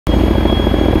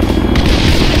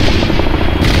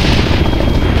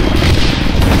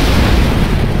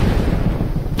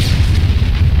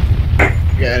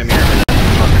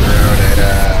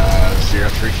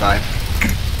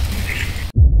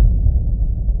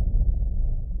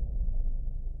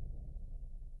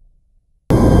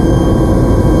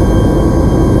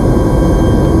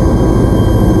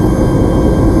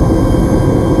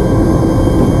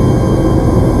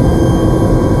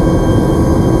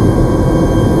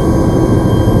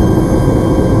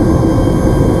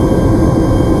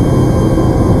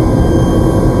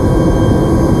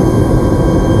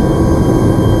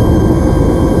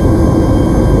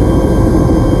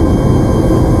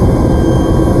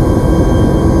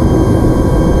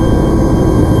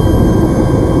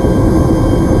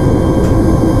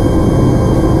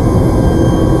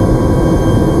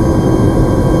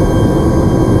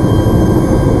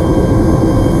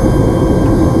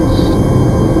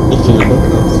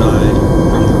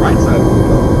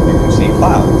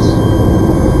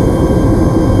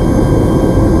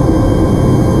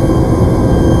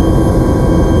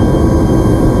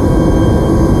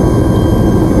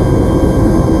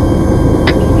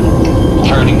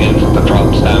turning in for the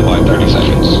drop. Stand by 30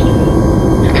 seconds.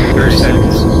 30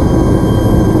 seconds.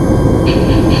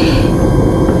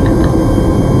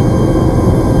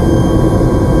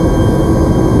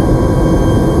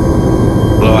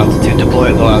 Low altitude, deploy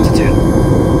at low altitude.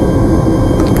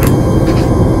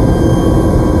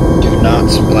 Do not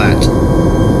splat.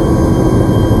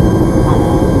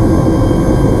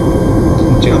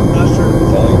 Jump master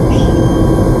volumes.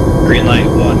 Green light,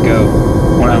 1, go.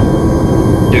 1 out.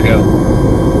 2, go.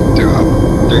 2 up.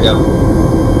 3 go.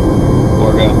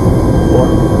 4 go. 4.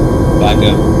 5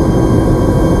 go.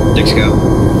 6 go.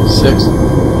 6.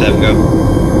 7 go.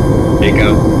 8 go.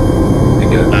 8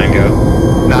 go. 9 go.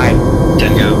 9.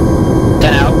 10 go.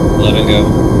 10 out. 11 go.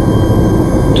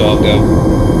 12 go.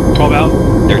 12 out.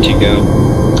 13 go.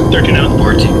 13 out.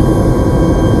 14.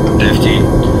 15.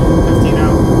 15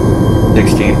 out.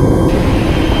 16.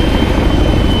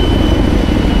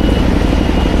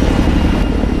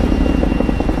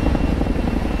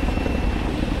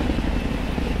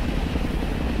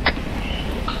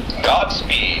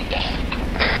 Godspeed.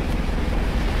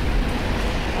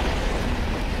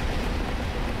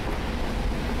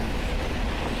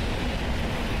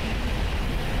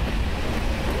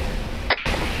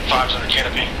 Fives under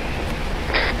canopy.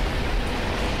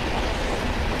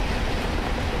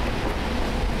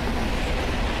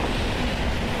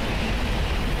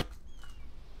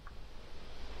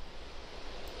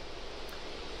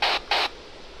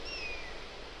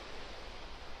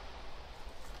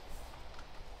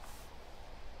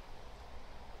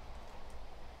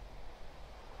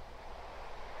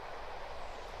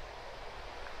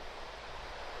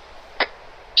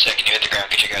 Second, you hit the ground,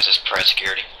 get your guys' pride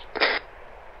security.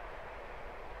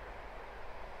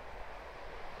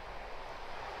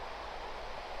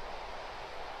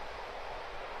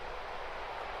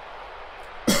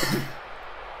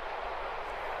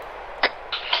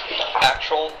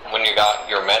 Actual, when you got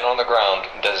your men on the ground,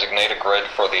 designate a grid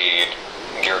for the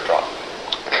gear drop.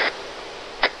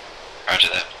 Roger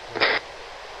that.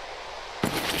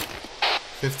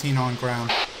 15 on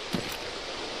ground.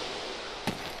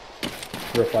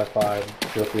 055,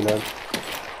 039.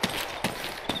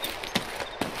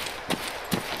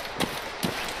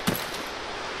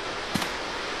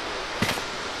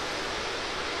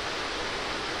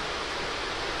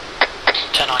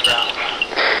 On ground.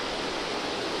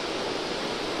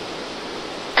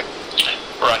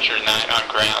 Roger, 9 on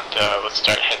ground. Let's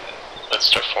start heading. Let's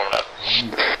start forming up.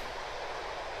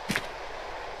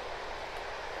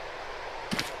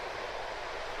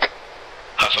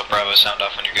 Alpha Bravo, sound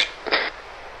off when you're good.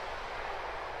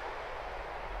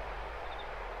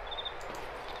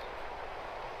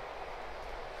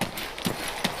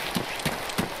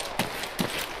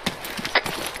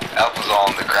 Alpha's all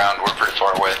on the ground. We're pretty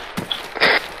far away.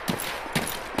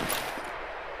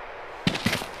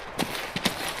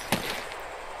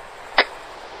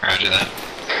 Roger that.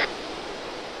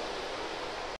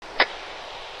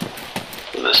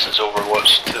 This is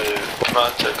Overwatch to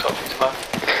command, to copy command.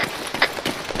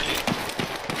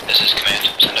 This is command,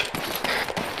 send it.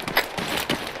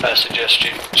 I suggest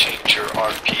you change your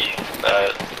RP.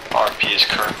 RP is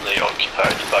currently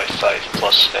occupied by 5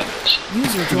 plus enemies.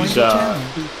 User joined your channel.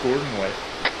 Who's Gordon with?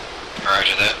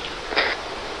 Roger that.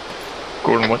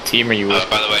 Gordon, what team are you with?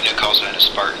 By the way, new call sign is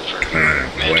Spartan for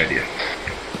no idea.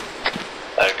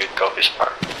 Good copy,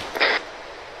 Spartan.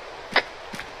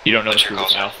 You don't know What's if your you're call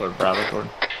with sign? Alpha or Bravo,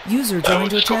 Gordon? User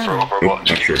joined your channel. Not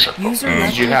sure. User Did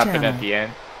left you your hop in channel. at the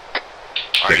end?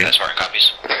 Roger that, Spartan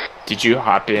copies. Did you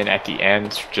hop in at the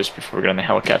end just before we got on the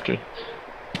helicopter?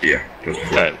 Yeah, just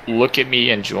before. Alright, look at me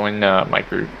and join my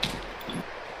group.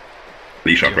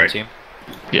 Lee shot, right? Team.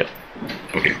 Yep.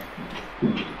 Okay.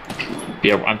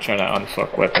 Yeah, I'm trying to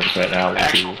unfuck weapons right now. We'll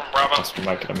Actual do from Bravo. Mr.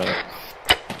 Mike in a minute.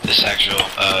 This actual,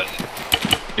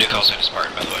 new call sign is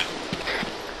Spartan, by the way.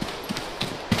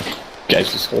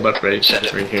 Guys, just hold up ready. Send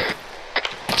it. Right here.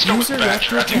 Let's go with User left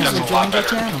Badger. your I think that's channel. a lot Joined your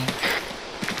better. channel.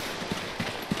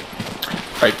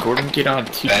 Alright, Gordon, get on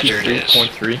Badger it is.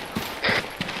 223.3.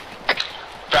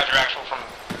 Badger actual from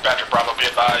Badger Bravo, be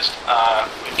advised.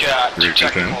 We've got 2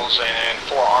 technicals and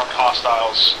 4 armed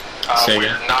hostiles. Say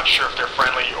We're again. not sure if they're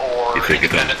friendly or If they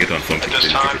independent get on at something, this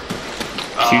then time.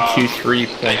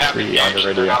 They have 223.3 on engaged, the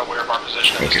they're radio. not aware of our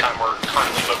position at this Okay. time. We're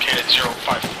currently located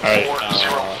 054, Alright,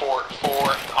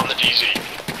 044 on the DZ.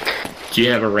 Do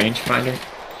you have a rangefinder?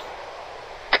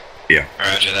 Yeah.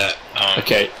 Roger that.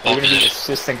 Okay, we're hold gonna be position.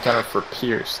 assistant gunner for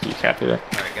Pierce. Do you copy that?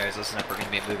 Alright guys, listen up, we're gonna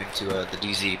be moving to the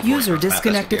DZ. User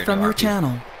disconnected from your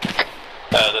channel.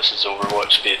 This is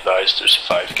Overwatch, be advised, there's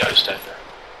 5 guys down there.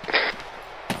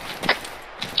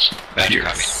 Badger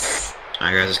copy.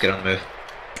 Alright guys, let's get on the move.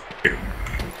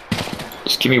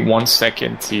 Just give me 1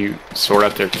 second to sort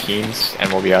out their teams, and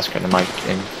we'll be asking the mic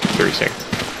in 30 seconds.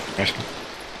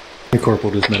 The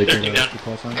corporal just medically Yeah. the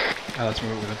call sign. Let's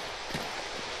move with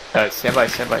it. Stand by.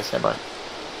 Just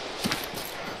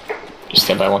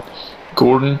stand by one.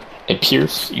 Gordon and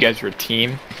Pierce, you guys are a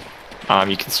team.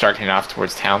 You can start heading off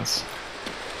towards towns.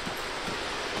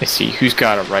 Let's see, who's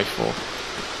got a rifle?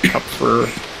 Kupfer.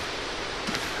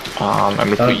 I'm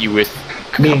gonna put you with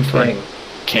Kupfer.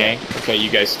 Kang. Okay, you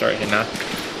guys start heading off.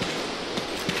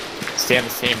 Stay on the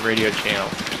same radio channel.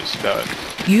 Just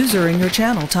User in your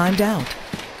channel timed out.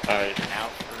 Alright,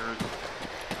 Alfred.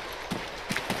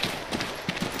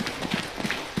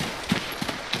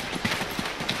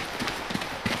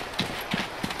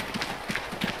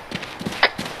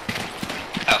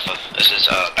 Alpha, this is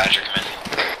Badger Command.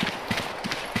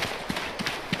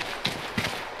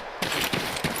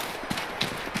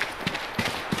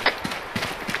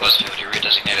 Westfield, you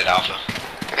redesignated Alpha.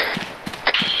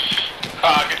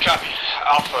 Good copy.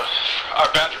 Alpha,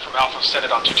 Badger from Alpha, send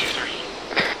it on 223.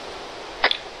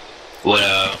 What,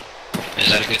 is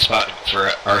that a good spot for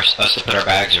us to put our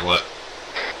bags or what?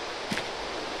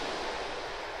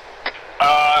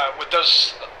 With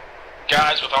those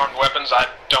guys with armed weapons, I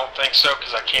don't think so,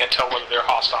 because I can't tell whether they're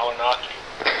hostile or not.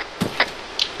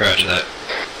 Roger that.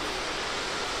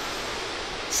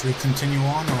 Should we continue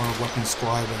on, or weapon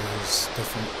squad is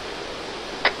different?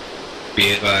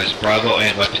 Be advised, Bravo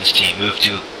and weapons team, move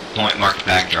to point marked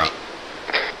bag drop.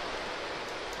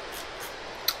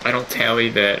 I don't tally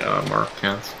that mark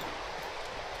counts.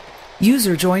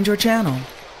 User joined your channel.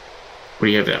 What do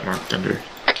you have that marked under?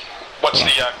 What's the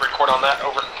grid cord on that?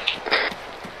 Over.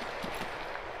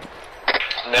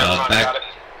 Never mind, back- got it.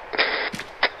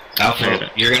 Alpha,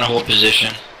 you're gonna hold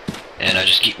position, and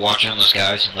just keep watching those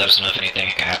guys and let us know if anything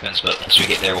happens, but once we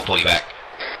get there, we'll pull you back.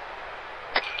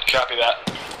 Copy that.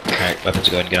 Alright, weapons,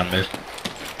 go ahead and get on the move.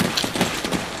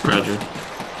 Roger.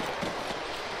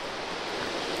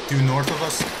 Due north of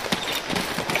us?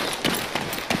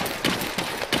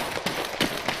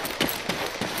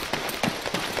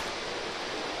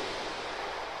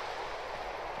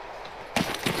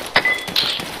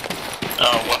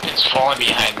 Weapons falling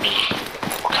behind me.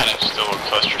 We're kind of still a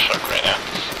clusterfuck right now.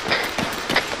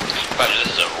 Roger,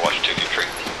 this is Overwatch 223.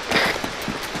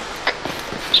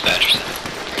 Dispatcher center.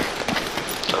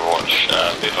 Overwatch,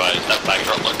 be advised that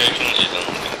backdrop location is in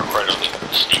incredibly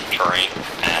steep terrain,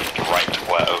 and right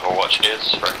where Overwatch is,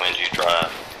 recommend you drag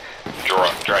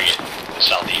it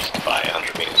southeast by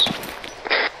 100 meters.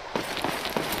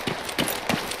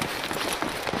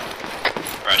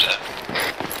 Roger that.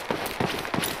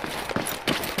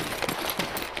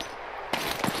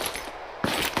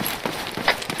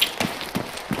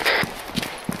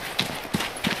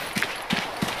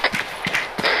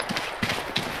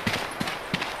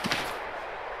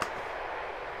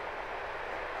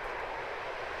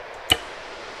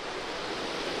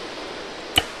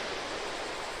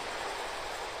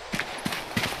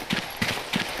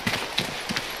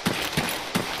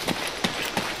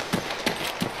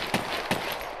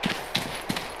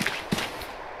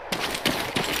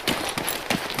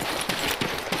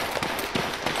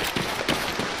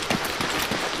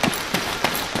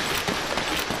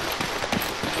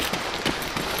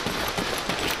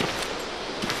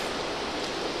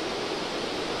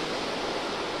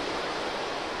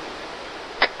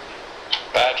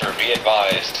 Badger, be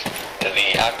advised,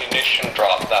 the ammunition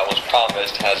drop that was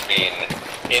promised has been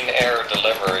in-air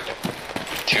delivered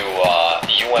to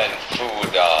UN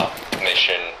food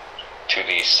mission to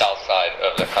the south side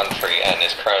of the country and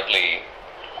is currently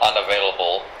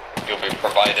unavailable. You'll be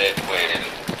provided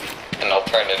with an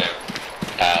alternative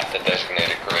at the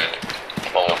designated grid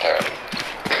momentarily.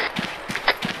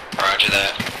 Roger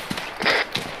that.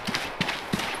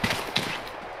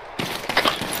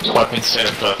 Weapons set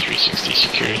up 360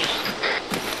 security.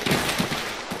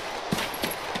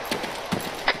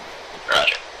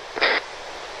 Roger.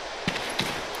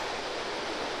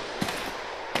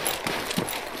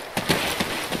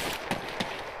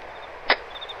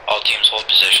 All teams hold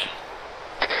position.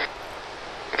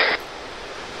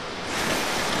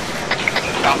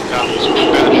 Alpha, this is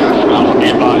Badger from Alpha, be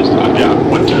advised. I've got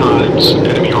 1 times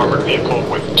enemy armored vehicle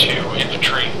with 2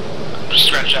 infantry. Just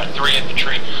scratch that, 3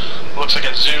 infantry. Looks like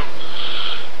a zoo.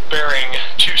 Bearing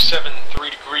 273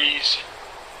 degrees,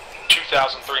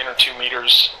 2,302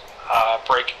 meters.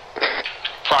 Break.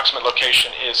 Approximate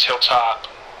location is Hilltop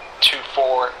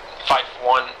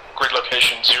 2451. Grid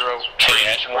location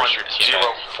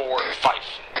 0311045.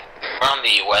 We're on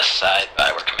the west side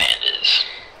by where command is.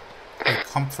 Hey,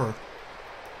 Comfort.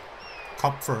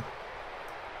 Comfort.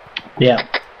 Yeah.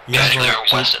 You Guys, have they're a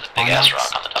west of the big ass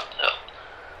Onyx? rock on the top of the hill.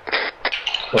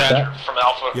 Badger from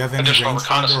Alpha. You have any Additional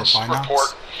rangefinder or reconnaissance binocs?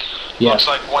 report. Yeah. Looks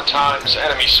like 1 times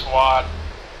enemy squad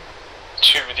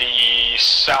to the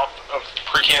south of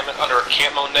pre-encampment under a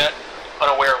camo net.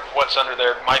 Unaware of what's under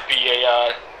there. Might be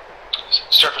a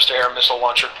surface-to-air missile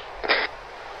launcher.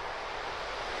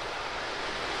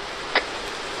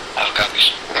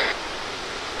 Copies.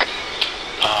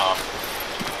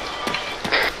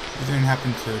 You didn't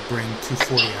happen to bring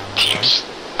 240 ammo, right?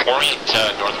 Orient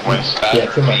northwest. Yeah,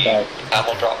 it's in my bag.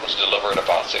 Ammo drop was delivered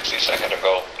about 60 seconds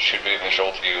ago. Should be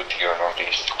visual to you to your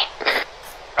northeast.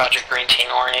 Roger, green team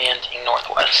orienting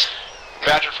northwest.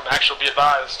 Badger from actual be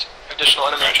advised. Additional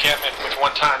enemy encampment with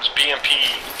 1 times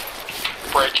BMP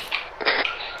break.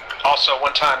 Also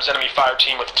 1 times enemy fire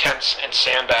team with tents and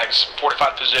sandbags.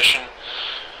 Fortified position.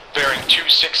 Bearing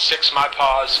 266 my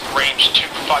pause. Range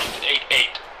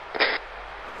 2588.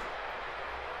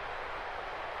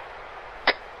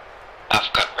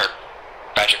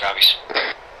 Badger copies.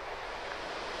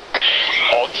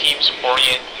 All teams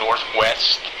orient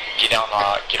northwest. Get on a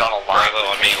line. Bravo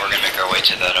on me. We're gonna make our way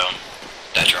to that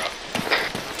drop.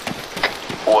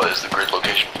 What is the grid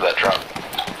location for that drop?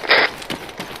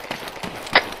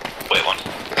 Wait, 1.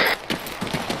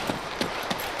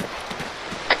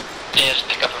 Yeah, just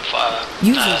pick up and fly.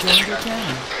 User joined your disregard.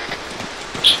 channel.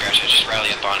 Just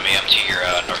rally up on me. I'm to your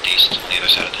northeast, on the other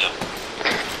side of the hill.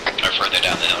 Or further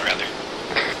down the hill, rather.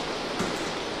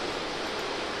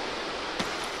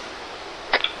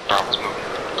 Bravo's moving.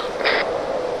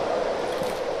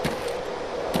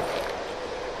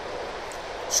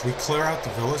 Should we clear out the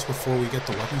villas before we get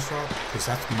the weapons drop? Because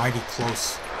that's mighty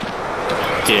close.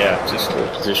 Yeah, just hold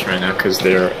position right now because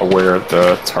they're aware of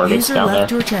the targets User down there.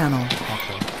 left your channel.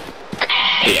 Okay.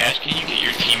 Hey Ash, can you get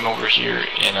your team over here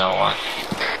in L1?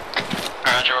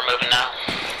 Roger, we're moving now.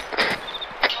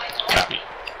 Copy.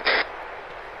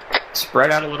 Spread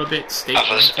out a little bit. Stay Alpha,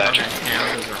 close down Badger. that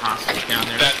town. Those are hostiles down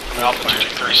there. Badger from Alpha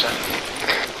 237.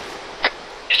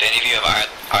 If any of you have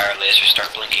IR lasers, start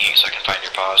blinking so I can find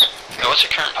your pause. Yo, what's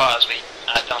your current pause?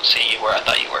 I don't see you where I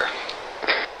thought you were.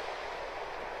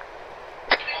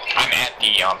 I'm at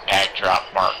the bag drop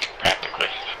mark, practically.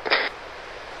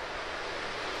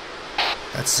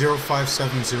 That's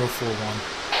 057041.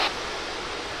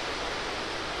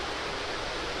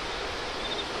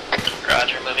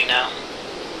 Roger, moving now.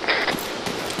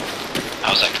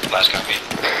 How's that last copy?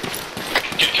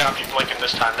 Get copy blinking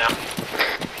this time now.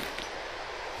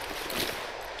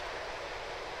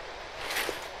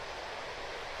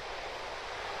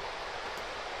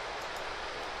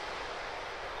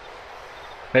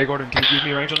 Hey Gordon, can you give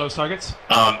me range on those targets?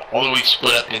 Although we've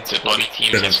split up into bloody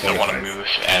teams, I still want to move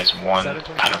as one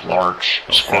kind of large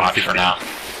squad for now.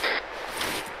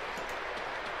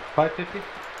 550?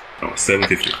 Oh,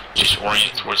 750. Just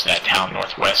orient towards that town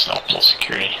northwest and I'll pull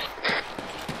security.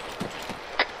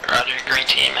 Roger, green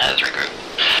team has regrouped.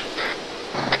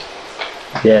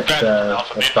 Yeah, it's, Badger from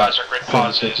Alpha be advised. Our grid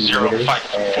pause is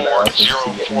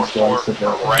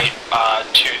 05444 right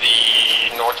to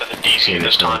the north of the DZ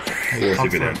this time. Hey, What's the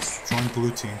good Comfort, answer? join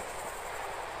blue team.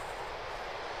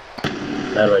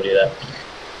 How do I do that?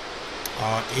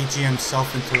 AGM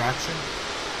self-interaction.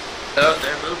 Oh,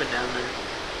 they're moving down there.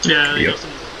 Yeah, Yep.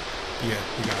 Yeah,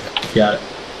 we got it. Got it.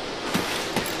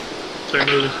 They're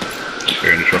moving.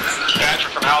 They're in the trucks. Badger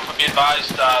from Alpha be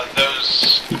advised.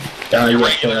 Those Yes,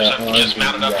 irregulars have just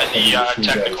mounted up in the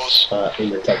technicals. In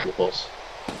the technicals.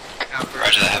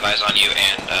 Roger that, have eyes on you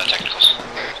and technicals.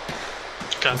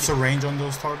 What's the range on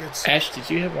those targets? Ash, did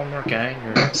you have one more guy in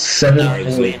your...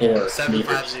 744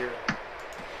 750.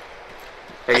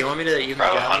 Hey, you want me to use my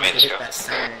Bravo, gun on me, to let's hit go. that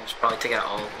center and just probably take out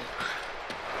all of them?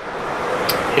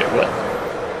 Hit what?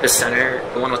 The center,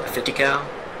 the one with the 50 cal?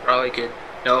 Probably could.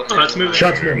 Nope. Oh, that's moving.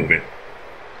 Shots They're moving. moving.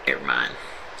 Never mind.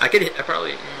 I could hit. I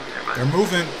probably. Never mind. They're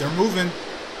moving. They're moving.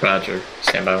 Roger.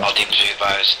 Stand by. All teams be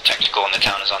advised, technical in the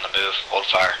town is on the move. Hold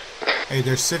fire. Hey,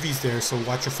 there's civvies there, so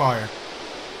watch your fire.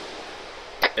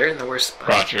 They're in the worst spot.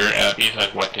 Roger. These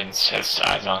like weapons has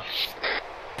eyes on.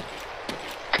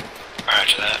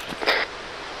 Roger that.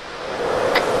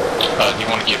 You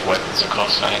want to give weapons a call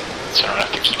sign, so I don't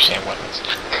have to keep saying weapons.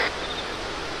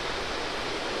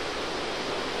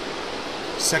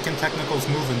 Second technical's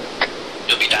moving.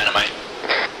 You'll be dynamite.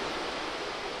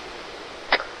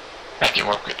 I can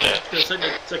work with that. Does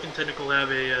second technical have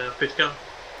a 50 cal?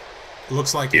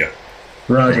 Looks like Yeah.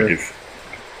 Roger. Negative.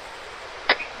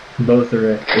 Both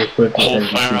are equipped with Hold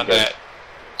energy fire on seekers. that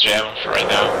javelin for right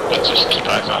now, but just keep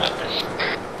eyes on it.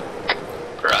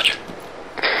 Roger.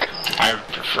 I would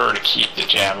prefer to keep the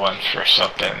javelin for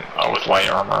something with light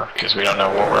armor, because we don't know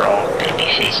what we're all going to be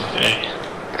facing today.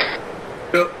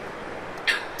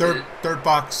 third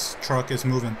box truck is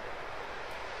moving.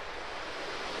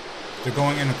 They're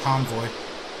going in a convoy.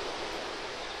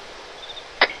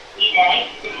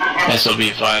 This will be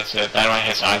advised that Dynamite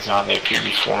has eyes on. They appear to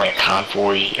be forming a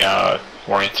convoy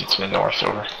oriented to the north.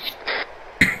 Over.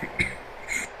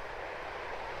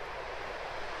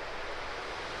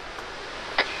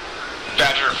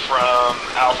 Badger from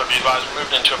Alpha, be advised, we're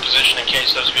moving into a position in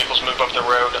case those vehicles move up the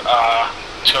road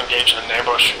to engage in an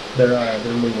ambush.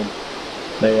 They're moving.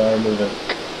 They are moving.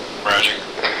 Roger.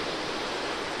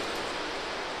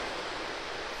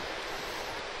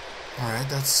 Alright,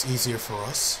 that's easier for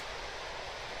us.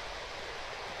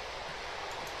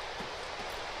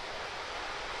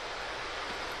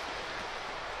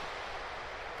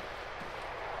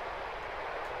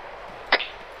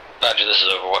 Badger, this is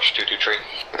Overwatch 223.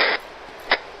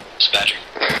 Dispatcher.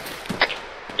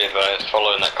 Be advised,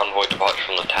 following that convoy departure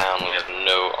from the town, we have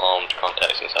no armed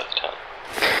contacts inside the town.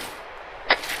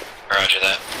 Roger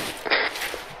that.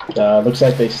 Looks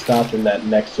like they stopped in that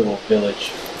next little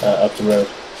village up the road.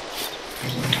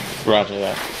 Roger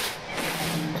that.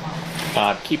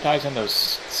 Keep eyes on those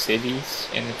cities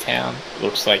in the town.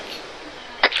 Looks like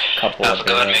a couple Alpha, of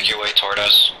go ahead and make your way toward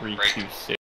us.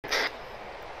 326.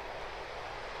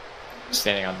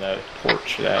 Standing on the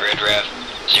porch of that. Grid rev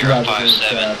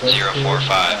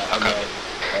 057045. How copy?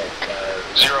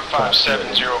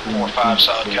 057045,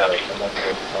 solid copy.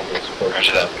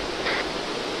 Roger that.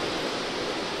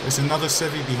 There's another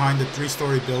civvy behind the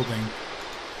 3-story building.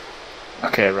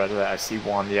 Okay, roger that. I see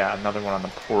one. Yeah, another one on the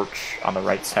porch on the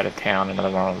right side of town. Another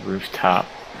one on the rooftop.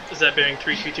 Is that bearing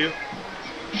 322?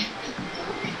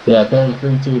 Yeah, bearing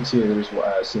 322. There's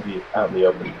a civvy out in the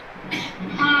open.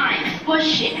 Fine,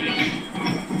 push it.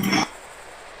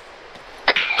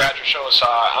 Badger, show us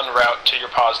en route to your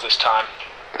pause this time.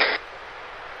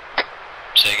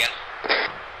 Say again?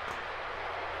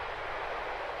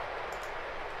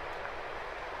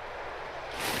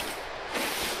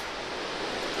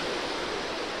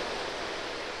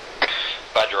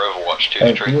 Badger, Overwatch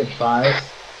 223. Be advised,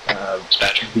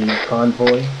 Dispatcher. the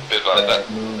convoy Be advised that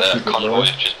the convoy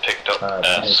has just picked up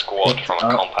a squad from a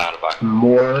compound about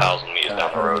 1,000 meters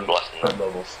down the road, less than that.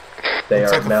 mobiles. They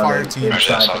Looks are like a fire mounted team.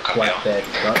 inside the flatbed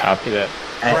truck. Copy that.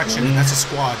 At Correction, least that's a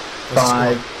squad.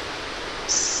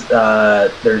 That's a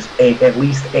 5. There's at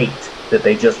least 8 that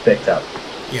they just picked up.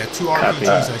 Yeah, 2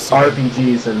 RPGs I see.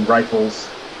 RPGs and rifles.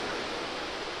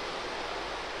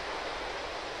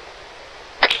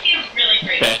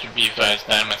 Badger, be advised,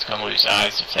 Dynamite's gonna lose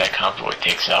eyes if that convoy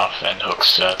takes off and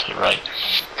hooks to the right.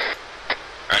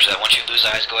 Roger that. Once you lose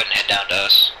eyes, go ahead and head down to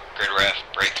us. Grid ref,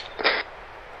 break.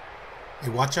 Hey,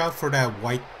 watch out for that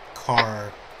white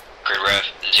car Grid ref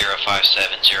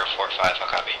 057045. How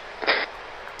copy?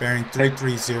 bearing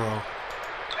 330.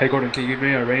 Hey Gordon, can you give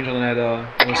me a range on that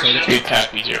one side? Good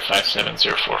copy,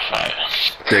 057045.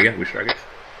 Say again, which target?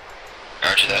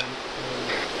 Roger that.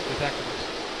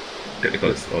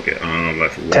 Technicals, okay,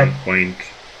 that's 1 point.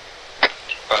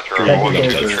 Badger, Overwatch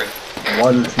Technicals 223. are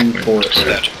 1, 2, 4, 3.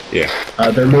 Dispatcher. Yeah.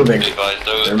 They're moving. Be advised,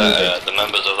 those, the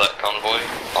members of that convoy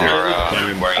are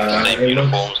wearing the same it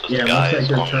uniforms looks- as yeah, the it looks guys like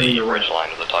they're on turning the around. ridge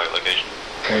line of the target location.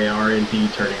 They are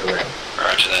indeed turning around.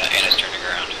 Roger that, and it's turning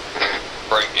around.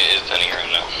 Break, it is turning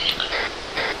around now.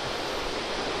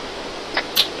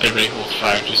 Everybody hold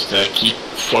fire, just keep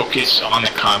focus on the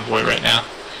convoy right now.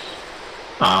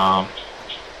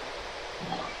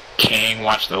 King,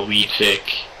 watch the lead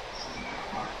Vic.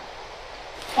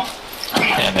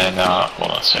 And then,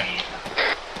 hold on a second.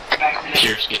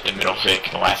 Pierce, get the middle Vic,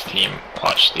 and the last team,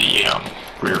 watch the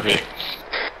rear Vic.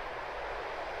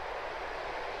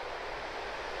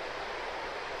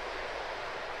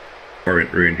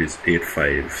 Current range is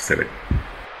 857.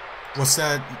 What's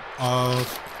that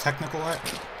technical at?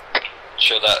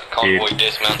 Show that convoy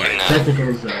dismounting now.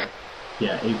 Technicals,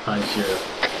 yeah,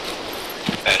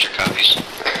 850. Badger copies.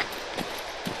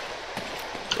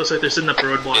 Looks like they're setting up a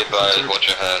roadblock. Be advised,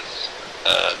 Watcher has,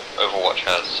 Overwatch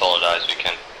has solid eyes, we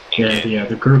can engage. Yeah,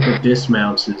 the group of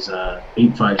dismounts is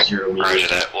 850 Roger meters.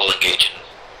 that, we'll engage in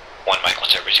 1 mic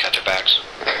once everybody's got their backs.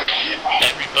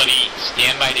 Everybody,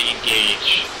 stand by to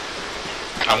engage.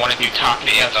 I want to do talking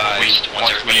Be advised, once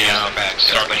everybody has their backs,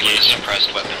 start everybody with a engaging. suppressed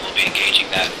weapon will be engaging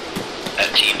that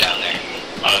team down there.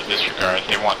 Disregard,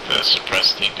 they want the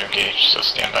suppressed team to engage, so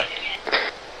stand by.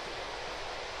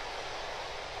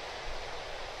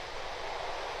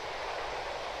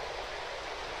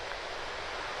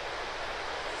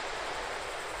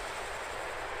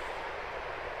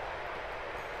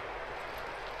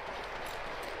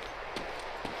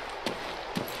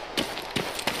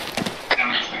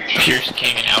 Pierce,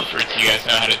 King, and Alfred, do you guys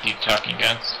know how to do talking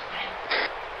guns?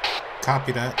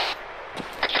 Copy that.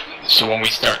 So when we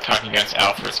start talking against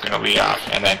Alpha, it's going to lead off,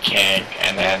 and then King,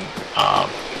 and then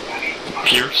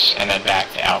Pierce, and then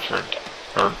back to Alfred,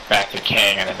 or back to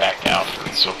King, and then back to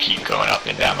Alfred. So keep going up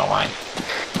and down the line.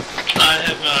 I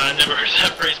have never heard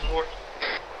that phrase before.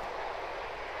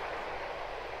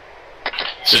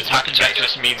 So talking back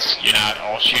just means you're not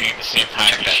all shooting at the same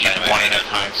time, you shoot one at a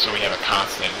time, so we have a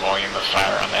constant volume of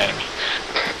fire on the enemy.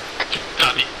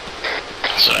 Copy.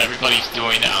 So everybody's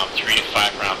doing 3 to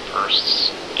 5 round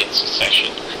bursts in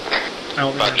succession. Who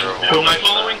am I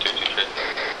following?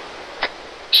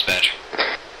 Dispatch.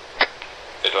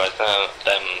 Advise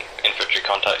them infantry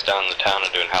contacts down in the town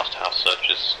are doing house-to-house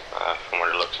searches from what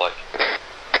it looks like.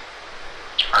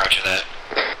 Roger that.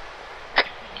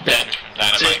 Ben from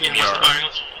Dynamite, we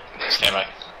are... Stand by.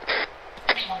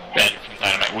 Ben from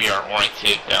Dynamite, we are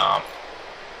oriented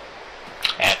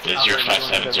at the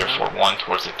 057041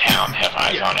 towards the town. Have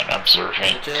eyes on it,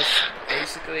 observing. Just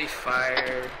basically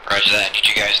fire. Roger that. Need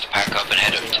you guys to pack up and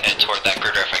head toward that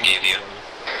grid ref I gave you.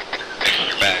 Pick up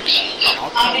your bags.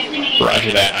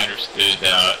 Roger that. I understood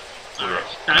the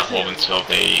whole until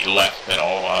they left, but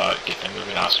I'll get them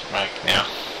moving on Mike now.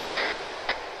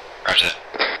 Roger that.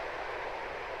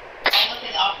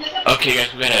 Okay,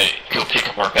 guys, we're gonna go pick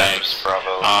up our bags.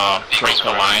 Bravo. Break the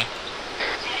line.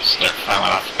 Start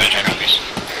filing off the enemies.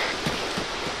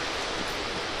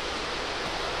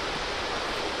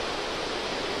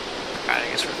 I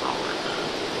guess we're forward.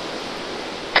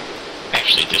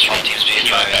 Actually, this all teams be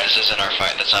advised, this isn't our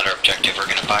fight, that's not our objective. We're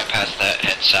gonna bypass that,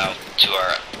 head south to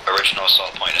our original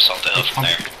assault point, assault the hill from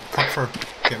there. Comfort,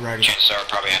 get ready. Chances are we'll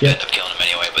probably have to end up killing him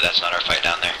anyway, but that's not our fight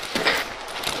down there.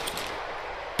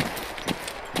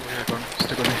 Yeah, go on.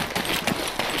 Stick with me.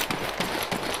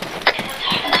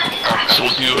 So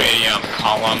we'll do a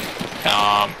column,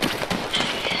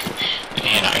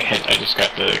 and I just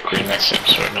got the green mix up,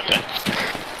 sorry about that.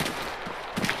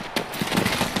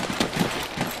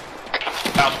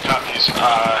 Alpha copies.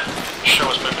 Show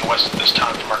us moving west at this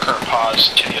time from our current pause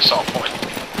to the assault point.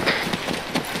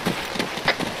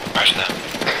 Roger that.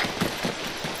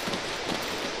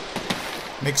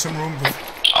 Make some room.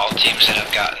 All teams that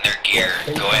have gotten their gear,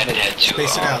 go ahead and head to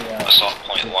assault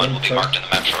point 1. Will be marked on the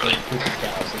map shortly.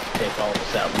 Take all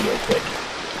this out real quick.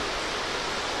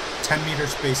 10-meter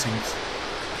spacings.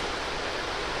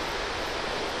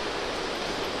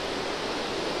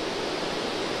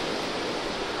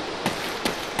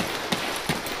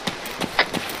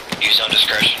 Use on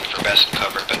discretion for best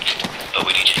cover, but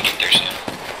we need you to get there soon.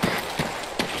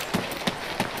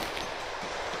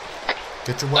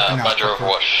 Get your weapon out. Badger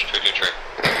Overwatch, trigger.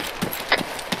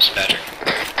 Dispatcher.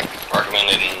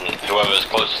 Recommending whoever is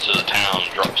closest to the town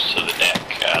drops to the deck.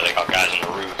 They got guys on the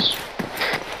roofs.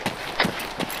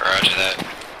 Roger that.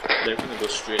 They're gonna go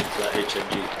straight to that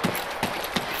HMG.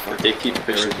 They keep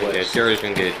pushing west. Carrier's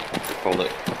engaged. Hold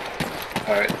it.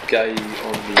 Alright, guy on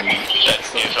the... That's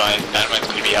fine. Dynamite's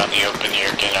gonna be out in the open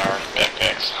here, get our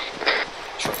backpacks.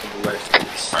 Truck on the left,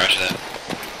 please. Roger that.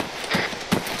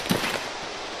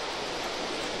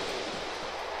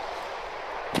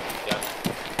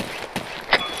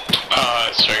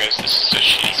 Sorry guys, this is a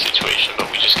shitty situation,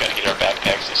 but we just gotta get our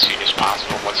backpacks as soon as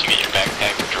possible. Once you get your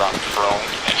backpack, drop prone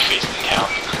and face the town.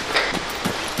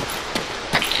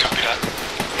 Copy that.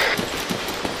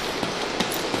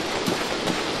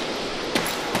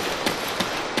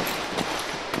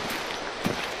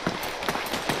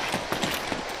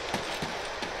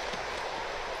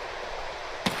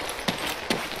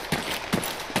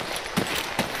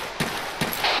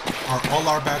 Are all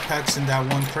our backpacks in that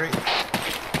one crate?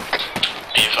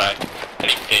 I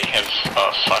think they have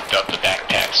fucked up the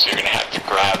backpack, so you're gonna have to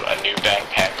grab a new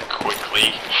backpack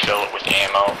quickly, fill it with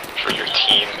ammo for your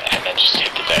team, and then just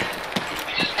hit the deck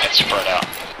and spread out.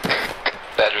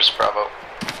 Badger's Bravo.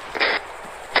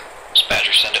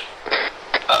 Badger, send it.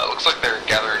 Looks like they're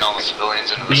gathering all the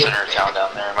civilians into the center of town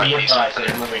down there. Might be something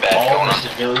They're moving bad all going the on.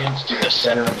 civilians to the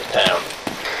center of the town.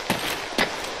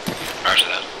 Roger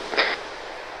that.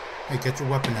 Hey, get your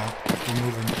weapon out. We're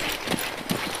moving.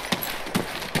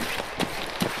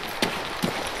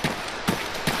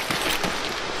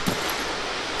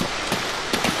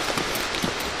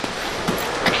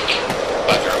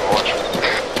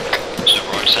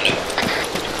 Send it.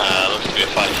 Looks to be a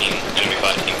fight team, enemy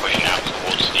fight team pushing out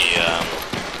towards the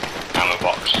ammo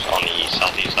box on the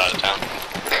southeast side of town.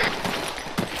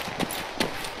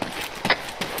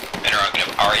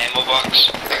 Interrogative, our ammo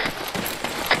box?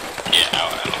 Yeah,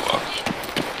 our ammo box.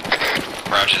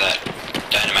 Roger that.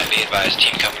 Dynamite, be advised,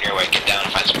 team coming your way, get down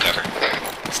and find some cover.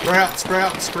 Spread out, spread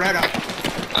out, spread out.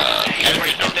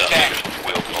 Everybody don't attack.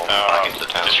 We'll back into the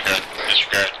town.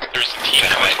 Disregard. There's a team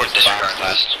Dynamite, towards the disregard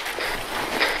box. last.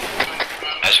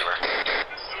 As you were.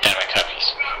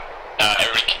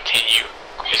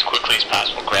 as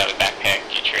possible. Grab a backpack,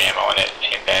 get your ammo in it,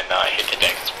 and then hit the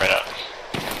deck and spread out.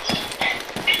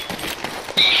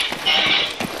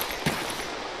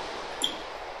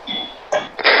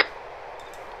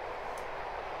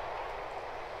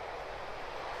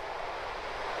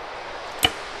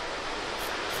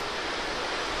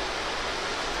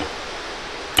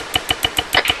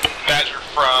 Badger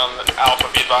from Alpha,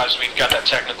 be advised we've got that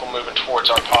technical moving towards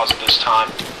our pause at this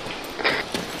time.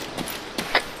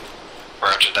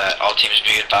 Roger that. All teams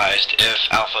be advised, if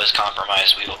Alpha is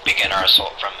compromised, we will begin our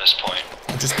assault from this point.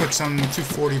 I just put some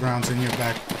 240 rounds in your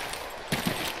back.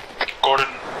 Gordon,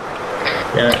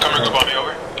 come and go me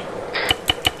over.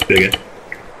 Say again.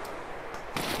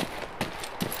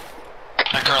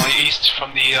 I'm currently east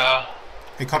from the,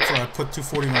 Hey, Copper, I put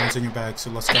 240 rounds in your bag, so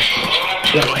let's go.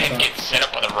 Go ahead and get set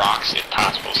up on the rocks if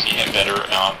possible so you have better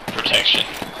protection.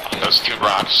 On those two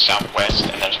rocks southwest,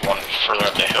 and there's one further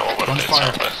up the hill a little bit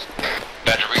southwest.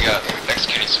 Badger, we got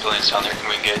executing civilians down there. Can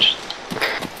we engage?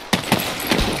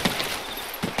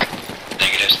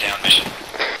 Negatives down mission.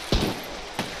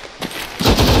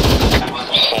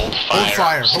 Hold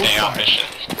fire. Stay on mission.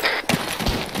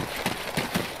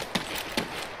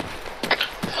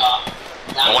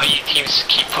 One of you teams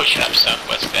keep pushing up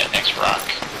southwest of that next rock.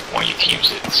 One of you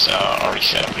teams is already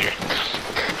set up here.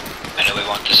 I know we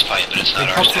want this fight, but it's not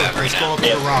ours to have right now. Let's go up to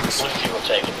the rocks. One fuel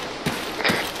taken.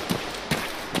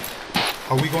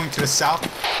 Are we going to the south?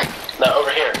 No,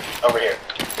 over here. Over here.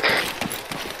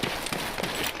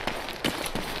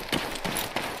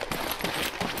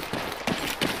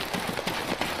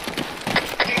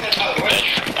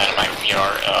 Dynamite, we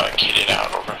are kitted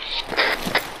out, over.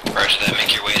 Roger that,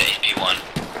 make your way to AP1.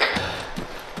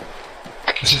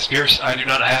 This is Pierce. I do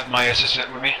not have my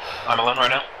assistant with me. I'm alone right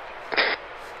now.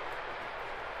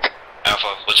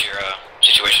 Alpha, what's your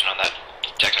situation on that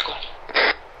technical?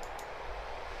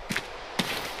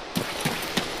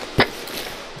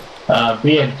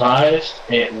 Be advised,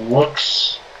 it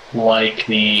looks like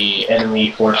the enemy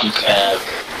forces have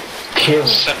killed the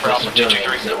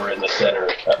civilians that were in the center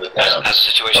of the town. How's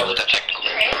the situation with that technical?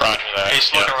 Roger that.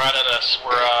 He's looking right at us.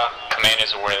 Command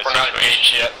is aware of the We're not situation.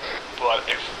 engaged yet, but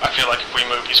I feel like if we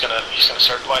move, he's gonna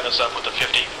start lighting us up with the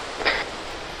 50.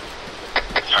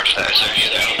 Roger that. Is there any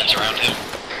other elements around him?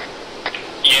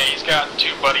 Yeah, he's got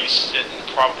two buddies sitting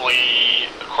probably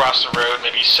across the road,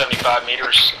 maybe 75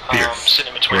 meters,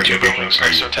 sitting between two buildings.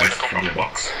 Not so technical. From the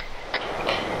box.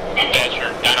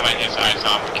 Badger, Dynamite has eyes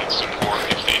on can support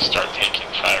if they start taking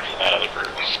fire from that other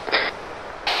group.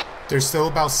 There's still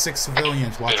about 6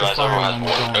 civilians. Watch your Advise fire Overwatch,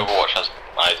 when we're going. Overwatch has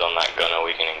eyes on that gunner,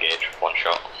 we can engage one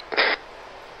shot.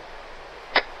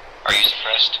 Are you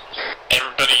suppressed?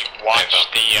 Everybody watch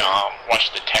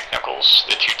the technicals,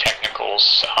 the two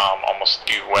technicals, almost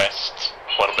due west,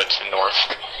 a little bit to north.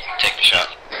 Take the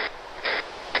shot.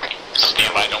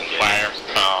 Stand by, don't fire.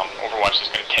 Overwatch is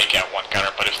going to take out one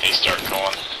gunner, but if they start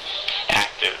going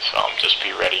active, just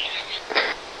be ready.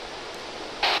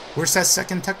 Where's that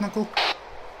second technical?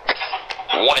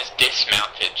 One is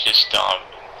dismounted, just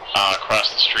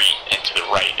across the street and to the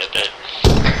right a bit.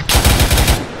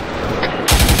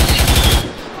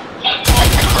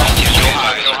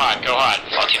 Go hot.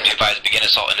 All team be advised, begin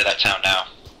assault into that town now.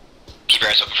 Keep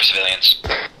your eyes open for civilians.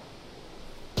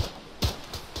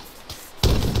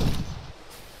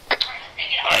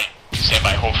 Alright, stand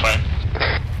by, hold fire.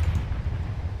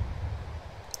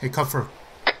 Hey, Cuffer,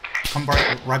 come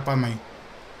right by me.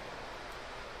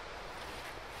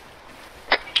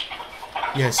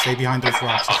 Yeah, stay behind those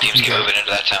rocks. All teams keep moving into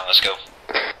that town, let's go.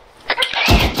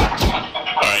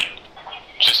 Alright,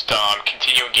 just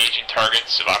continue engaging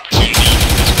targets of opportunity in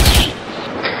this position.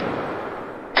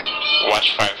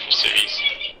 Watch fire for cities.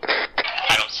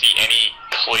 I don't see any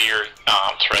clear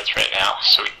threats right now,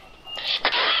 so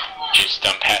just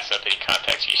pass up any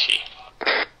contacts you see.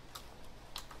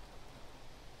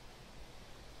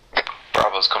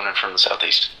 Bravo's coming in from the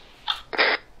southeast.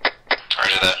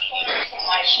 Roger that.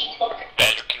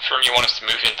 Badger, confirm you want us to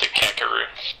move into Kangaroo.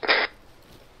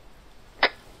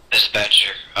 This is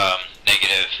Badger.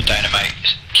 Negative. Dynamite.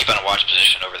 Keep on a watch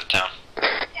position over the town.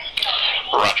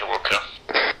 Roger, we'll come.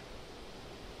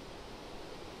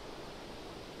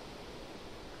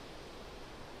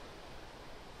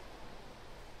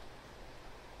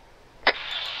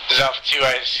 This is Alpha 2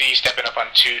 IC stepping up on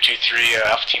 223.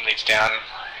 Alpha team leads down.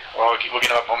 Well, we'll get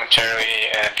him up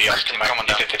momentarily, and the Alpha team might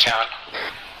hit the town.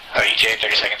 ETA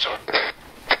 30 seconds over.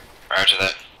 Roger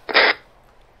that.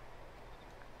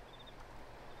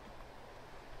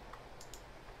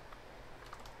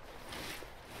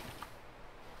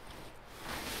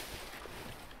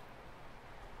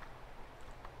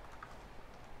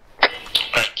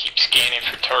 Alright, keep scanning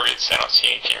for targets. I don't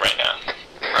see anything right now.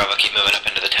 Bravo, keep moving up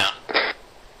into the town.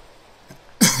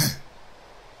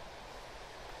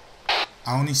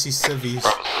 I only see civvies.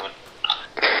 Bravo's moving.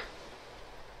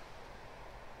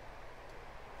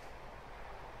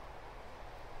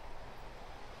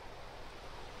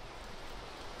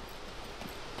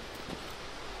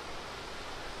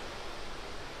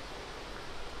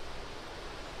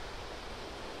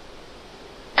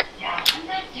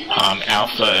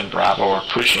 Alpha and Bravo are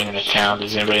pushing into town.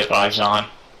 Does anybody have eyes on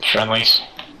friendlies?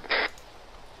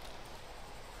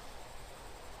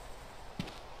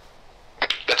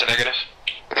 That's a negative.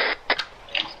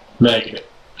 Negative.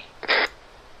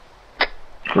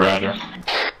 Roger.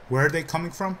 Where are they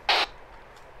coming from?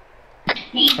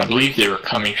 I believe they were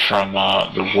coming from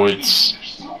the woods.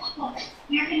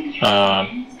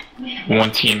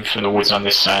 One team from the woods on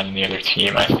this side and the other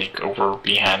team, I think, over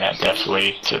behind that,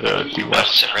 definitely to the due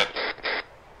west.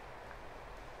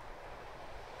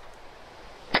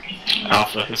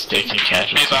 Alpha has taken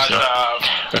casualties.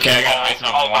 Okay, I got eyes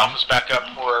on all one. Alpha's back up.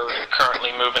 We're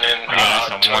currently moving in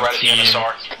On to the one right of the team,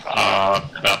 NSR.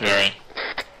 about bearing.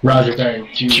 Roger, bearing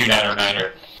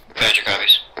 2909er. Roger,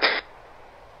 copies.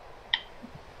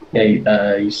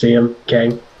 Hey, you see him,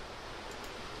 Kang?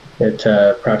 At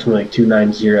approximately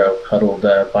 290, huddled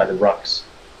by the rocks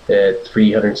at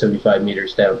 375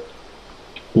 meters down,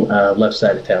 left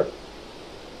side of town.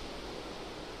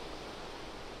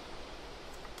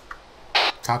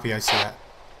 Copy, I see that.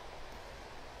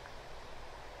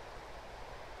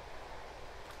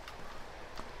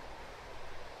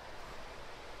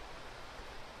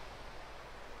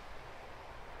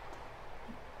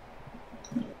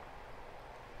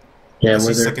 Yeah, I see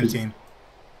we're there. second team.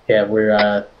 Yeah,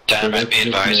 we're Dynamite, be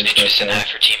advised, I need you to send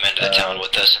half your team into the town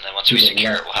with us, and then once we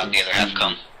secure it, we'll have the other half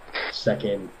come.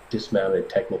 second dismounted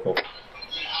technical.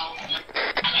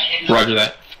 Roger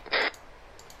that.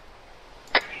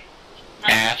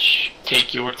 Ash,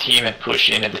 take your team and push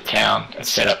into the town and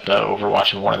set up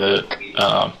overwatch in one of the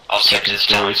All second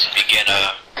stories. Begin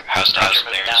house-to-house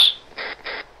clearance.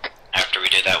 After we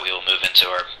did that, we will move into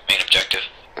our main objective.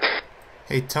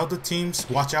 Hey, tell the teams,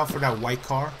 watch out for that white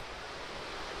car.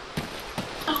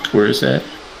 Where is that?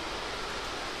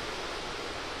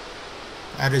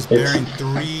 That is bearing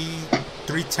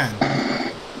 310.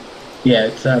 Yeah,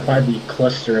 it's by the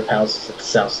cluster of houses at the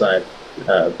south side,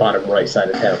 bottom right side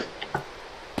of town.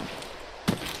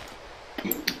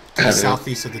 To the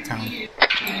southeast of the town.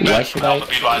 Why should I?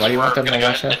 Why do you want them to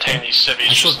watch that? Detain these civvies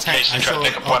I saw just in case they try to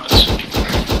pick up oh. weapons.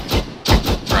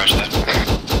 Roger that.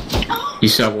 You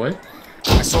saw what?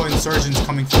 I saw insurgents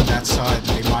coming from that side.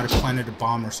 They might have planted a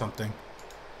bomb or something.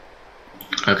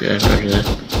 Okay, roger that.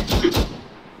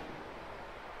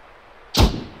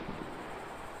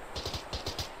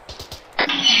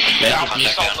 Alpha,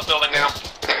 assault the building now.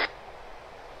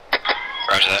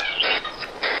 Roger that.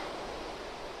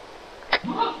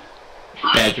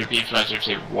 Badger be advised, there's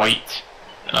a white,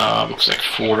 looks like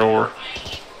four-door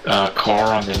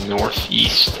car on the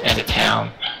northeast end of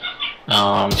town.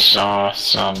 Saw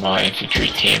some infantry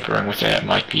tampering with that.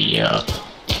 Might be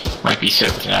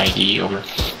set with an ID. Over.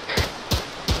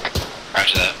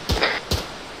 Roger that.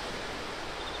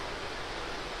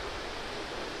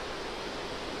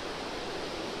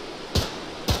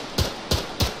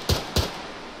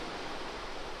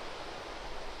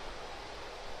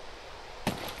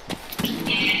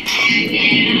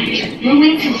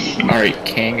 Alright,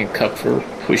 Kang and Kupfer,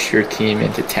 push your team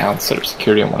into town, set up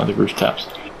security on one of the rooftops.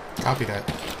 Copy that.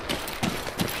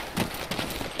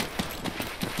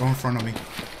 Go in front of me.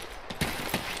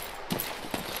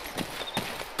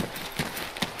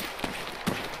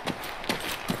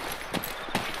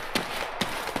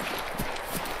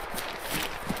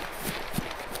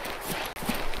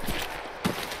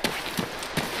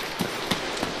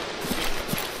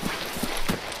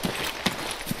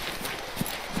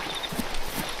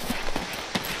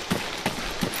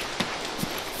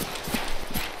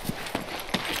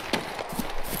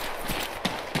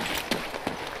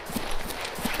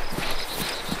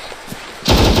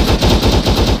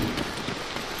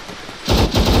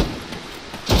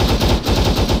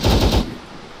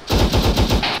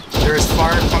 There is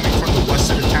fire coming from the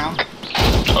west of the town.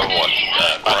 Overwatch,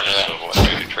 roger that. Overwatch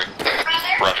 223.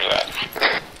 Roger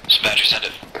that. Dispatcher, send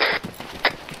it.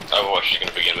 Overwatch is going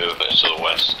to begin moving to the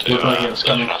west. To, Looked like it was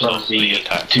coming from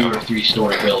the 2 or 3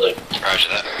 story building. Roger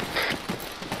that.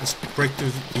 Let's break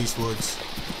through these woods.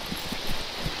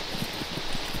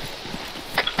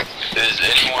 Is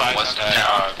anyone west of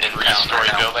town in town Three-story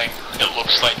right now? building. It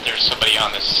looks like there's somebody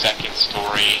on the second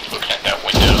story looking at that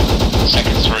window.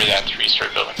 Second story of that 3-story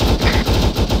building.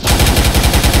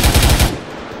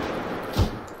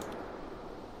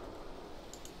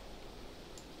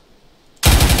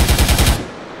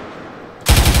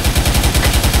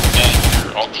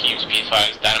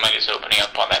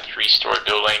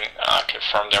 building.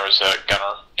 Confirmed there was a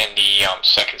gunner in the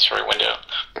second story window.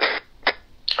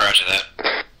 Roger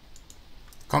that.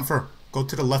 Comfort, go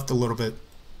to the left a little bit.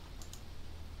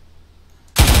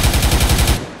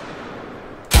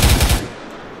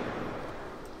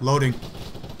 Loading.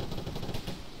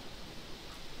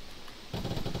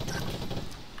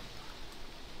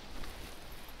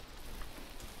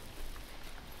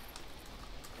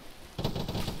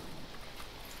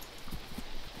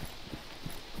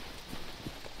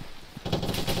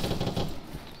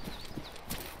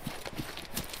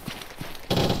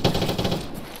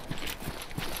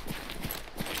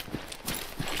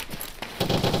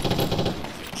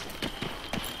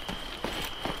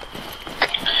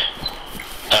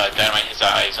 Dynamite has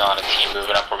eyes on a team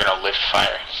moving up. We're gonna lift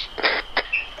fire.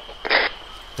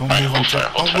 Don't move on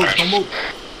top. Don't move, don't move.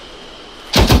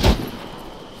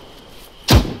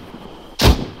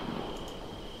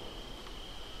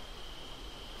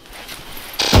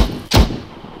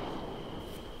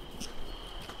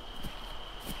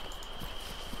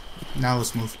 Now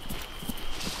let's move.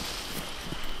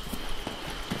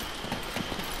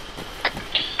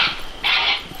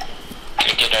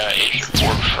 Gonna get a agent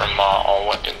report from all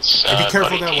weapons. Hey, be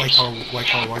careful buddy that teams. white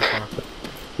car.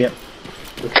 Yep.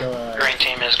 Green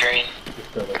team is green.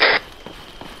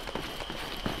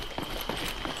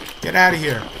 Get out of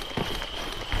here.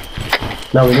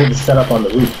 No, we need to set up on the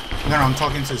roof. No, I'm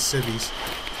talking to the civvies.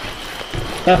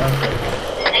 This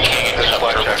is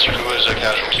Blackjack. Who is a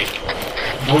casualty?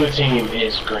 Blue team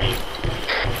is green.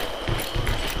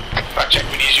 Blackjack,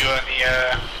 we need you in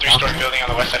the three-story building on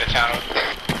the west side of town.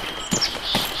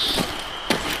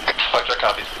 Blackjack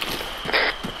copies.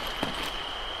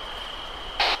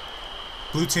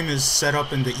 Blue team is set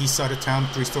up in the east side of town,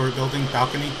 3-story building,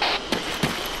 balcony.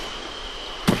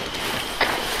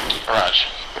 Raj.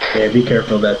 Yeah, be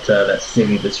careful that that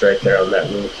city that's right there on that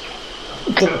roof.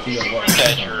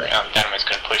 Badger, Dynamite's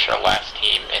gonna push our last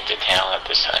team into town at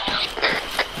this time.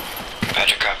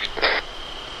 Badger copy.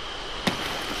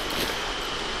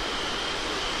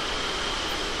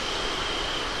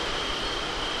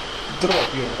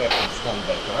 Drop your weapons,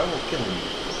 Dunback, or I will kill you.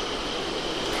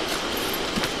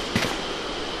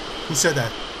 Who said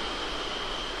that?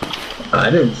 I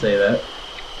didn't say that.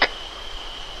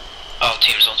 All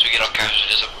teams, once we get all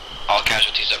casualties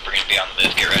up, we're gonna be on the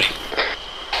move. Get ready.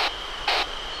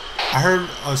 I heard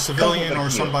a civilian or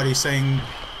somebody saying...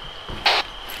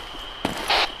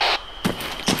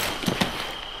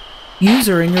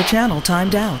 User in your channel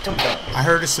timed out. I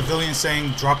heard a civilian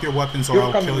saying, drop your weapons or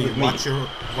I'll kill you. Watch your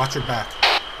back.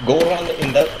 Go run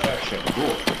in that direction.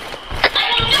 Go.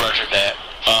 Roger that.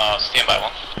 Stand by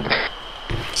one.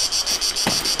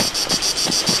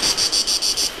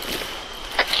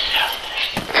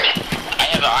 I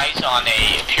have eyes on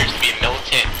appears to be a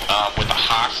militant with a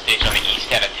hostage on the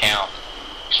east end of town.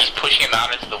 He's pushing him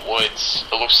out into the woods.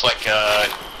 It looks like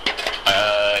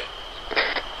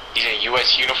he's in a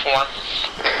U.S. uniform.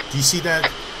 Do you see that?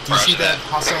 Do you see that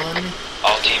hostile enemy?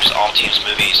 All teams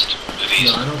move east. Move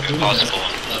east, if possible.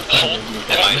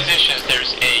 In my positions,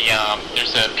 there's a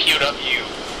POW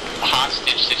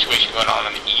hostage situation going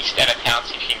on the east end of town.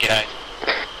 See if you can get eyes.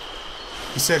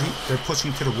 He said they're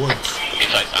pushing to the woods.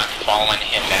 Because I'm following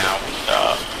him now with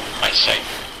my sight.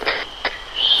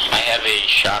 I have a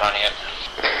shot on him.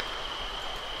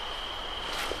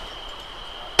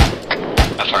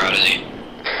 How far out is he?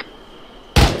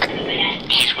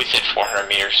 He's within 400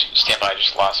 meters. Stand by, I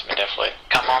just lost him indefinitely.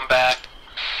 Come on back.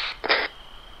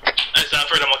 Is that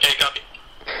for them? Okay, copy.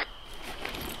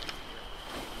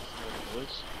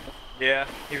 Yeah,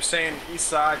 he was saying east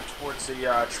side towards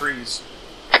the trees.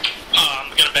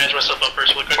 I'm gonna badge myself up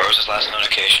first, real quick. Where was his last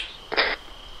notification?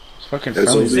 It's fucking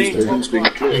friendly. Hey, Comfort,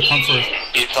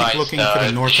 keep looking to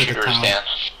the north of the town. Down.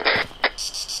 Let's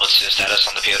see the status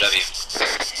on the POW.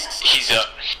 He's up.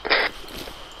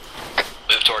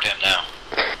 Move toward him now.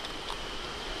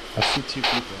 I see 2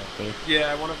 people out there.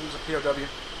 Yeah, one of them's a POW.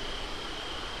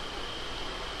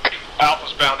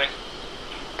 Alpha's bounding.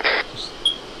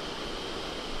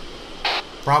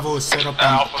 Bravo is set up on...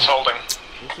 Alpha's holding.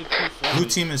 Blue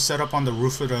team is set up on the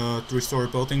roof of the 3-story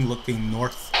building looking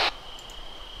north.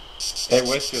 Hey,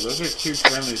 Westfield, those are 2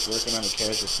 friendlies working on the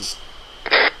casualties.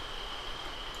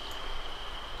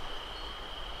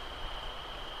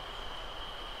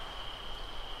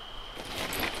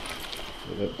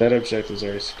 That objective is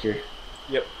already secure.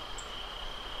 Yep.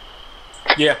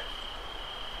 Yeah.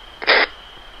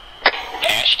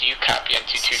 Ash, do you copy on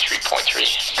 223.3?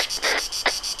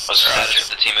 What's the status of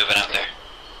the team moving out there?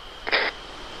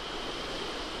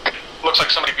 Looks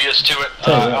like somebody beat us to it.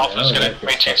 Alpha's going to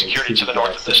maintain security to the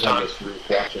north at this time.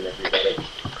 Watching everybody.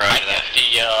 Right, that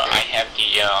I have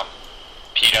the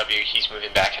PW. He's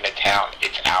moving back into town.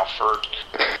 It's Alfred.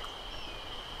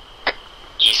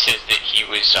 He says that he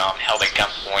was held at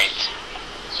gunpoint.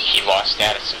 He lost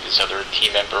status of his other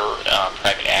team member,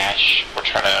 Private Ash. We're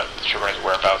trying to determine his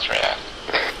whereabouts right now.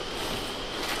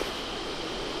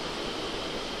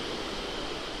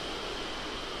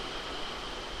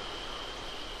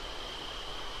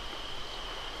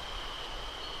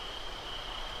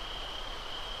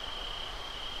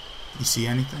 You see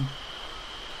anything?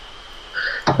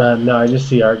 No, I just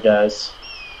see our guys.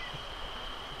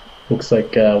 Looks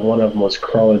like one of them was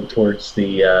crawling towards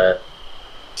the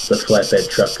flatbed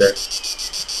truck there.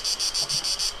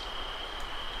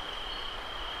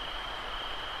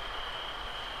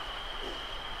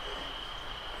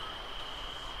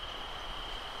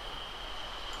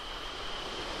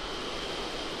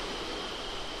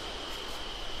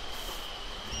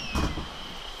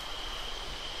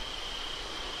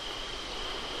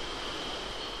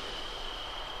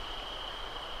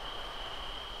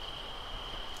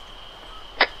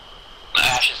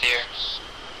 Ash is here.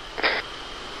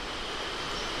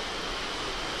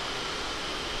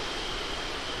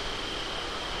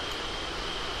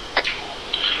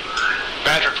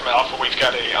 Badger from Alpha, we've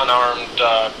got a unarmed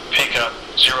pickup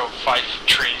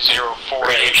 05304.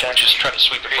 Radio check. Just try to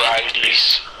sweep it for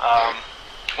IEDs.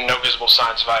 No visible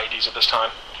signs of IEDs at this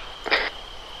time.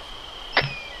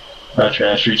 Roger,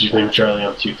 Ash, reaching Lima Charlie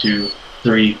on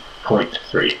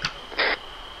 223.3.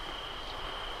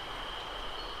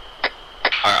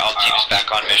 Alright, all teams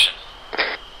back on mission.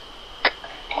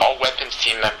 All weapons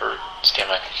team member, stand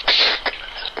by.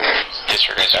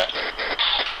 Disregard that.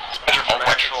 All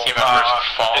weapons team members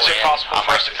fall is it in possible on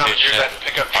for my us to come near that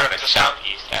pickup on truck the at this time?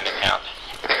 southeast end of town.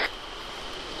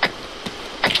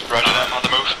 Roger that, on the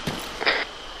move.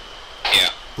 Yeah.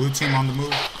 Blue team on the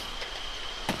move.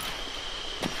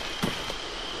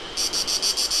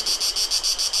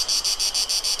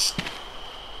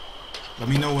 Let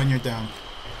me know when you're down.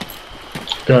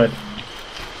 Go ahead.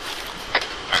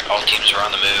 Alright, all teams are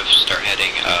on the move. Start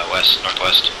heading west,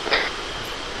 northwest.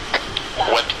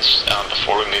 Weapons,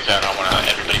 before we move out, I want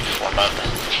everybody to form up.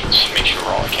 Just make sure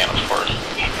we're all accounted for.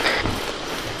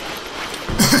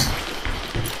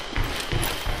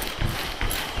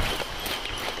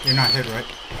 You're not hit, right?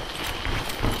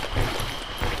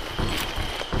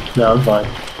 No, I'm fine.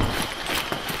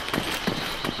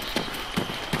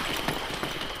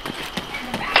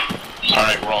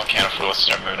 Alright, we're all accounted for. Let's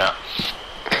start moving out.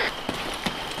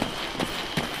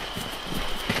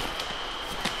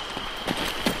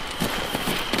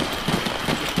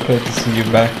 Good to see you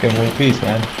back in one piece,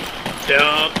 man.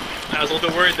 Yeah, I was a little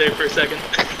bit worried there for a second.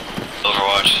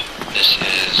 Overwatch, this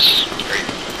is great.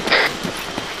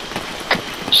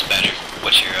 Badger,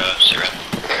 what's your SIRAP?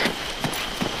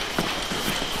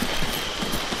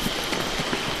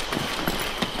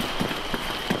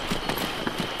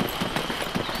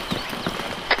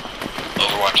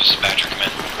 Overwatch, this is Badger, come in.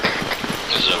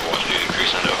 This is Overwatch, do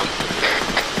increase on over.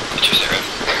 What's your SIRAP?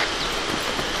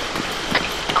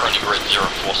 Currently we're at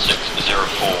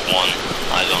 046-041,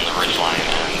 eyes on the ridge line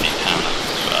and the town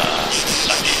of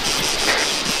Saki.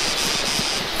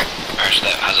 Alright, so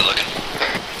how's it looking?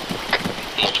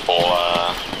 Multiple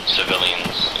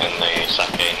civilians in the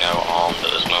Sake now armed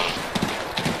at this moment.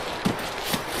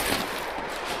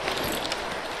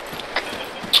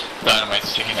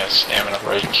 Dynamite's taking a stamina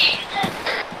break.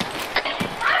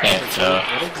 And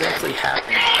what exactly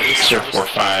happened?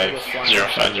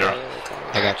 045050.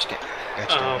 I got you.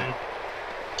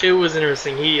 It was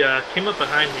interesting. He came up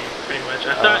behind me, pretty much.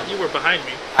 I thought you were behind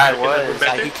me. I was.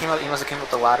 He came up. He must have came up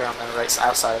the ladder on the right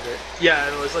outside of it. Yeah,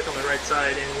 it was like on the right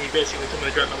side, and he basically told me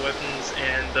to drop my weapons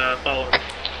and follow him.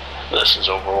 This is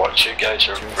Overwatch. You guys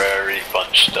are very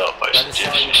bunched up. I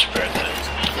suggest you spread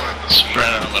that. Spread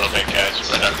out a little bit, guys.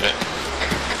 Spread out a bit.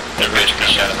 Everybody should be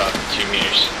shot about 2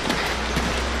 meters.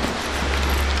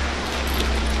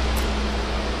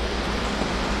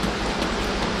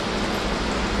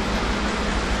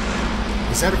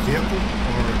 Is that a vehicle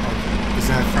or is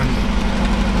that friendly?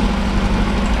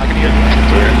 I can hear it.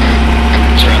 Friendly.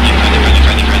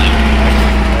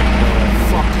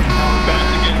 Fucking hell. About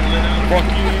to get lit out. Fuck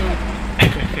you.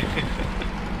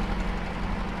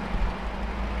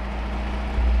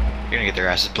 You're gonna get their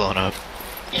asses blown up.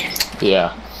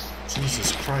 Yeah.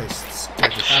 Jesus Christ.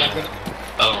 Scared the shit out of me.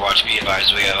 Overwatch, be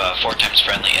advised, we have 4 times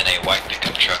friendly in a white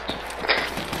pickup truck.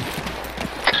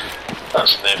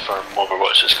 That's the name for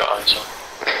Overwatch just got answer.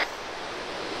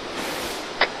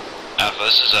 Alpha,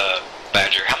 this is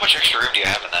Badger. How much extra room do you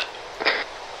have in that?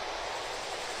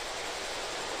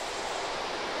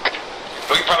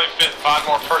 We can probably fit 5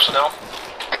 more personnel.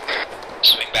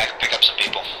 Swing back, pick up some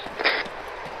people.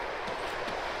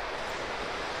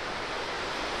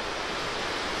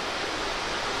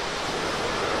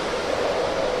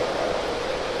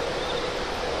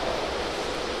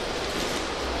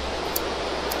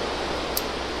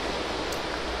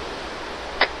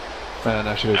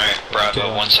 Alright,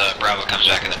 Bravo, once Bravo comes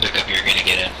back in the pickup, you're gonna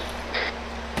get in.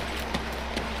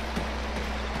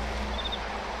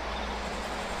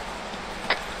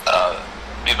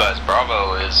 Be advised,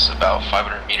 Bravo is about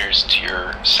 500 meters to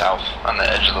your south on the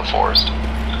edge of the forest.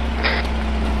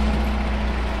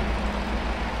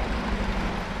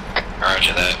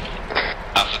 Roger that.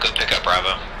 Alpha, go pick up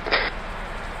Bravo.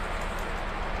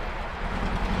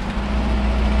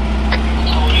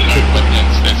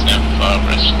 That's enough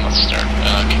rest, let's start,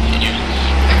 continue.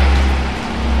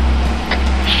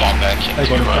 Fall back into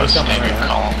standard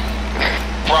column.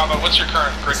 Bravo, what's your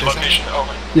current grid location?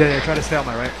 Over. Yeah, try to stay on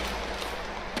my right.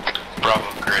 Bravo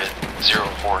grid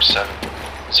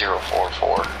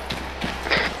 047044.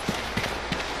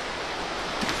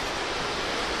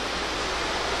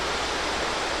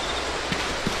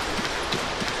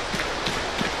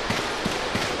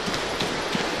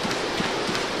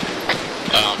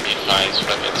 Be advised,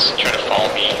 weapons try to follow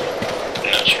me.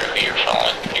 I'm not sure who you're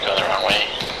following. You're going the wrong way.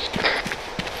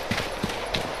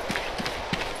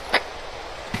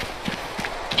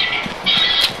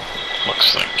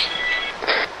 Looks like.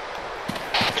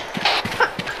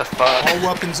 The fuck? All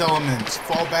weapons elements,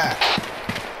 fall back.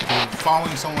 You're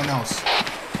following someone else.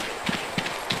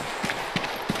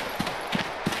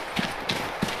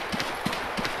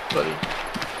 Buddy.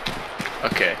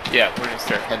 Okay, yeah, we're gonna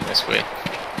start heading this way.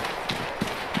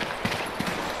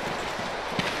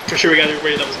 For sure we got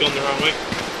everybody that was going the wrong way.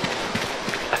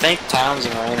 I think Towns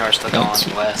and Marina are still going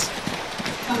west.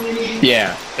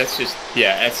 Yeah, that's just,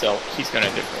 yeah, SL, he's going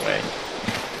a different way.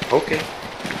 Okay.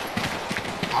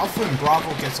 Alpha and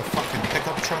Bravo gets a fucking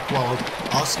pickup truck while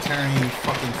us carrying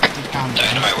fucking 50-pound...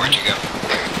 Dynamite, where'd you go?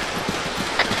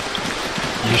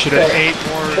 You should have 8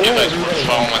 more. You guys were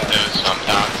following those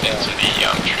dogs into the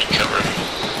tree cover.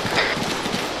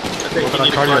 I think we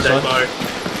need to find that bar.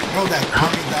 No, that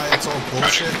army guy, it's all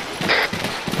bullshit.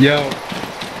 Yo.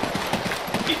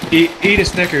 Eat a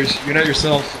Snickers. You're not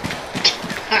yourself.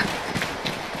 And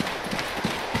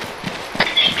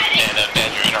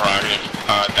Badger interrogative.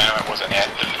 Dynamite wasn't at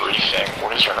the briefing.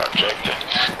 What is your objective?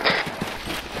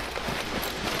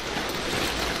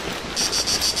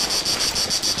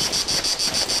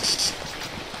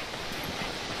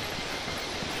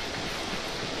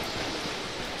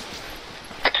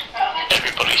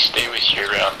 Everybody stay with your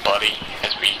buddy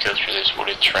as we go through this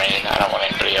wooded terrain. I don't want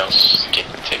anybody else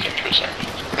getting taken prisoner.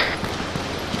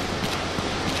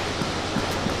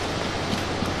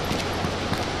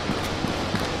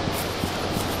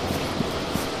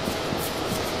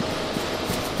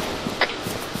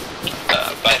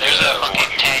 There's a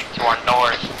fucking tank to our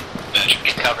north.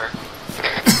 Get cover.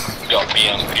 Got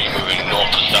BMP moving north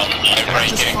to south.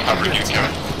 Everybody getting covered, you cover.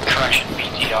 Correction,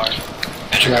 BTR.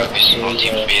 Small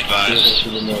teams be advised.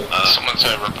 Someone's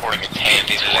reporting a tank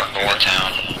to our north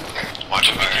town. Watch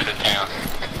fire. Through the town.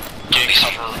 Get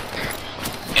cover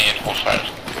and hold fire.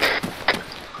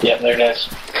 Yep, there it is.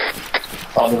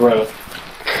 On the road.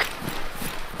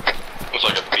 Looks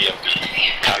like a BMP.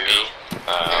 Copy.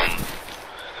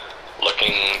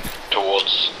 Looking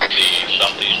towards the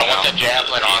southeast. I want the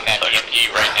javelin on that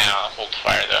BMP right now. Hold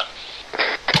fire though.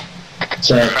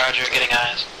 So, Roger, getting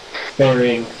eyes.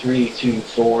 bearing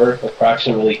 324,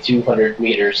 approximately 200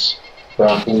 meters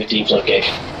from Blue Team's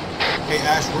location. Hey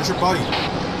Ash, where's your buddy? I'm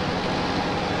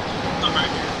right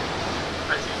here.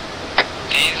 I see him.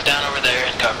 He's down over there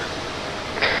in cover.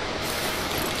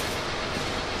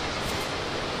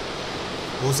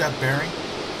 What was that bearing?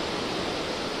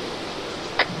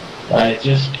 I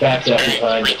just backed up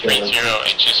behind the building. 330,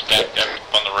 it just backed up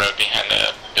on the road behind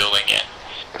the building again.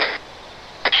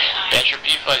 Badger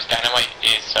B-Fly's dynamite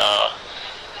is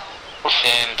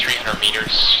within 300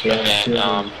 meters, and then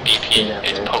BP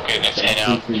is poking its head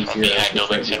out from behind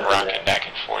buildings and rocking back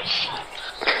and forth.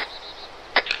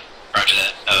 Roger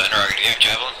that. Interrogator, do you have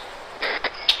javelin?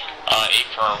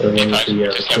 A-firm, Everyone's the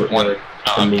just have one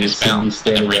dismount and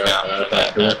then rebound from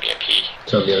that BMP.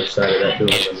 To the other side of that And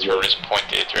building. its turret is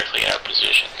pointed directly at our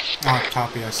position. Ah,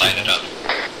 copy, I see. Light it up.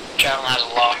 Javelin has a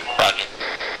lock. Roger.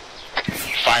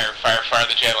 Fire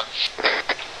the javelin.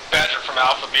 Badger from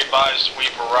Alpha, be advised,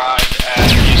 we've arrived at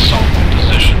the assault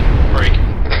position. Break.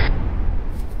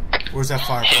 Where's that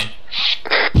fire from?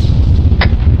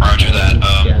 Roger that.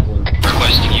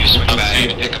 Requesting you swing back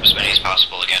and pick up as many as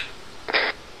possible again.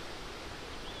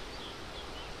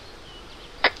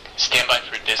 Stand by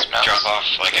for dismount. Drop off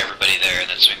like everybody there, and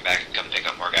then swing back and come pick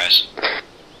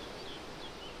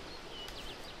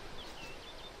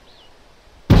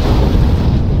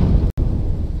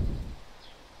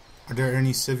Are there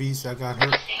any civvies that got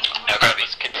hurt? No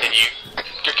copies. Continue.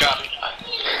 Good copy.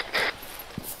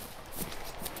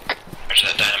 There's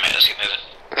that dynamite. Let's get moving.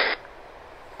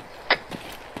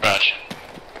 Roger.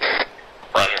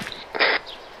 Roger.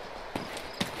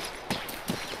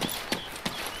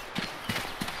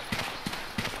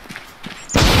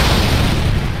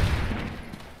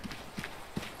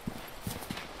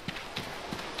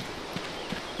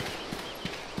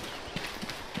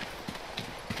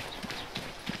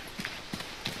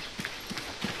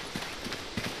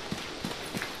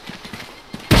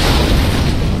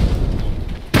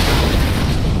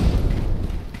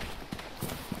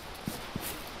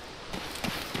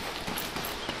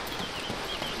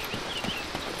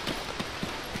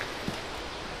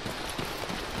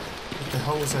 What the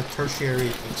hell was that tertiary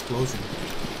explosion?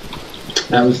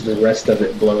 That was the rest of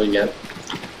it blowing up.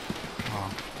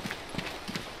 Oh.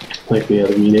 Like the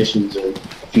other munitions and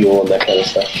fuel and that kind of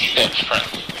stuff. That's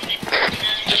friendly.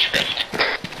 Just friendly.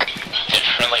 And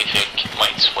friendly Vic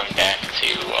might swing back to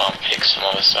pick some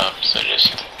of us up, so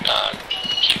just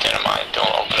keep that in mind.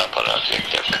 Don't open up on a Vic.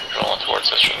 They're rolling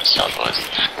towards us from the southwest.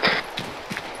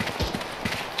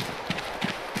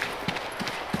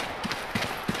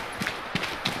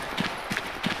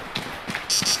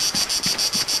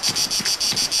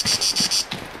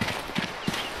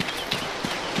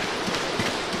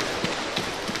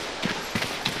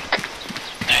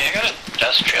 Hey, I got a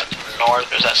dust trail to the north.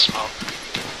 There's that smoke.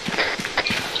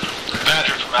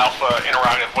 Badger from Alpha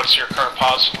Interactive, what's your current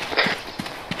pause?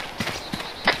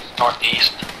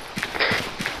 Northeast.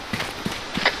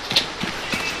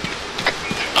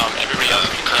 Everybody else,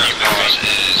 Current pause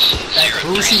is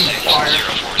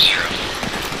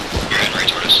 036-040. You're heading right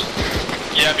toward us.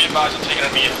 Yeah, be advised I'm taking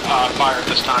immediate fire at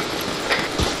this time.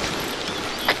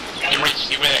 Everybody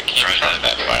see where that came from,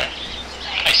 that fire?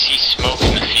 I see smoke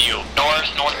in the field. North,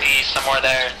 northeast, somewhere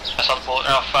there. I saw the bullet.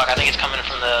 Oh fuck, I think it's coming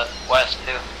from the west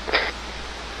too.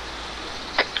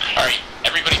 Alright,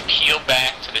 everybody peel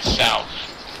back to the south.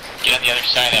 Get on the other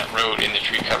side of that road in the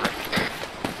tree cover.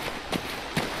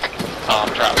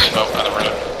 Drop smoke on the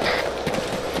road.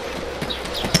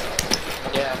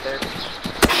 Yeah, they're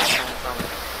coming from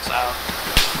south.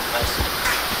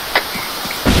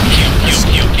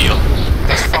 Peel.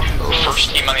 That's fucking close. First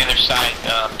team on the other side,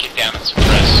 get down and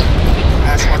suppress.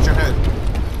 Ash, watch your head.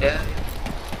 Yeah.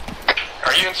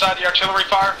 Are you inside the artillery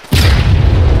fire?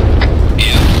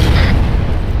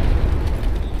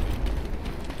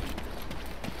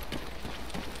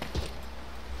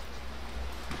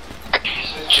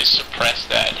 Just suppress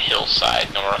that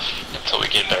hillside north until we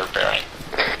get a better bearing.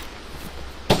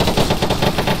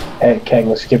 Hey, Kang,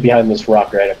 let's get behind this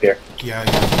rock right up here. Yeah.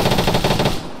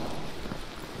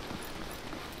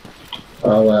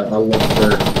 I'll look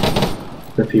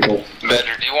for people.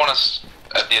 Badger, do you want us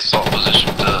at the assault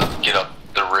position to get up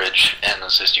the ridge and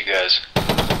assist you guys?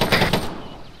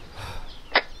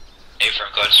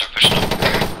 A-firm, go ahead and start pushing up.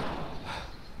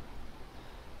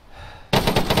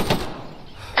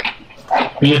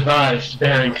 Be advised,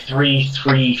 bearing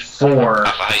 334.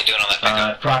 Alpha, how you doing on that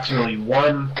pickup? Approximately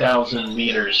 1,000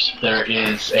 meters. There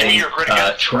is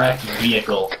a tracked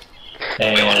vehicle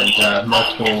and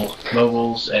multiple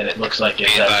mobiles, and it looks like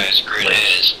it's advised, grid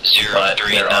is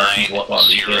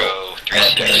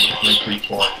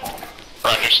 039-036.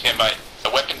 Roger, stand by.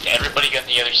 The weapon, everybody got on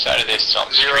the other side of this on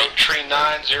the street.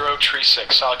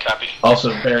 039-036, solid copy.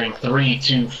 Also bearing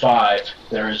 325.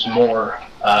 There is more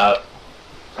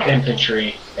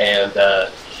infantry and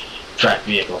tracked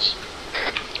vehicles.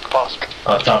 Possible.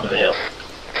 On top of the hill.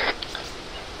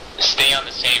 Stay on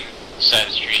the same side of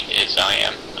the street as I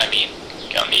am. I mean,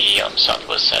 on the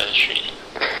southwest side of the street.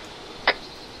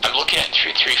 I'm looking at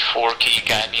 334. Can you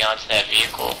guide me onto that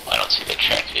vehicle? I don't see the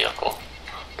tracked vehicle.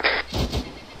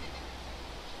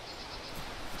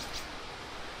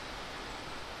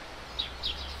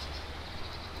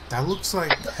 That looks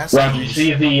like Roger,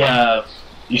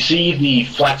 you see the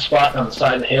flat spot on the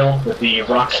side of the hill with the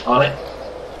rocks on it?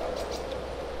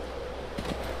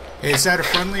 Hey, is that a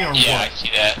friendly or what? Yeah, I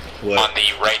see that. On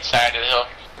the right side of the hill?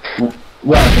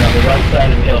 Roger, on the right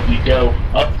side of the hill. If you go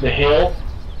up the hill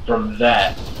from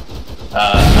that,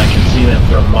 I can see them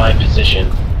from my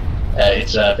position.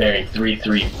 It's bearing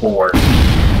 334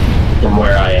 from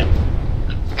where I am.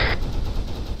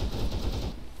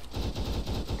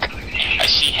 I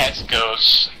see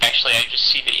Hescos. Actually, I just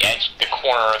see the edge, the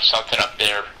corner of something up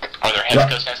there. Are there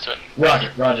Hescos next to it?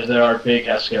 Roger, there are big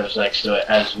Hescos next to it,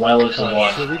 as well as the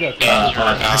one on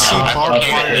barbed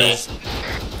wire.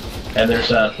 And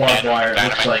there's a barbed wire. It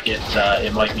looks like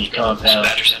it might be compound.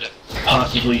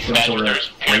 possibly some sort of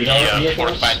radar vehicle.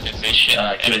 Position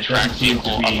and a track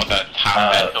vehicle up on the top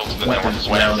of that hill to the weapons northwest.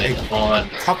 mounted on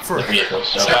the vehicle.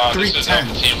 So This is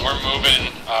Alpha Team. We're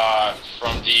moving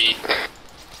from the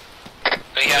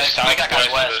southwest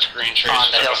of those green trees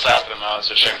on the hillside.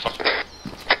 So check.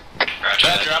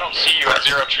 Roger, I don't see you at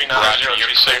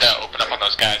 039-036. Open up on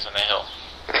those guys on the hill.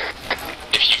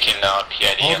 If you can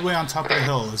PID. All the way on top of the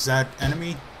hill. Is that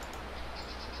enemy?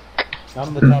 Not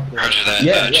on the top of the hill. Roger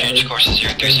that. Change course to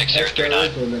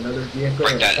 036039.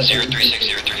 Break that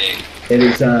 036038. it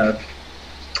is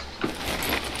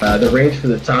the range for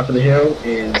the top of the hill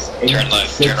is 8 Turn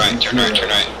left, turn right, turn right, turn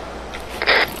right.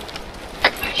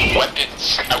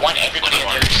 Weapons. I want everybody on the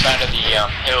other side of the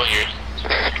hill here.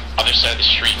 Other side of the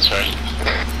street, sorry.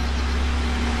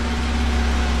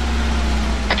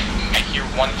 I hear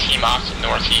one team off to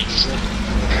northeast.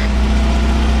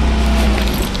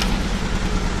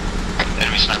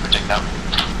 Enemy sniper, take that.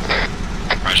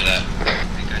 Roger that.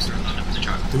 Hey guys, they're loading up with the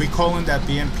truck. Do we call in that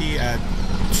BMP at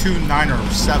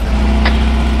 2907?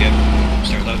 Yep.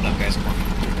 Start loading up, guys. Come on.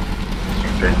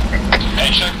 Hey,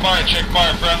 check fire,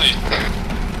 friendly.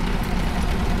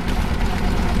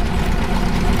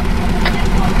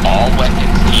 All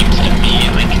weapons teams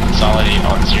immediately consolidate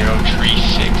on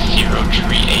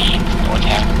 036038, north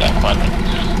half of that quadrant.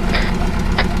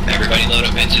 Everybody load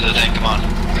up into the thing, come on.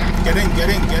 Get in,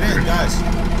 guys.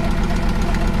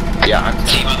 Yeah, I'm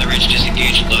Team on the ridge,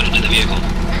 disengage and load into the vehicle.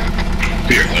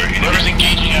 Whoever's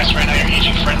engaging us right now, you're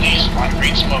engaging friendlies on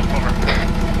green smoke, over.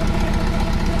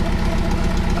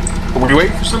 Are we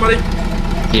waiting for somebody?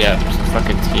 Yeah, there's a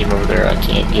fucking team over there. I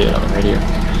can't get it on the radio.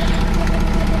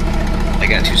 I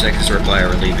got 2 seconds to reply,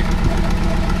 we're leaving.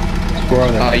 Where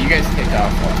are they? You guys take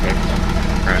off real quick.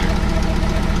 Roger.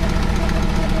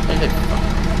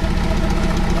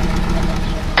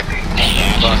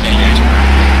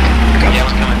 Yeah,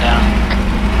 we're coming down.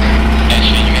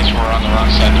 Actually, you guys were on the wrong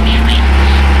side of the street.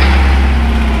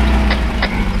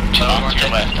 Off to your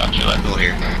left, We Go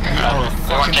here. are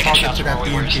fucking target to that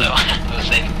BMP.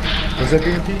 Was that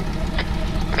BMP?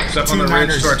 It's up on the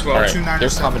ridge to our 12. Alright, they're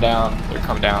coming down. They're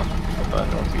coming down from the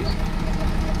northeast.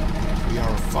 We are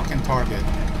a fucking target.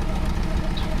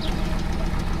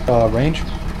 Range?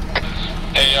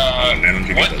 Hey,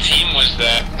 what team was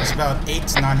that? It's about 8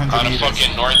 to 900 on a meters.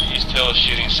 fucking northeast hill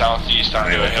shooting southeast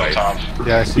onto a hilltop?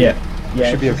 Yeah, I see. Yeah.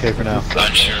 Should be okay for now.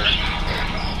 Unsure.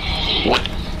 What?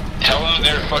 Tell them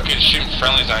they're fucking shooting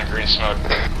friendlies on green smoke.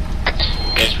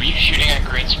 Guys, were you shooting on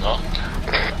green smoke?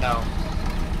 No.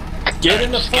 Get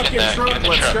in the fucking truck,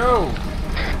 let's go!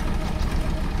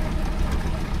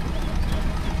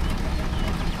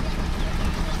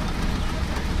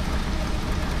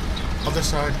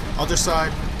 Other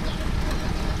side.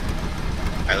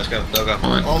 Alright, let's go, go.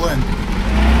 All in.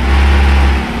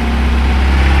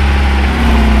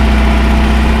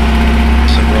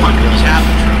 Some rolling wheels half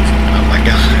the trucks. Oh my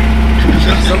god.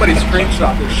 Somebody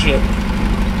screenshot this shit.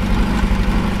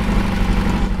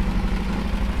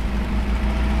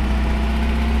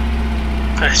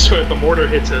 I swear if the mortar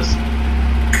hits us.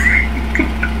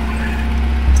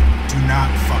 Do not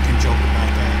fucking joke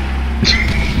about that.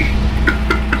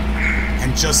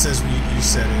 And just as you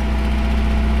said it.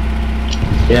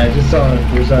 Yeah, I just saw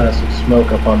there's some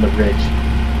smoke up on the ridge.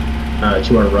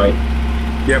 To our right.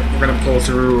 Yep, we're gonna pull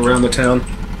through around the town.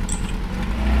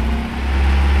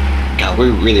 God,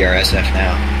 we really are SF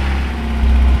now.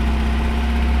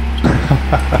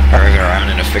 Driving around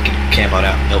in a freaking camoed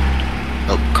out milk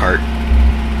cart.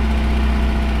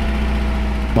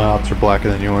 My ops are blacker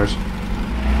than yours.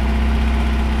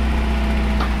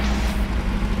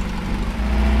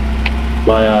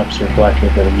 My ops are blacker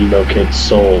than a Nemo kid's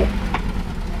soul.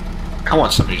 I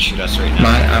want somebody to shoot us right now.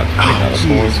 My ops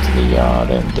to the yard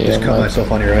and Just cut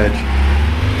myself on your edge.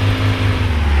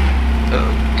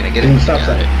 Oh, can I get it? Stop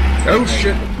that. Oh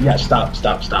shit! Yeah, stop.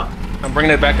 I'm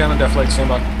bringing it back down to deflate, stand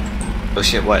by. Oh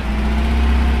shit, what?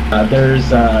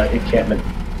 There's encampment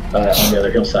on the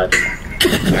other hillside.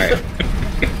 Alright.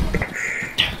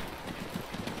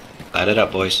 Light it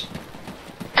up, boys.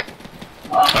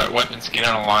 Alright, weapons, get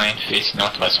on a line, face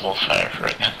northwest, hold fire for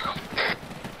right now.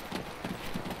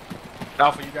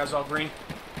 Alpha, you guys all green?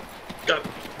 Go.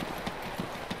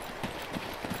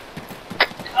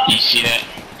 You see that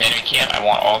enemy camp? I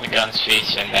want all the guns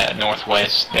facing that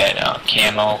northwest, that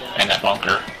camo, and that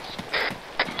bunker.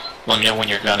 Let me know when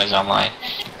your gun is online.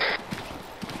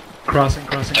 Crossing.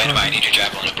 Dynamite, I need your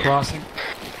javelin up here. Crossing.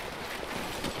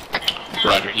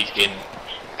 Roger, he's getting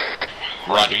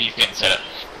set up.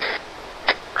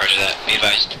 Roger that. Be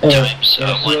advised. Times,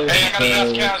 one. Hey, I got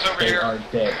enough cows over They here. are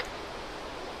dead.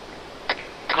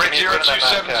 Grid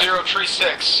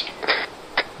 027036.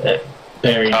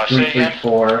 Bearing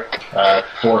 334,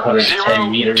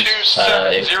 410 meters.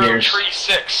 It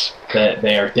appears that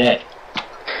they are dead.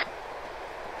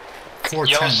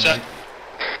 410, right?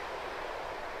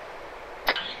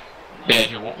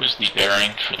 Badger, what was the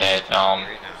bearing for that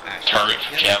target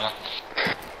for Javelin?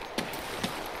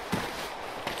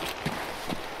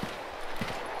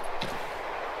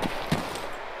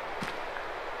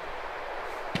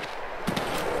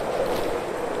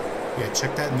 Yeah,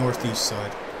 check that northeast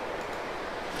side.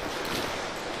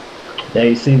 Yeah,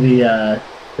 you see the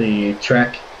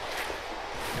track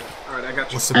Alright, I got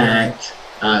you. What's the bearing?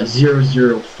 at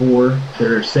 004.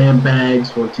 There are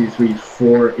sandbags, 1, 2, 3,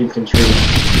 4 infantry.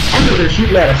 Oh, they're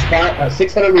shooting at a spot,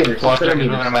 600 meters. 600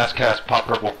 meters. moving a mass cast, pop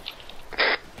purple.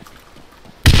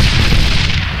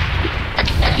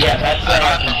 Yeah, that's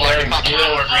bearing 0, 0.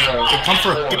 Hey, come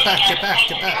for get back, get back,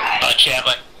 get back.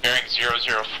 Javelin, bearing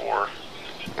 004.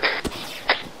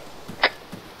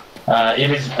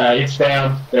 It's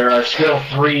down. There are still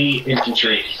 3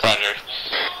 infantry. Roger.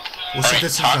 What's the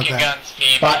distance of Talking that? guns,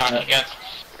 team, talking guns.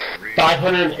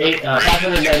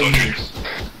 590 meters.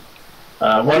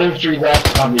 1 infantry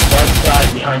left on the right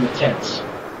side behind the tents.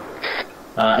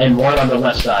 And 1 on the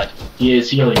left side. He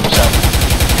is healing himself.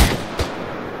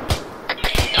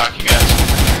 Talking guns.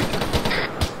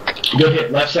 Good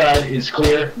hit. Left side is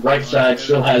clear. Right side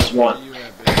still has 1.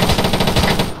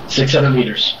 600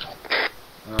 meters.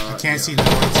 I can't see the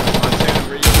right side.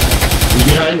 He's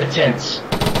behind the tents.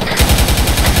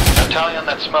 Tally on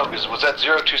that smoke. Was that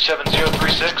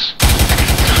 027036?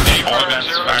 All guns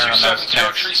firing on those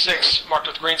tanks. 027036, marked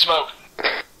with green smoke.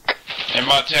 Hey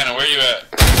Montana, where you at?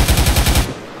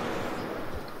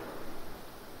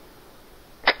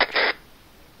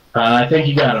 I think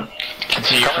you got him.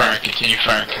 Continue firing, continue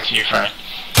firing, continue firing.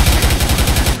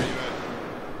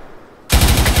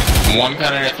 One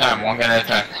gun at a time, one gun at a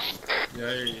time. Yeah,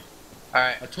 I hear you.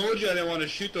 Alright. I told you I didn't want to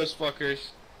shoot those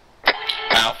fuckers.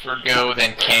 Alfred go,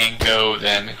 then Kang go,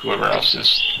 then whoever else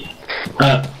is.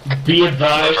 Be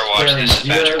advised, there is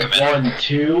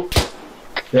 012.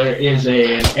 There is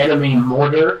an enemy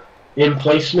mortar in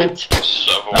placement.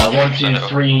 1, 2,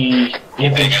 3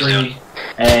 infantry,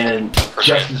 and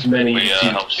just as many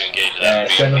troops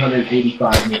at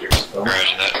 785 meters.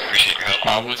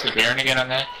 What's the bearing again on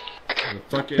that?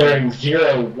 Bearing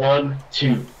 012.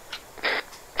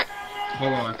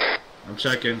 Hold on. I'm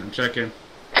checking.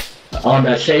 On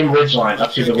that same ridgeline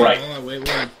up to the right. Hold on, wait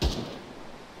one.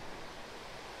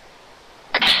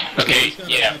 Okay,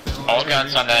 yeah. All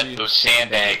guns on those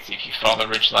sandbags. If you follow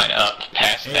the ridgeline up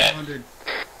past that.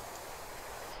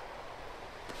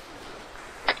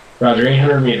 Roger,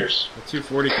 800 meters.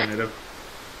 240 Canada.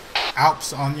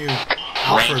 Alps on you.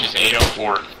 Range is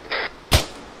 804.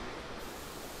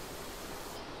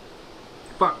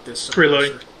 Fuck this.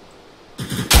 Reloading.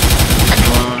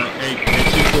 Hey,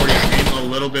 240, aim a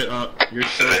little bit up. You're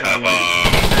sure Once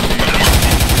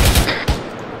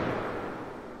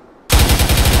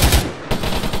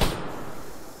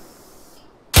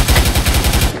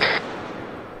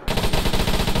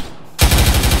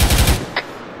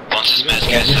this mass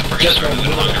gas is up, we're just moving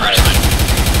along the right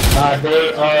line.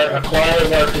 They are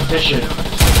acquiring our position.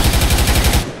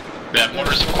 That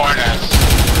mortar's acquired us.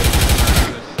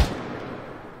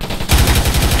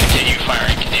 Continue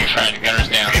firing, the gunner's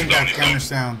down. I think that gunner's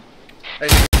down.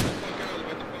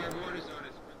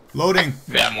 Loading.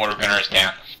 That mortar gunner's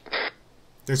down.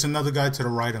 There's another guy to the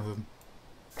right of him.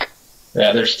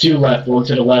 Yeah, there's 2 left, 1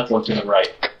 to the left, 1 to the right.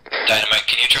 Dynamite,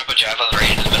 can you drop a javelin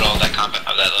right in the middle of that combat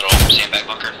of that little sandbag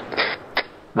bunker?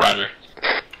 Roger.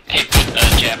 Hey, put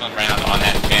a javelin round on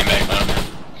that sandbag bunker.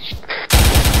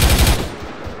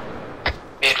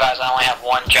 Be advised, I only have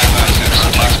 1 javelin.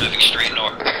 Contact's moving straight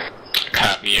north.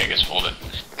 Copy, I guess hold it.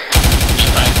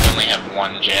 I only have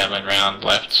 1 javelin round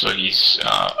left, so he's,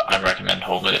 I recommend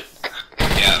hold it.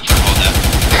 Yeah, hold that.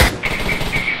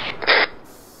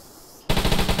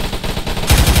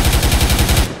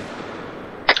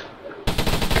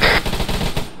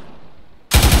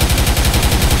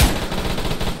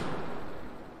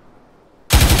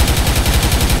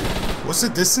 What's the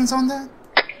distance on that?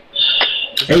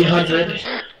 800.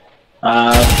 Alright,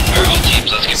 all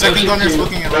teams, let's get Second gunner's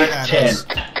looking right at 10. us.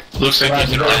 Looks like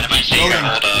he's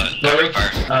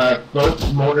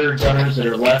Both mortar gunners that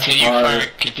are left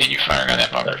continue firing on that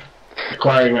bunker.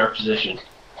 Acquiring our position.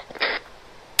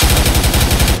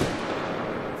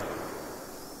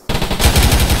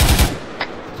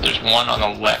 There's 1 on the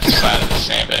left side of the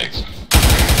sandbags.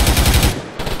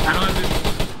 I don't have it.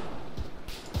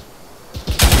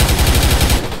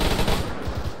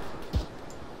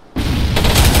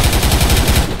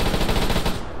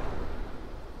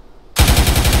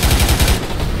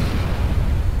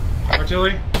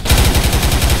 artillery.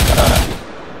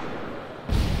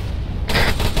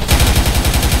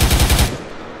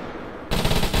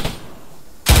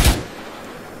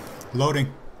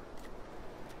 Loading.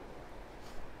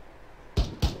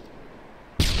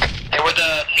 Hey, where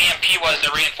the BMP was,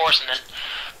 they're reinforcing it.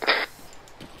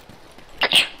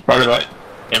 Right about.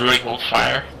 Everybody hold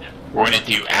fire. We're gonna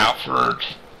do Alfred,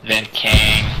 then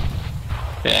Kang,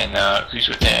 then who's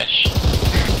with Dash?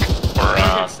 Or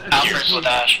Alfred's with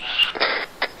Dash.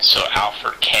 So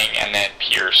Alfred, Kang, and then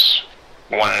Pierce,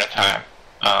 one at a time.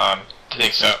 Do you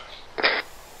think so?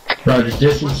 Roger,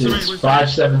 distance is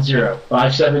 570.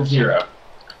 570.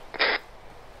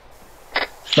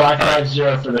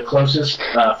 550 for the closest,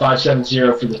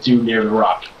 570 for the two near the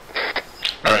rock.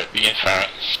 Alright, begin firing.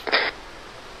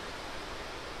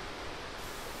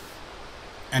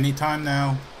 Anytime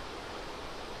now.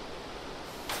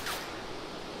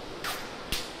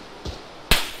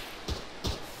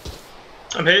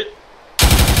 I'm hit.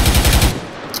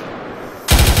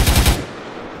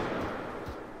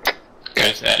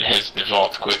 Guys, that has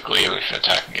evolved quickly. We should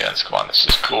attack guns. Come on, this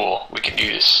is cool. We can do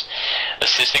this.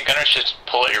 Assistant gunners, just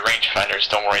pull out your rangefinders.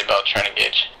 Don't worry about trying to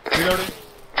engage. Reloading.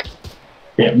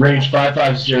 Yeah, range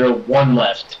 550, one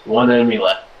left. One enemy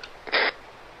left.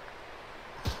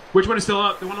 Which one is still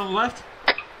up? The one on the left?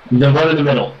 The one in the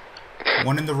middle.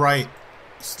 One in the right.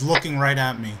 He's looking right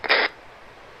at me.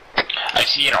 I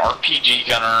see an RPG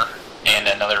gunner and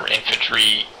another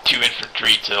infantry, two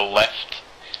infantry to the left.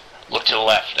 Look to the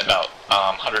left, about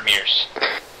 100 meters.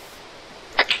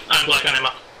 I'm black on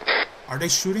ammo. Are they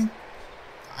shooting?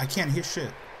 I can't hear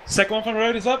shit. Second one from the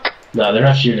right is up? No, they're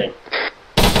not shooting.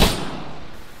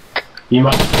 You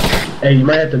might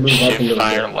have to move up into Shift the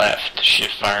fire middle. left.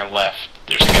 Shift fire left.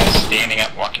 There's a guy standing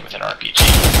up walking with an RPG.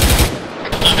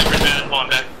 I'm in prevent, falling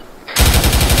back.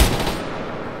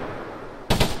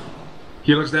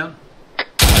 He looks down.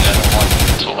 Another one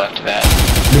to the left of that.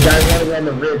 The guy running on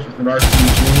the ridge with an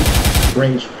RPG,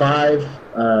 range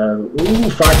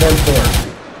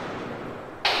 514.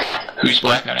 Who's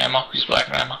black on ammo? Who's black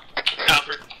on ammo?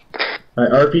 Alfred.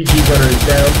 Alright, RPG gunner is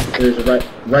down. There's a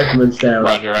rifleman's down.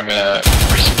 Roger, I'm gonna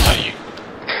resupply you.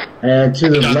 And to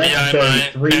the Got left, the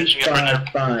bearing IMI, patching it right now.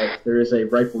 355, there is a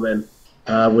rifleman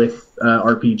with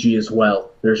RPG as well.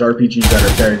 There's RPG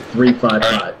gunner bearing 355.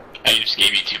 Right. I just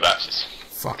gave you 2 boxes.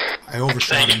 Fuck. I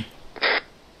overshot him.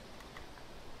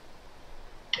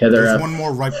 Yeah, they're There's one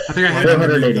more right. I think I had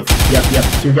 480. Yep.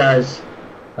 Two guys.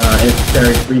 It's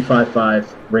bearing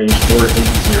 355, range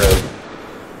 480.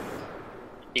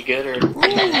 You good or?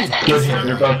 Good,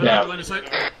 they're both down.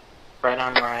 Right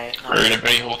on right. No. Alright,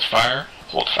 everybody hold fire.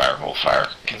 Hold fire, hold fire.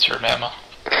 Conserve ammo.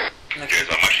 There's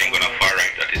a machine gun on far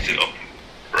right that is still up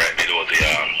right below the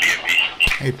BMP.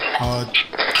 Hey,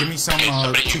 give me some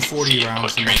 240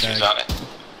 rounds in my bag. On it.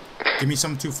 Give me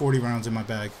some 240 rounds in my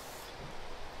bag.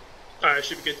 Alright,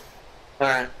 should be good.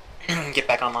 Alright. Get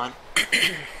back online.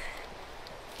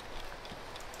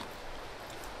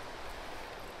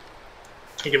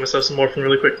 I'll give myself some morphine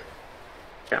really quick.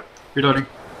 Yeah. Reloading.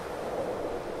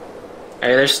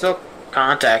 Hey, there's still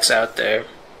contacts out there.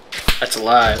 That's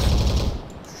alive.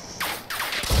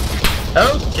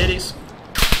 Oh, titties.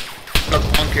 Look,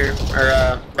 bunker,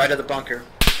 or right of the bunker.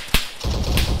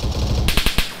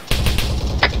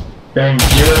 Bearing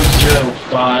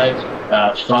 005,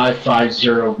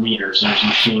 550 meters. There's a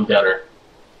machine gunner.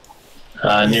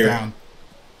 Near. Down.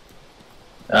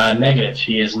 Negative.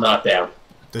 He is not down.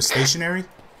 The stationary?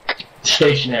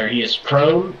 Stationary. He is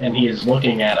prone and he is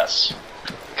looking at us.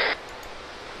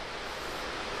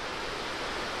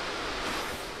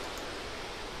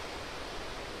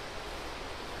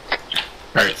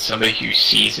 Alright, somebody who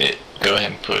sees it, go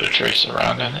ahead and put a trace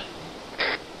around on it.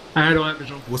 I don't have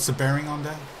visual. What's the bearing on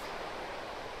that?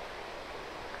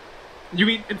 You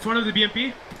mean in front of the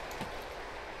BMP?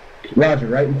 Roger,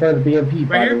 right in front of the BMP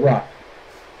by the rock.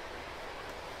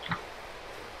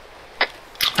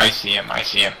 I see him.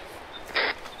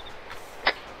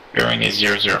 Bearing is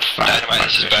 005. Dynamite,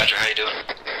 this is Badger, how you doing?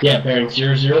 Yeah, bearing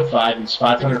 005, he's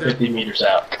 550 meters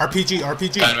out. RPG.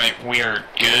 Dynamite, we are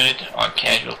good on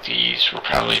casualties. We're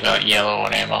probably about yellow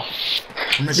on ammo.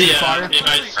 Permission fire?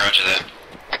 Roger that.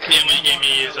 Yeah, my game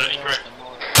is incorrect.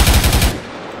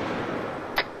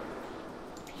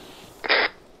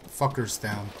 Fucker's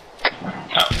down.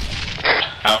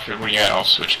 Alfred, where you at? I'll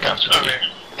switch guns with you.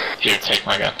 Here, take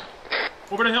my gun.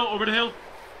 Over the hill.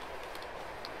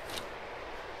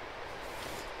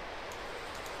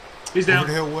 He's down. Over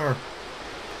the hill where?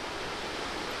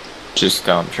 Just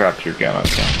drop your gun on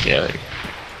him. Yeah, there you go.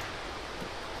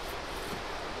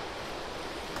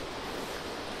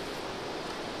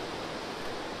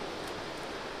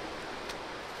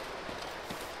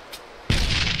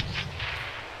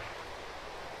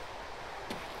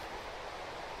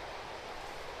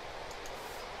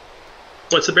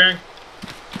 What's the bearing?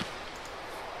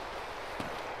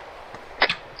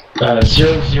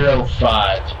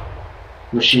 005.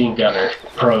 Machine gunner,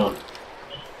 prone.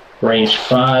 Range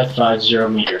 550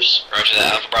 meters. Roger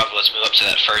that, Alpha Bravo, let's move up to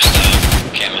that first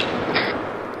encampment.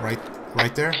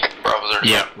 Right there? Bravo's are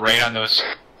yeah, right on those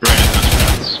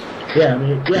rounds. Yeah, I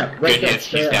mean, yeah, right Good hits,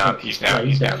 he's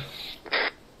down.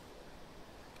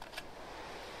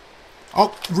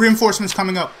 Oh, reinforcements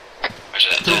coming up. Roger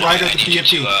that. To the right of the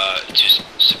BMP. BMP. To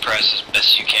suppress as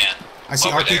best you can. I see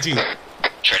RPG. There.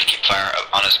 Try to keep fire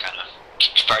on us, kind of.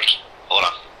 Hold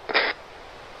on.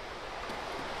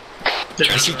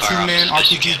 I see 2-man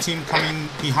RPG team coming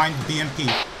behind the BMP.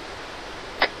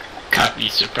 Copy,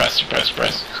 suppress.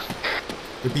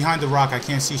 They're behind the rock, I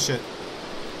can't see shit.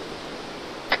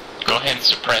 Go ahead and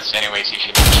suppress anyways if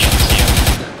you can't see it.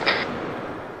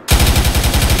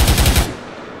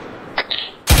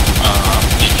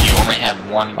 If you only have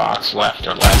one box left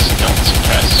or less, don't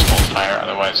suppress, hold fire,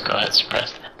 otherwise go ahead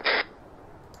suppress.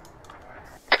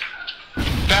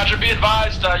 Badger, be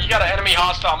advised, you got an enemy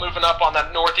hostile moving up on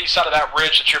that northeast side of that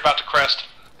ridge that you're about to crest.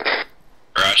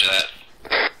 Roger that.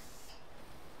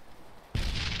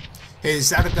 Hey, is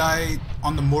that a guy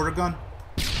on the mortar gun?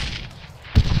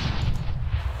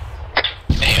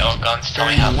 AO guns, tell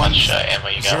me how much ammo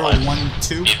you got left.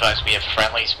 012? Be advised, we have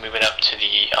friendlies moving up to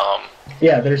the,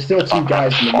 Yeah, there's still 2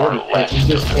 guys in the mortar. left We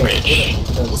just of the can't hit ridge.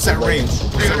 them. What's that range?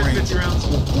 350 rounds.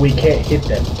 We can't hit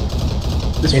them.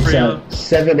 This It's pre-op.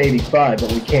 785,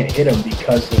 but we can't hit them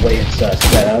because the way it's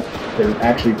set up, they're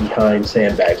actually behind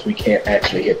sandbags. We can't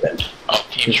actually hit them. Oh,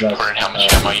 teams reported how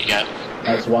much ammo you got.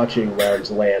 I was watching rounds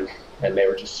land, and they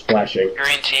were just splashing.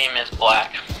 Green team is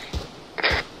black.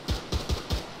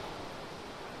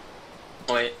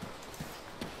 Wait,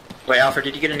 Alfred,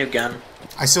 did you get a new gun?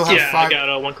 I still have I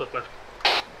got 1 clip left.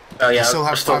 Oh yeah, I still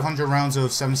have 500 rounds of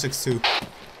 7.62.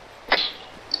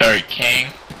 Alright,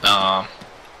 King,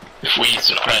 if we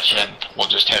suppress it, we'll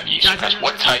just have you suppress.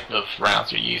 What type of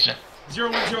rounds are you using?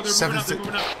 010, they're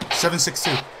moving up.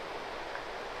 7.62.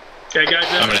 Okay, guys.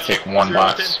 I'm gonna take 1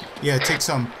 box. Yeah, take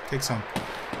some.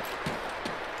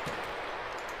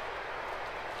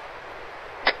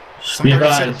 Be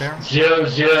advised,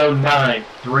 009,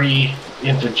 3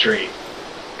 infantry.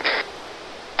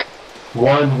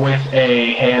 1 with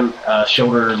a hand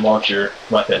shoulder launcher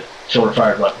weapon, shoulder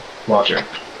fired weapon launcher.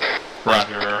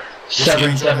 Roger.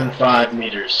 775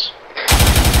 meters.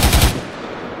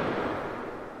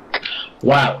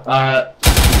 Wow.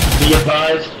 Be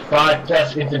advised,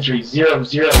 5+ infantry,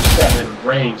 007,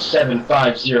 range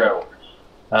 750.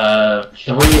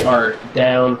 3 are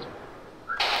down.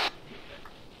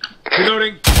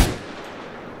 Reloading.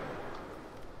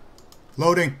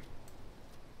 Loading.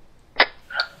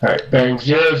 Alright, bearing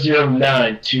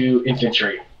 009, 2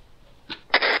 infantry.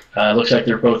 Looks like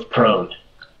they're both prone.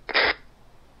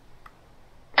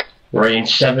 Range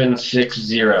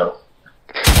 760.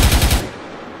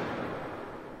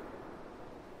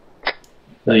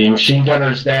 The machine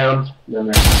gunner's down, and then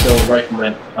there's still a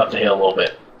rifleman up the hill a little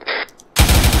bit.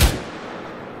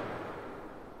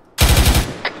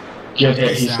 Good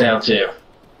hit, he's down too.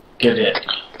 Good hit.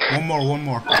 One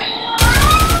more.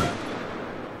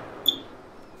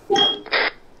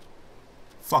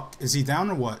 Fuck, is he down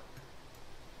or what?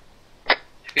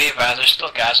 Be advised, there's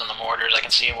still guys on the mortars. I can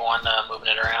see one moving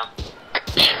it around.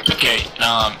 Okay,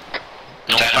 don't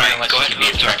fire unless you be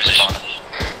objective on it.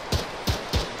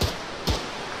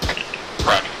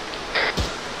 Roger.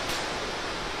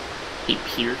 Hey,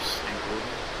 Pierce and Gordon.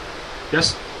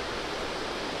 Yes?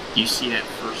 Do you see that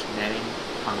first netting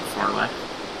on the far left?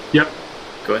 Yep.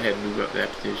 Go ahead and move up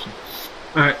that position.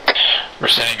 Alright. We're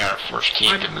sending our first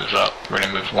team to move up. We're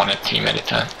going to move 1 team at a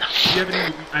time. Do you have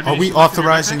any Are we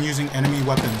authorized in using enemy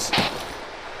weapons?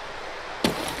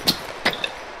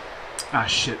 Ah,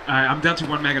 shit. I'm down to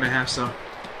 1 mag and a half, so.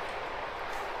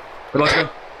 But let's go.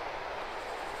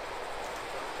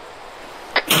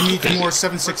 I need more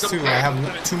 7.62. I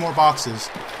have 2 more boxes.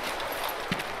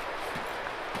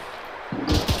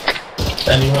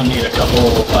 Anyone need a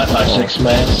couple 5.56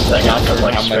 mags? I got them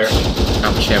like spare.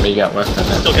 How much ammo you got left on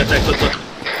that? Still got that clip left.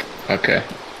 Okay.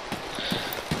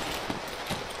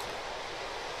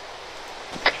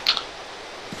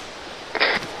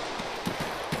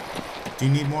 Do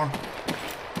you need more?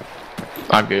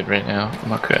 I'm good right now.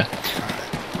 I'm okay.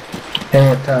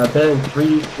 And bearing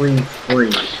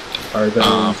 333. Are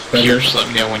those Pierce, let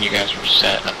me know when you guys were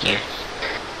set up there.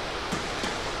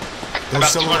 Those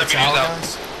silhouettes our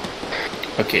guys?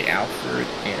 Okay, Alfred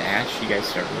and Ash, you guys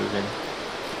start moving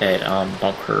at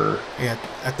bunker. Yeah,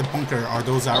 at the bunker. Are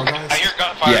those our guys? I hear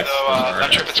gunfire Yes, though.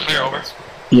 Not sure if it's clear. Over.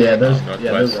 Yeah, those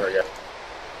are, yeah.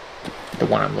 the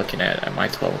one I'm looking at my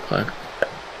 12 o'clock.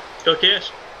 Go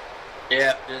Cash.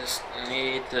 Yep, just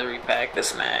need to repack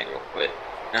this mag real quick.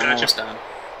 I'm almost done.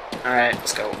 Alright,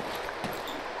 let's go.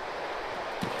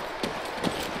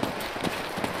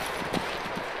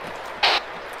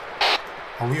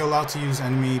 Are we allowed to use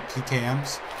enemy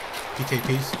PKMs?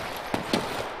 PKPs?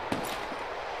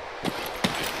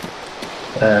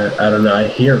 I don't know. I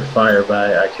hear fire,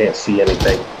 but I can't see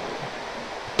anything.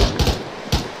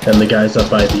 And the guys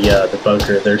up by the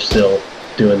bunker, they're still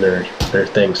doing their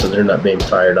thing, so they're not being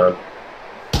fired on.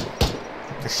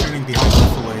 They're shooting behind the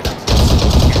fillet. I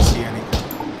can't see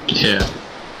anything. Yeah.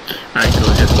 Alright, go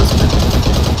ahead, listen.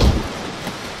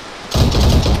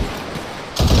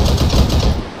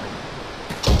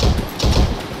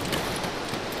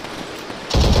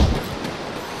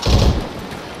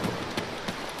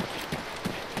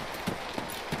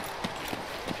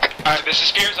 Alright, this is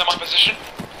Spears, I'm on position.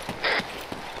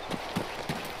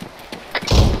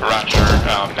 Roger,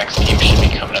 next team should be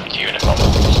coming up to you in a moment.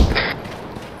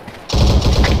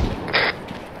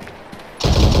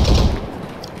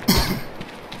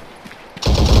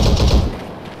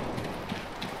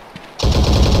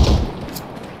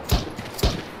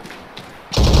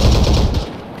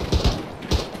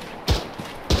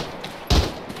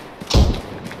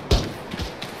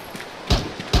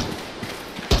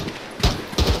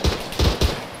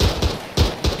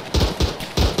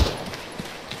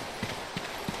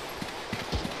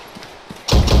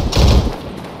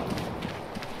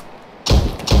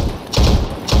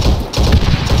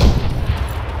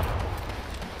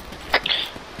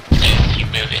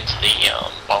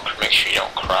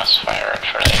 Crossfire in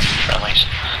front of the friendlies.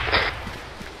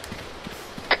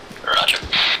 Roger.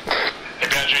 Hey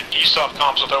Badger, do you still have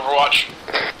comms with Overwatch?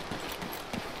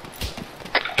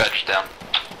 Badger's down.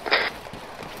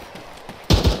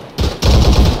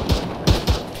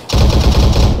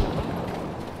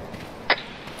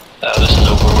 This is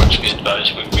Overwatch. Be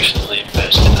advised, we recently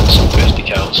invested in some 50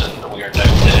 cals and we are now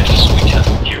dead, so we can't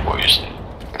hear what you're saying.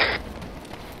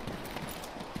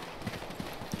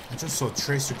 I just saw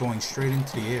Tracer going straight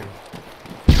into the air.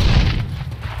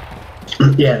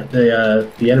 Yeah,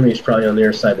 the enemy is probably on the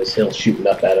other side of this hill shooting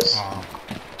up at us.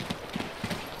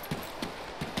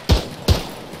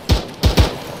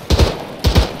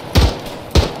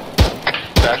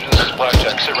 Badger, this is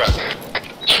Blackjack, sit rep.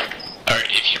 Alright,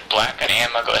 if you're black on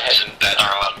ARMA, go ahead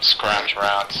and scratch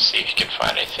around to see if you can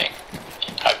find anything.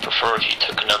 I'd prefer if you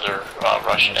took another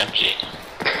Russian MG.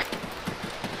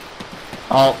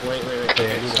 Oh, wait.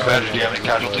 Badger, do you have any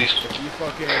casualties? If you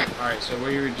fucking... Alright, so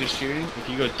where you were just shooting, if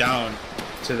you go down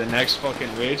to the next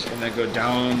fucking ridge and then go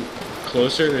down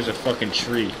closer, there's a fucking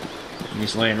tree. And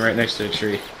he's laying right next to the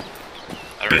tree.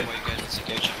 I don't know what you guys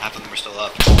disengaged. Half of them are still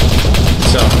up.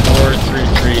 So,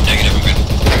 4-3-3. Negative, we're good.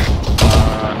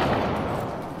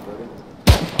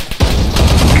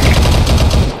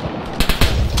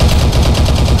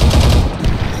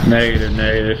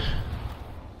 Negative.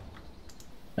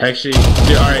 Actually,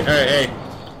 dude, alright, hey.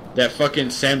 That fucking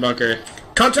sand bunker.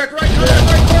 Contact right,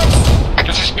 close!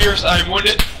 This is Spears, I'm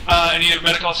wounded. I need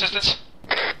medical assistance.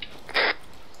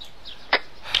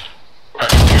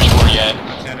 Alright, here's where you at.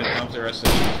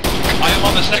 I am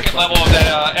on the second level of that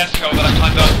ESCO that I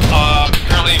climbed up,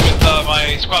 currently with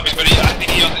my squad mate, but I think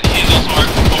he is also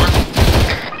hardcore.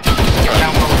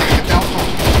 Down low, get down low.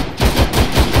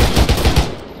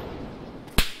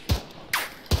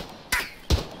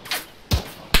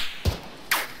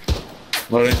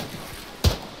 Loading.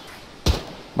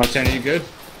 Montana, you good?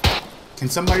 Can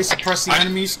somebody suppress the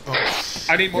enemies? Oh,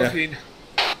 I need morphine.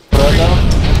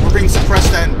 We're being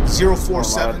suppressed at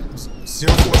 047.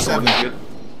 047.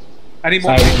 I need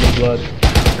morphine. Blood.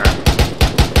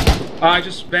 I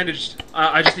just bandaged.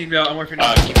 I just need morphine.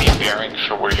 Give me a bearing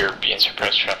for where you're being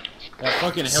suppressed from. That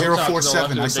fucking hilltop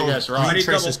 047. I saw green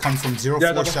traces come from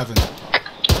 047.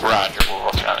 Roger, we're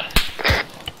working on it.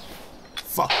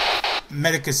 Fuck.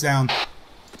 Medic is down.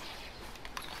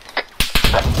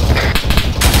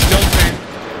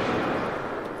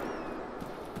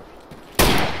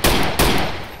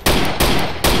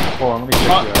 Hold on, let me check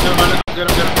you out. Never mind, I'm good.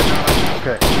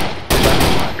 Okay.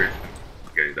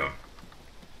 Okay, you down.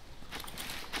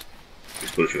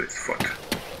 Just literally, fuck.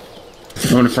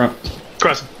 Go in the front.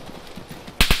 Crossing.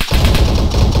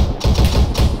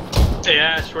 Hey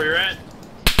Ash, where you're at?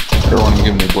 Everyone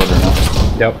give me blood right now.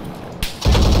 Yep.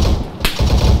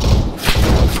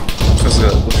 That's a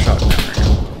shot down here.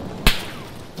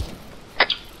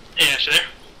 Hey Ash, you there?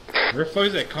 Where the fuck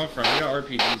does that come from? We got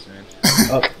RPGs, man.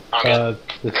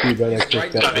 The speed right next to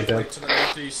got right there.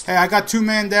 Hey, I got 2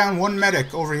 man down, 1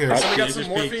 medic over here. Somebody got some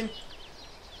morphine?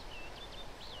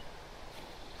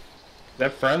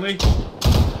 that friendly?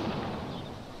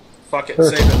 Fuck it,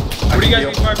 save it. What do you guys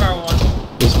need firepower on?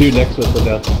 This dude next to us went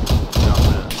down.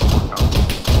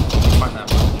 Find that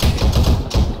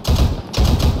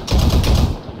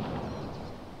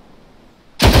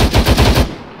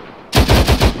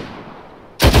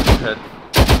head.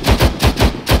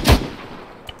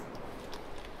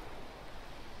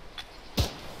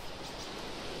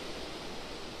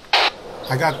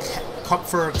 I got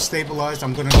Kupfer stabilized.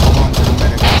 I'm gonna go on to the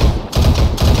medic.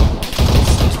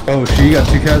 Oh shit, you got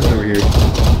 2 guys over here.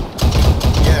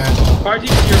 Yeah. Party's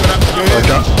here, but I'm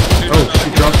She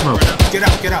dropped smoke. Get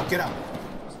out, get out, get out.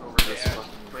 Yeah,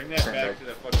 bring that back to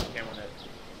the fucking camel net.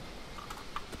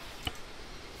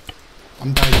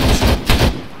 I'm diagnosed.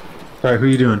 Alright, who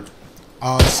you doing?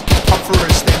 Kupfer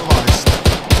is stabilized.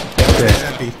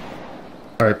 Okay.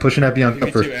 Alright, pushing at beyond Give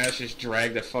me 2 Kupfer. ashes,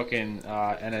 drag the fucking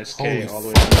NSK Holy all the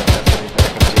way to the definitely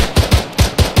back up here.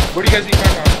 Where do you guys need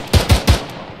firepower?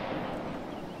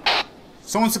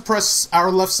 Someone suppress our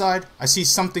left side. I see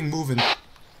something moving.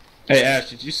 Hey Ash,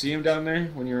 did you see him down there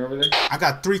when you were over there? I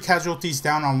got 3 casualties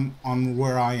down on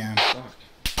where I am. Fuck.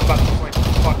 I'm about to point the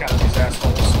fuck out of these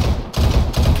assholes.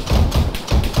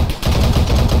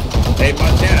 Hey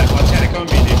Montana, come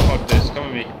with me, dude. Fuck this. Come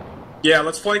with me. Yeah,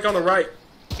 let's flank on the right.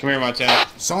 Come here, Montana.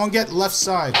 Someone get left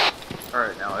side.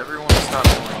 Alright, now everyone stop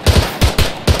going.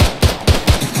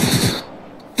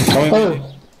 Come with me.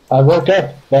 I woke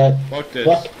up, but Fuck this.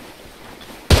 what?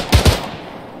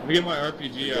 Let me get my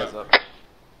RPG up.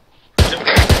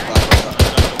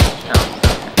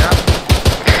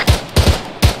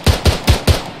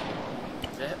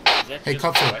 Hey,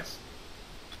 Kupfer.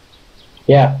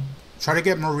 Yeah. Try to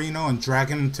get Marino and drag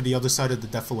him to the other side of the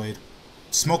defilade.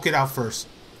 Smoke it out first.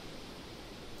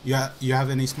 You have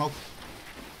any smoke?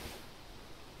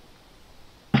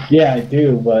 Yeah, I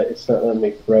do, but it's not letting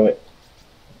me throw it.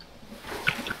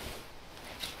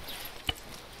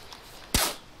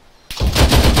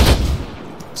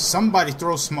 Somebody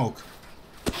throw smoke.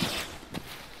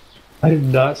 I did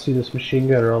not see this machine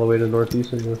gunner all the way to the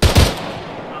northeast of you.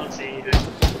 I don't see anything.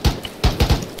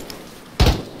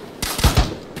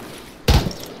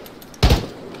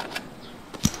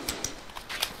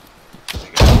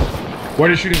 Where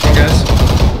are you shooting from, guys?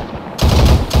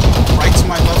 Right to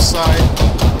my left side.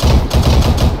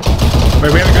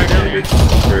 Wait, we have a guy there.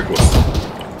 Very close.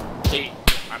 Hey,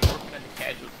 I'm working on the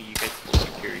casualty. You guys full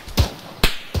security.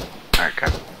 Alright,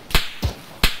 good.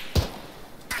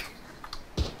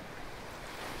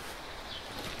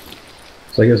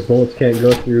 So I guess bullets can't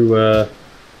go through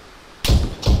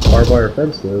barbed wire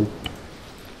fence then.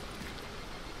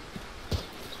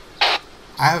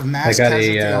 I have mass I got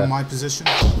casualty a, on my position.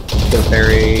 So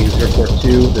bearing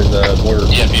 042, there's a mortar.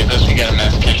 Yeah, because we got a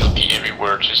mass casualty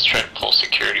everywhere. Just try to pull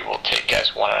security. We'll take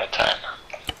guys one at a time.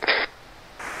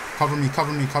 Cover me,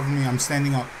 cover me, cover me. I'm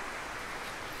standing up.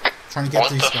 Trying to get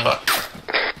these guys.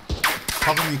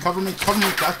 Cover me, cover me, cover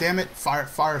me. God damn it. Fire,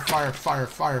 fire, fire, fire,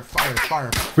 fire, fire, fire.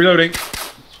 Reloading.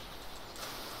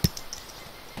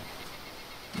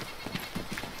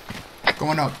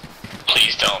 Going up.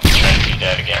 Please don't try to do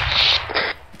that again.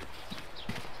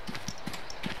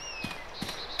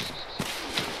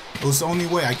 It was the only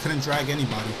way. I couldn't drag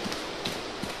anybody.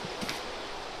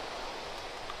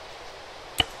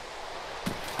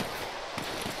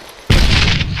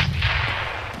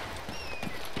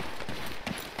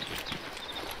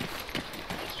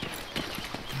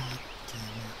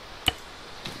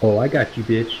 Oh, I got you,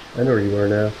 bitch. I know where you are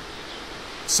now.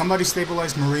 Somebody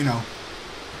stabilize Marino.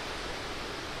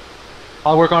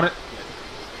 I'll work on it.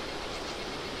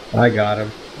 I got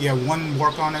him. Yeah, one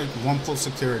work on it, one full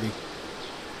security.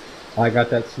 I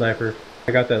got that sniper.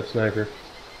 I got that sniper.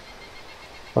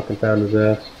 Fucking found his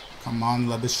ass. Come on,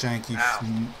 Lebeshank, you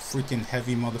freaking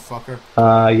heavy motherfucker.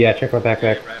 Yeah, check my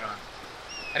backpack. Right on.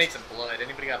 I need some blood.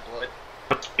 Anybody got blood?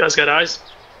 You guys got eyes?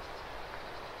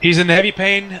 He's in heavy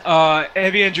pain,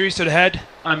 heavy injuries to the head.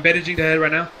 I'm bandaging the head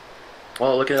right now.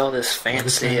 Well, look at all this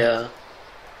fancy,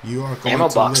 You are going ammo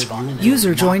to box live. spawning.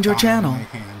 User joined your Not die in channel. my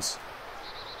hands.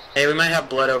 Hey, we might have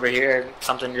blood over here.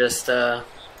 Something just,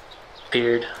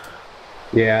 appeared.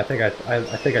 Yeah, I think I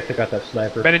took out that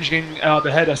sniper. Bandaging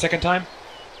the head a second time.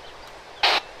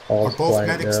 All Are both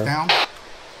medics down?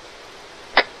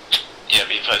 Yeah,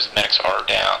 because medics are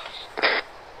down.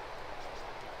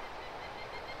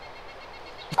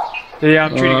 Yeah,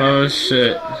 I'm treating Oh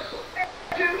shit.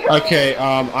 Okay,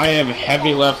 I am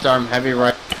heavy left arm, heavy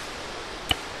right.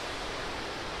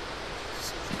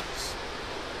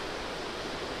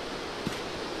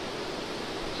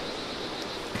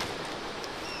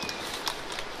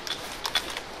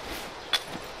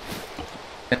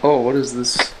 Oh, what is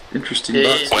this? Interesting It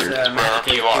box is,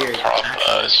 here. You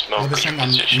are smoke Listen, I'm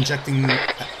position. injecting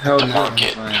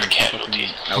Market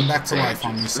casualties. Come back to life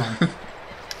on me, son.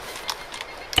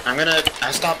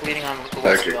 I stopped bleeding on the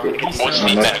left. Okay, cool. What's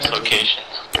the medic's location?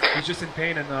 He's just in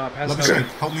pain and passed Listen, out.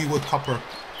 help me with copper.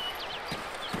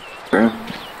 Okay.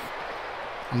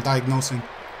 I'm diagnosing.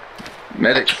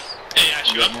 Medic. Hey,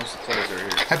 Ash, you up? More supplies are here.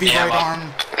 Heavy right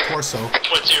arm, torso.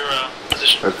 What's your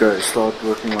position? Okay, start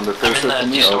working on the torso for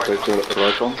me. I'll take the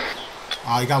right arm.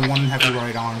 I got one heavy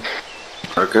right arm.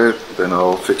 Okay, then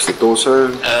I'll fix the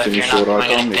torso. Finish your right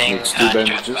arm. It needs 2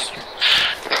 bandages.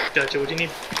 Gotcha, what do you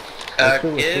need?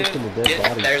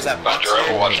 There's that box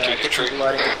there. Get your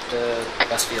blood and get the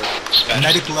best field.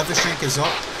 Medic leather shank is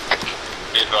up.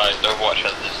 Be advised, Overwatch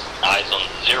has his eyes on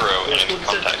 0 enemy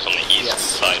contacts on the east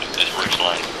side of this ridge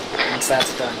line. Once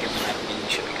that's done, give them that and you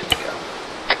should be good to go.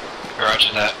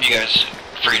 Roger that. You guys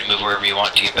free to move wherever you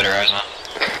want to get better eyes on.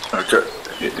 Okay,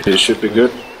 it should be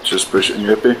good. Just push in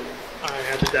your EP. I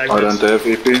had to I don't diagnose. have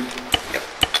EP.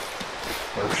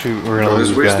 Oh shoot, we're gonna Guys,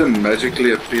 lose where's guy. the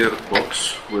magically appeared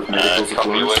box with medical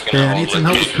supplies? Yeah, I need some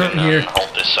help with Curtin here. Hold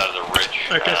this side of the ridge.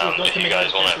 Okay, so If you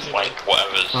guys want to flank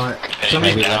whatever's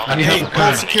Somebody, down. hey,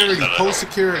 post security, post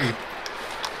security.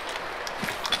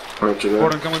 Roger that.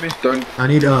 Gordon, come with me. Done. I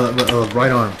need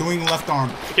right arm. Doing left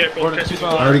arm. Gordon, I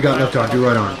already got left arm. Do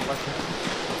right arm.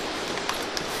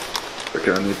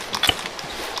 Okay, I need.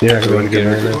 Yeah, I'm going to get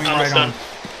her Doing right arm.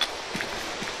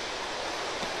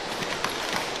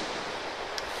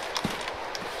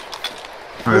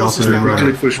 Alright, also doing right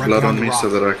Quickly arm. push Right blood behind on the me so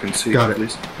rock. that I can see Got it, it.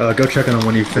 please. Go check on him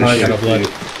when you finish. I got blood.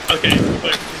 Okay,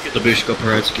 wait. The boost go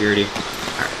provide security.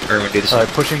 Everyone do the same.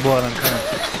 Alright, pushing blood on current.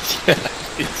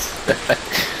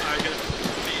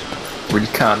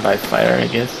 Recon by fire, I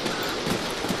guess.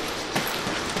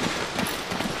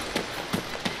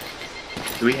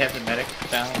 Do we have the medic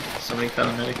down? Somebody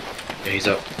found the medic? Yeah, he's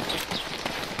up.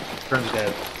 Current's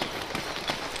dead.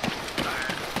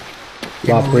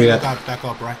 Get Free it. back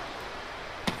up, right?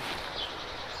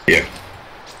 Yeah.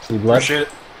 Need blood? Shit.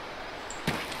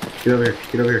 Get over here.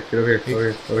 Get over here. Get over here. Hey. Over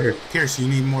here. Over here. Pierce, you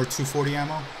need more 240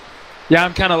 ammo? Yeah,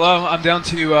 I'm kind of low. I'm down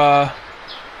to my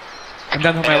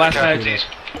last mag.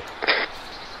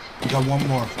 You got one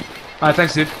more. Alright,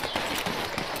 thanks, dude.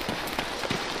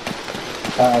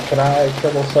 Can I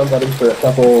trouble somebody for a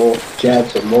couple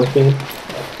jabs of morphine?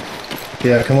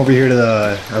 Yeah, come over here to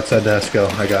the outside desk. Go.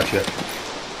 I got you.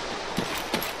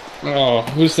 Oh,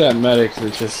 who's that medic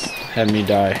that just had me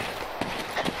die?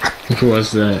 Who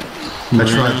was that?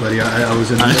 That's right, buddy. I was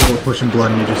in the middle of pushing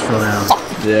blood and you just fell down.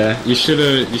 Yeah, you should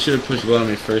have pushed blood on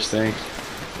me first thing.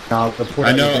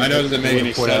 I know it doesn't make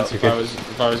any sense if I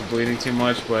was bleeding too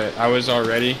much, but I was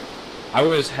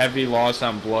heavy loss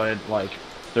on blood like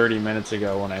 30 minutes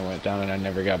ago when I went down, and I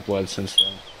never got blood since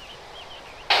then.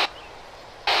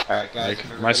 Alright, guys.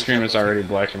 Like, my screen was already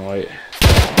black and white.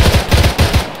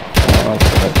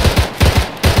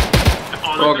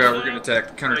 Oh god, we're gonna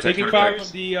attack. Counterattack. Taking fire from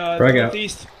the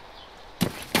northeast.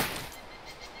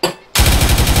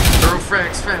 Throw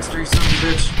frags faster, you son of a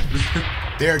bitch.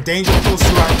 They're danger close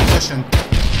to our position.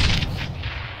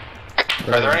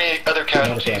 Are there any other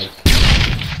casualties?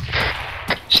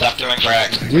 Stop throwing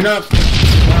frags. Do not.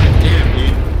 Damn,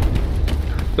 dude.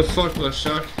 The fuck was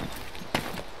shock?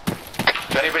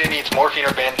 If anybody needs morphine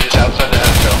or bandages outside the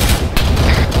hospital.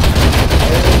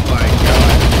 Oh my god.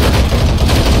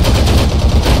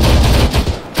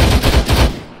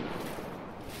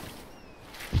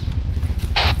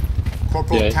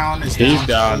 Corporal Town is down. He's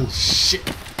down. Oh, shit.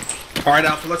 Alright,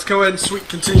 Alpha, let's go ahead and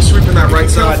continue sweeping that right Be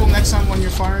side. careful next time when you're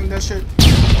firing that shit.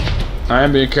 I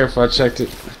am being careful, I checked it.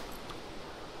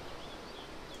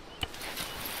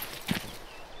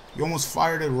 You almost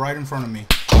fired it right in front of me.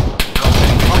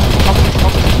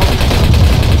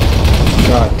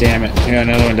 God damn it. Yeah,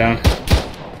 another one down.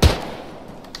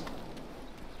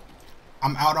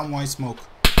 I'm out on white smoke.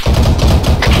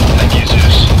 Thank you,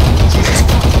 Zeus. Jesus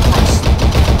Christ.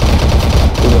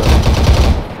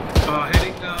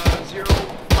 Heading 050.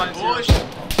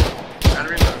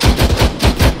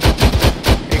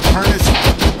 Hey, Kern is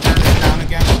down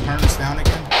again. Kern is down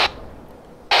again.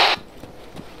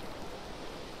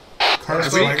 Kern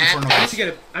is right in front of us.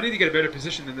 I need to get a better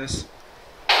position than this.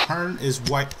 Kern is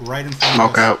right in front of us.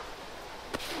 Smoke out.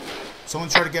 Someone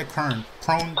try to get Kern.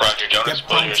 Prone. Roger, don't Get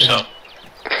explode prone to yourself. him.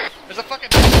 There's a fucking.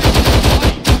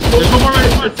 There's one more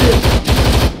right front.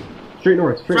 Straight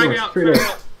north. Straight Frag north. out, Straight frag north.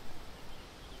 out.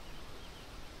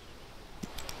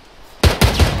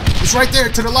 It's right there.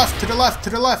 To the left. To the left. To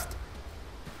the left.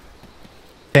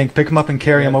 Tank, pick him up and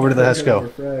carry him over to the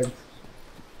HESCO.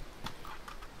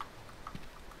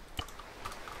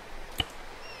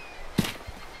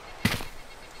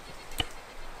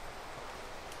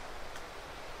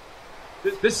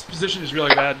 This position is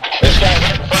really bad. This guy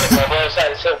right in front of me on the other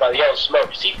side of the hill by the yellow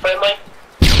smoke. Is he friendly?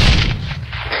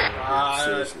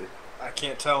 Seriously. I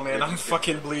can't tell, man. I'm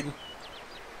fucking bleeding.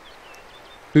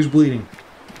 Who's bleeding?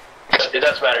 It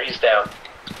doesn't matter. He's down.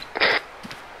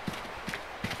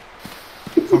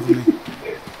 Cover me.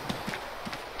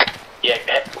 Yeah.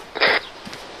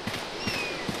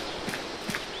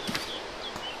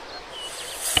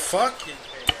 Fucking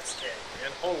KSK,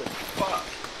 man. Holy fuck.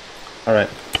 Alright.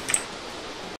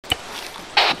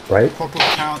 Right? Corporal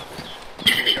count. I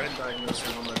didn't diagnose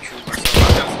him. I'm not sure.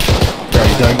 Are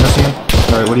you diagnosing him?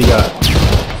 Alright, what do you got?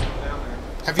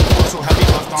 Heavy torso, heavy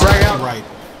left arm, Frag out. right.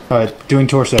 Alright, doing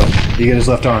torso. You get his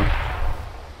left arm.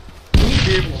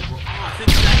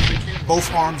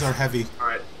 Both arms are heavy.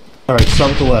 Alright. Alright,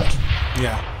 start with the left.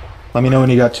 Yeah. Let me know when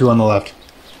you got 2 on the left.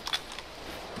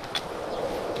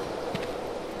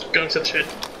 Going to the shit.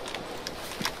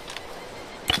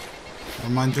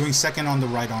 I'm doing second on the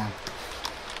right arm.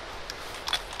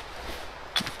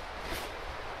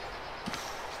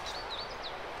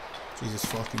 Jesus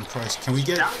fucking Christ. Can we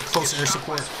get close air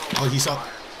support? Oh, he's up.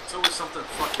 It's always something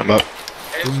fucking. I'm up.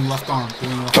 Doing left arm.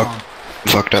 Doing left arm.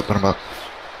 Fucked up, but I'm up.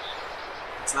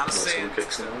 It's not a sand.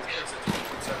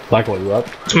 Blackwell, you up?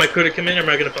 So my crew to come in, or am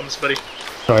I gonna bump somebody?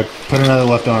 Alright, put another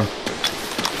left arm.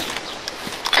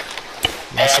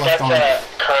 Last left arm.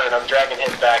 Kern. I'm dragging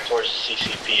him back towards the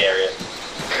CCP area.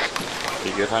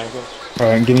 You good, Hannibal?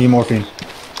 Alright, I'm giving you morphine.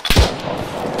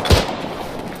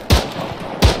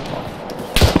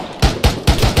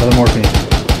 Another morphine.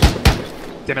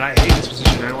 Damn it, I hate this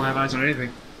position. I don't have eyes on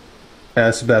anything. Yeah,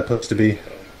 that's a bad place to be.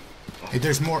 Hey,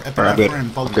 there's more Alright, epinephrine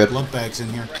and blood bags in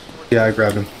here. Yeah, I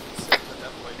grabbed him.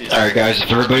 Alright guys,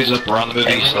 if everybody's up, we're on the move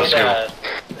east, let's go.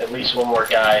 At least one more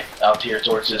guy out here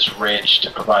towards this ridge to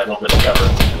provide a little bit of cover.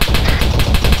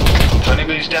 If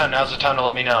anybody's down, now's the time to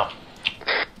let me know.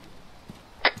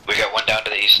 We got one down to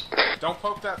the east. Don't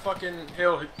poke that fucking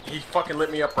hill. He fucking lit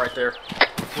me up right there.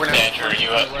 Andrew, are you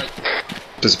up? Right.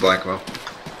 This is Blackwell.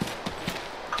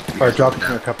 Alright, drop it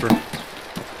in a cupper.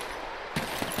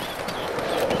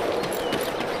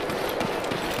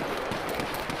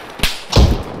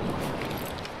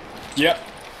 Yep.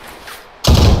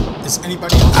 Is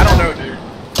anybody else? I don't know, dude.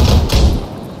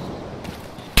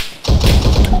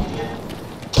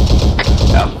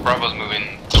 Alpha Bravo's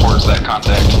moving towards that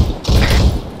contact.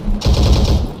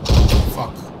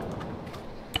 Fuck.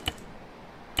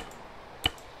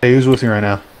 Hey, who's with you right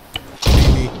now?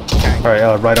 Me. Kang.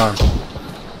 Alright, right arm.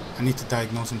 I need to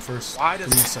diagnose him first. Why Give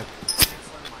does me a sec.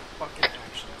 my fucking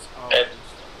actions? Oh. And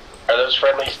are those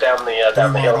friendlies down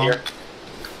the hill here?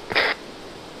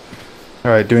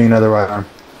 Alright, doing another right arm.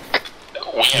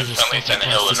 We have friendlies on the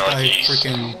hill in This the guy northeast.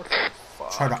 freaking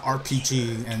tried to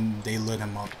RPG and they lit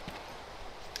him up.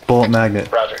 Bullet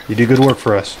magnet. Roger. You do good work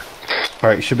for us.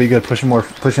 Alright, you should be good. Push in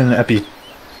an epi.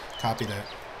 Copy that.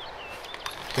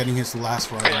 Getting his last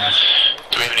right arm.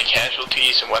 Do we have any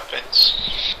casualties and weapons?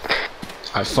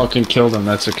 I fucking killed him,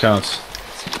 that's what counts.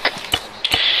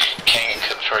 Kang and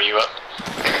Cooper, are you up?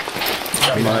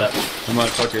 The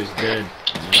motherfucker is dead.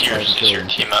 Pierce is your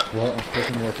team up. Well, I'm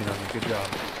fucking working on it. Good job.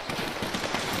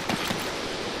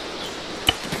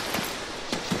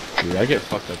 Dude, I get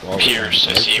fucked up all the time. Pierce,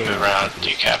 I see you move around. Do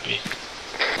you copy?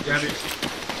 Got it.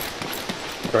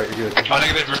 Alright, you're good. Oh,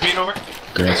 negative. Repeat over.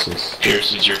 Grassless.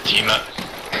 Pierce is your team up.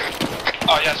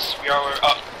 Oh, yes, we are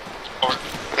up. Over.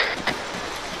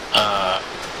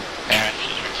 Aaron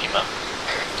is your team up.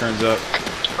 Turns up.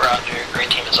 Roger, green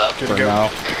team is up. For now.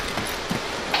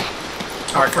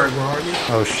 Alright, Kurt. Where are you?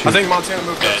 Oh shit. I think Montana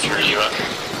moved up. Badger, are you up?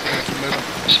 Keep moving.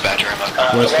 This Badger, I'm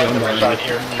up. West Along the End, ridge line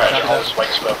here. Badger, all this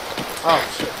white smoke. Oh,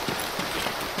 shit.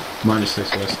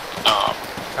 -6 west.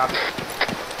 Copy.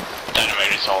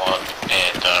 Dynamite is all up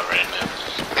and ready to move.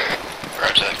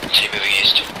 Roger that. Keep moving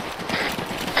east.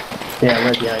 Yeah,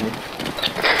 right behind you.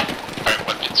 Alright,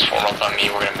 weapons form up on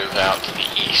me. We're gonna move out to the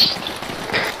east.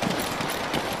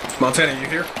 Montana, you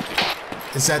here?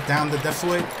 Is that down the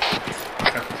defilade?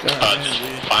 Just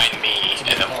find me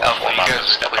and then we'll Alpha, form you up guys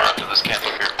step clear out. up to this camp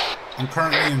over here. I'm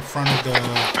currently in front of the...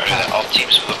 Roger that. All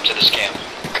teams move up to this camp.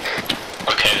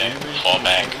 Okay, then fall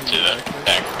back to the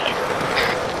back.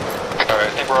 Alright,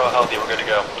 I think we're all healthy. We're good to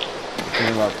go.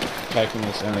 Thinking about packing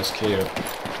this NSK up.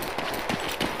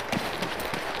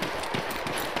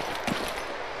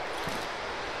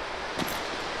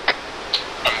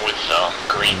 I'm with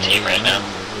green team right now.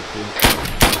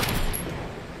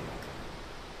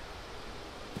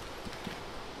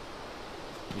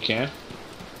 You can?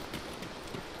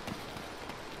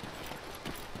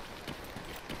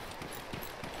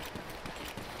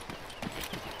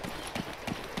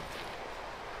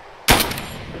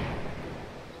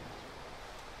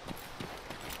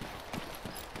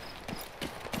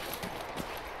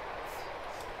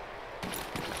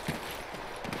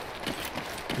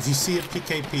 If you see a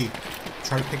PKP,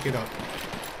 try to pick it up.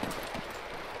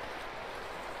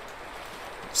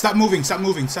 Stop moving, stop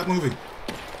moving, stop moving.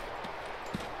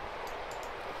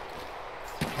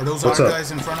 Are those our guys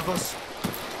in front of us?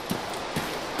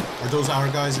 Are those our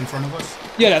guys in front of us?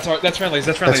 Yeah, that's friendlies.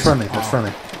 That's friendlies. That's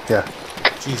friendly. Yeah.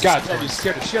 Jesus God, Christ. you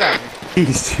scared the shit out of me.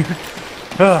 Jeez, dude.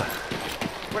 Ugh.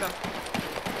 We're done.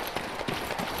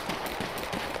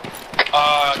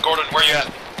 Gordon, where you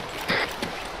at?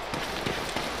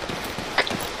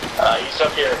 He's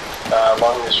up here,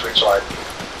 along this ridge line,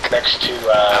 next to,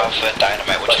 Alpha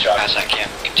Dynamite, once you pass that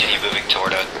camp, continue moving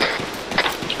toward it.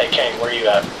 Hey, Kane, where are you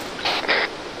at?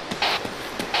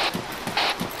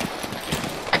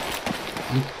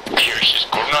 Pierce, is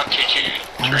Gordon on 2-2?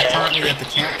 I'm currently at the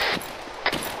camp.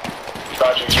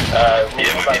 Roger,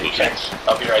 move by the fence.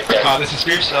 I'll be right there. This is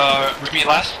Spears. Repeat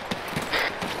last.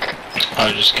 I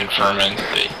was just confirming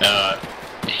that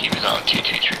he was on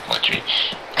 223.3.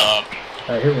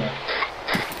 Here we are.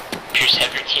 Pierce,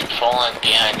 have your team fall on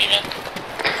behind me, man.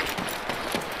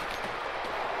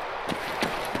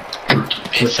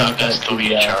 It's southwest, they'll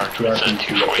be in charge with a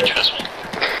 2-4 adjustment.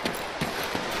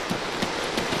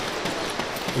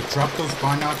 Hey, drop those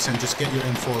binocs and just get your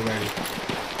info ready.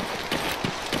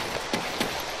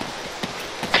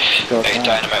 Hey,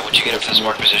 Dynamite, once you get up to this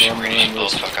marked position, we're gonna blow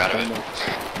the fuck out of it.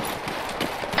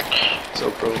 So,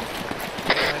 bro.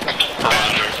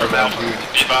 From Alpha, be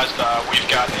advised, we've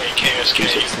got a KSK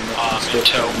in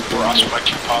tow. We're also by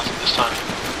 2 positive this time.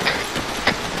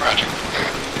 Roger.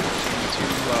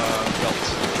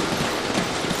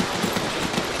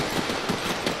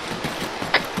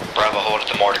 Bravo, hold at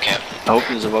the mortar camp. I hope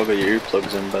you've all got your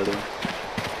earplugs in, by the way.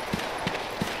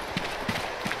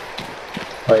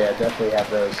 Oh yeah, definitely have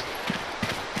those.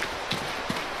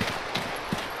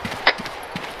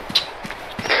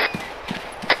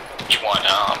 You want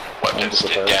weapons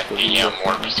to deck the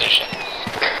mortar position?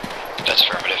 That's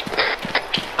affirmative.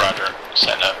 Roger.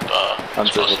 Send up I'm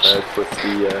still prepared with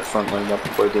the front line up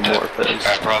where the mortar pit is.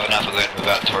 Alright, Bravo, now we're going to move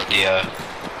out toward the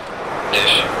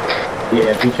dish.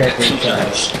 Yeah, be careful.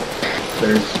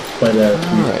 There's quite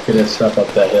a bit of stuff up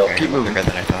that hill. Keep moving quicker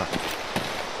than I thought.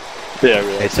 Yeah,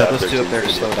 really. Hey, tell those 2 up there to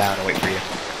slow down and wait for you.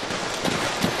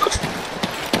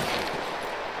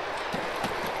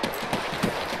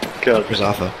 God. Where's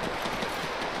Alpha?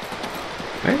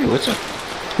 Hey, what's up?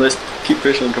 Let's keep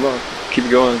pushing, come on. Keep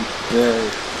going.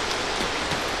 Yeah.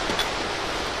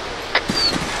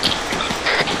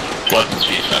 weapons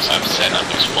defense. I'm setting up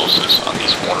explosives on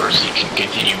these mortars. You can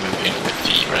continue moving with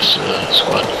the rest of the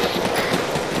squad.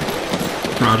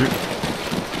 Roger.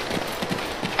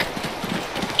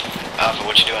 Alpha,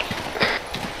 what you doing?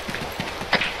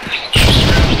 Just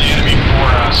scramble the enemy for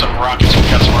some rockets.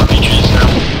 We've got some RPGs now.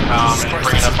 And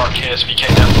bringing up our KSVK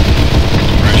now.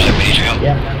 Roger, we need your help.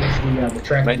 Yeah, that was the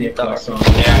track vehicle I saw.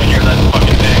 Yeah, I hear that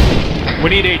fucking thing. We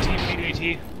need AT, we need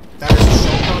AT. That is a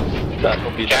showcase.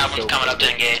 That'll be that Cavalry's coming up to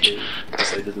engage.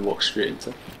 Decided to walk straight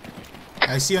into.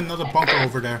 I see another bunker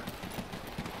over there.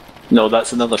 No,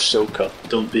 that's another Soka.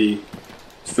 Don't be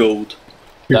fooled.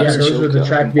 Yeah, That's those were the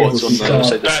track vehicles on we the other saw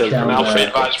side of the city. From Alpha So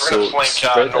advised, we're going to flank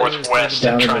spread northwest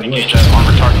down and in try the and engage woods. that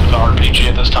armor target with the RPG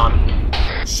at this time.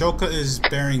 Shoka is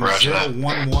bearing Roger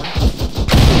 011.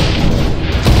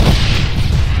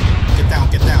 Get down,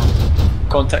 get down.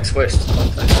 Contacts west.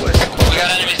 Contacts west. We got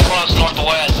enemies close north to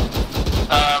west.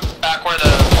 Back where the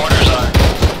borders are.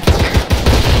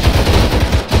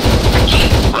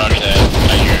 Roger that.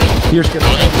 You're just Go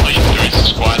ahead and lead the rest of the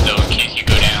squad though in case you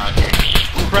go down. You're gonna be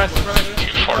Press.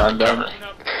 too far to cover.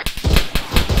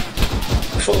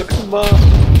 Full combat.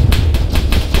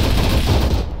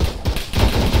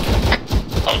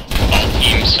 All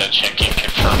teams check in,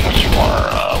 confirm when you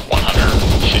are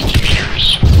 150 meters.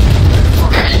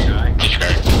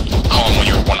 Disregard. Call them when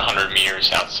you're 100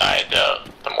 meters outside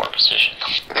the more position.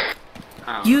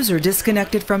 User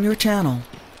disconnected from your channel.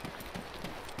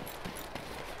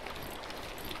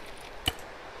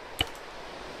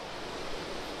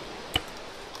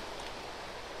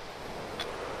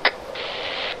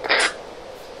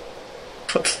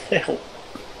 What the hell?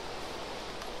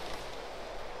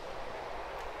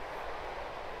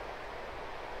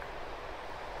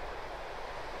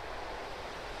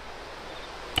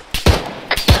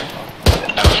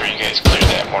 After you guys clear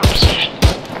that mortar position.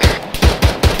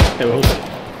 Hey, hold on.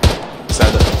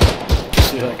 Sad.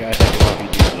 See that guy taking off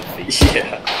into the face?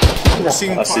 Yeah. We're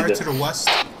seeing I see fire that. to the west.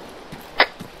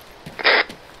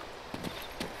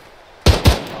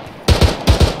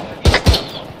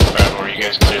 Right, where you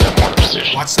guys clear that mortar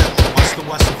position. Watch that. Watch the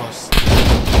west of us.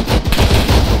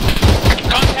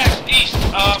 Contacts east.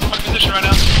 My position right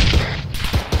now.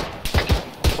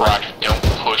 Roger, don't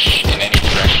push in any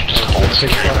direction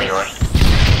security where you are.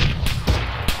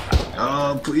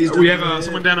 Oh, please. We have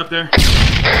someone down up there.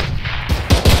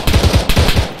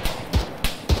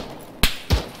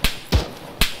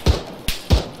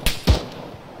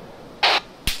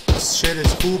 This shit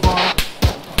is cool bar.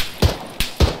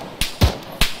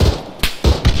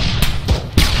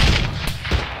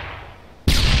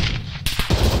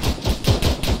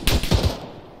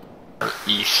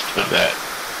 East of that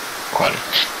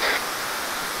quadrant.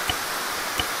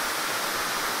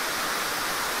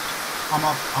 I'm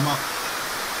up.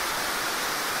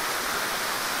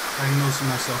 Diagnosing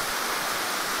myself.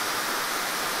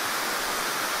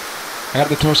 I got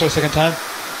the torso second time.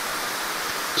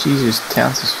 Jesus,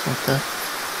 Towns is fucked up.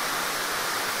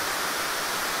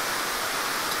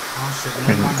 Oh shit, Bring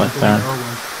never it mind, back I'm down. doing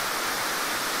Irwin.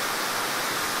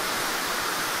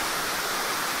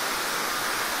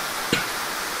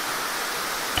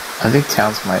 I think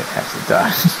Towns might have to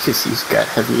die because he's got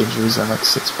heavy injuries on like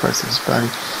 6 parts of his body.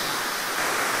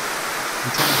 I'm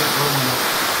trying to get Irwin up.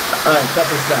 Alright,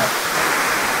 Pepper's back.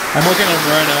 I'm working on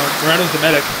Moreno. Moreno's the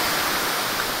medic.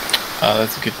 Oh,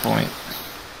 that's a good point.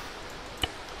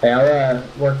 Hey, I'll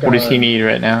work on... What does he need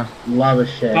right now? Lava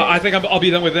shed. I think I'll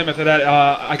be done with him after that.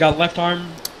 I got left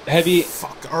arm heavy.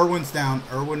 Fuck, Irwin's down.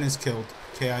 Irwin is killed.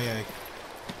 KIA.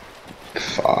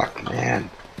 Fuck,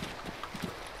 man.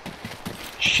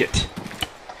 Shit.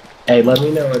 Hey, let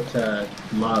me know what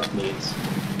Mob needs.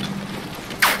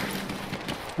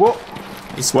 Whoa!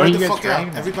 Hey, spread the fuck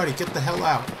out. Everybody, get the hell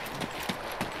out.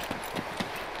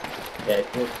 Okay,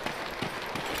 cool.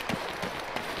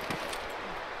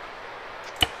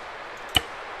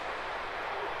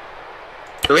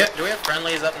 Do we have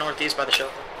friendlies up northeast by the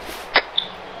shelter?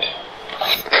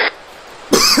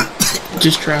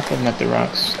 Just drop them at the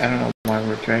rocks. I don't know why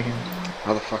we're dragging.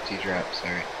 How the fuck do you drop?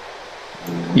 Sorry.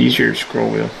 Use your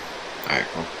scroll wheel. Alright,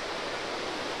 cool.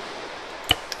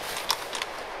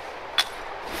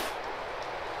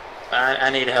 I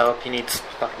need help. He needs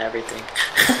fucking everything.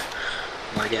 Oh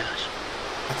my gosh.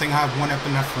 I think I have 1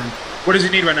 epinephrine. What does he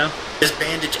need right now? Just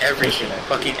bandage everything.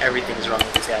 Fucking everything is wrong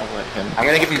with this guy. I'm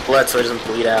gonna give him blood so he doesn't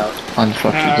bleed out. Unfuck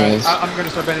you guys. I'm gonna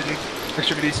start bandaging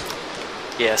extremities.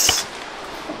 Yes.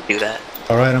 Do that.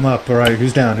 Alright, I'm up. Alright,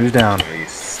 who's down? Who's down?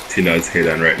 Nice. Tina's head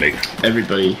on right leg.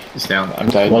 Everybody is down. I'm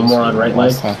died. One more on right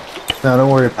leg. No, don't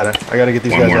worry about it. I gotta get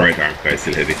these One guys more up. right arm, guys,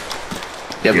 still heavy.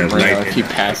 Yeah, He but has Marino, light if you in.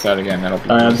 pass out again, that'll be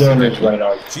I'm doing this right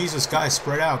arm. Jesus, guys,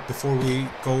 spread out before we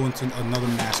go into another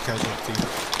mass casualty.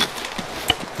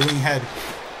 Doing head.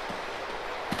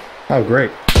 Oh,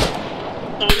 great.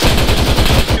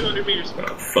 200 meters.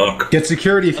 Oh, fuck. Get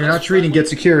security. If you're not treating, get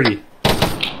security.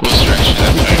 We'll stretch it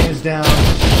up. Everything is down.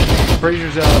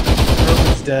 Frazier's up.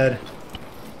 Irwin's dead.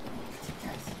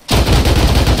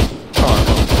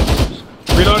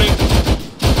 Reloading.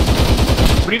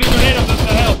 We need a grenade up. That's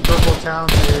not help. Purple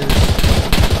Towns is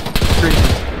treating.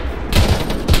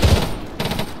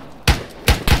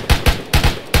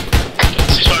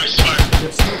 Ceasefire.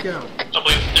 Get sneak out. I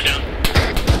believe they're down.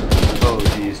 Oh,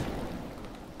 jeez.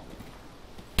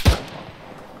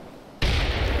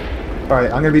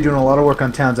 Alright, I'm gonna be doing a lot of work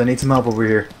on Towns. I need some help over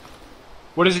here.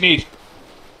 What does he need?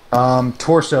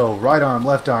 Torso, right arm,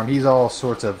 left arm. He's all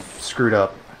sorts of screwed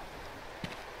up.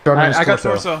 Start on his I got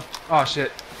torso. Oh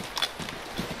shit.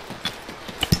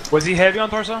 Was he heavy on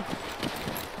torso?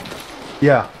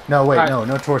 Yeah. No, wait, Alright.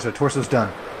 no torso. Torso's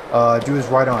done. Do his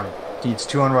right arm. Needs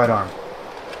 2 on right arm.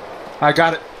 I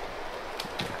got it.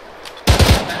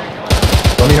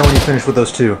 Let me know when you finish with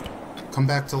those 2. Come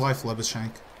back to life,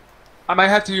 Lebeshank. I might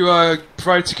have to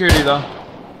provide security though.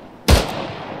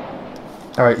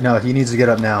 Alright, no, he needs to get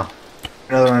up now.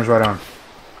 Another on his right arm.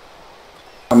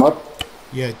 I'm up.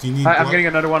 Yeah, do you need I'm blood? getting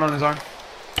another one on his arm.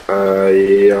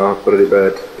 Yeah, pretty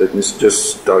bad. Let me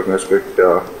just diagnose quick.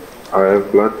 Yeah, I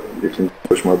have blood. You can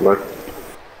push my blood.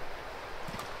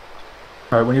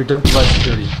 Alright, when you're done, provide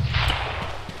security.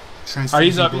 Alright,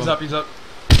 he's up.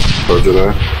 Roger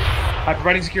that. I'm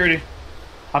providing security.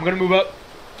 I'm gonna move up.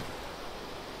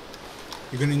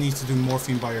 You're gonna need to do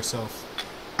morphine by yourself.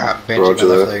 I'm benching Roger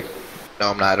my left that. leg. No,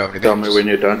 I'm not. I don't Tell me when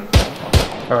you're done.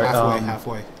 Alright,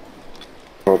 Halfway.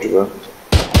 Roger that.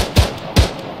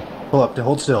 Pull up,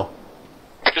 hold still.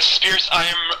 This is Fierce. I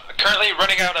am currently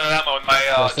running out of ammo in my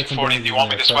 240. Do you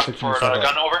want me to swap for another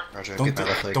gun over?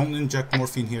 Don't inject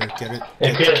morphine here. Get it.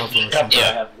 If Get it cover or is, I something.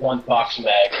 have 1 box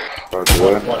mag. Roger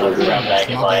that. One round mag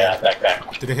in my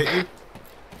backpack. Did it hit you?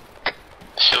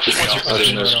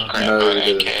 No,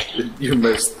 you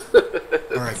missed.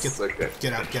 Alright,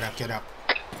 get out.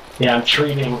 Yeah, I'm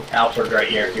treating Alfred right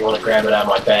here if you want to grab it out of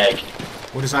my bag.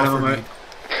 What does Alfred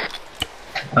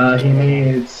need? He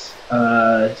needs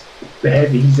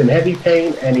He's in heavy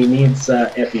pain and he needs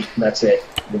epi. That's it.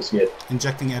 He's good.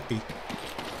 Injecting epi.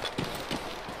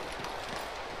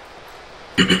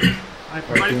 I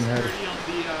provided security on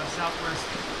the southwest.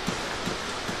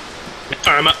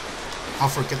 ARMA.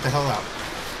 Alfred, get the hell out.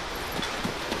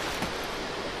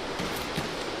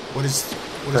 What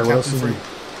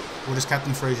does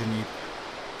Captain Fraser need?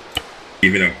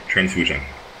 Give it a transfusion.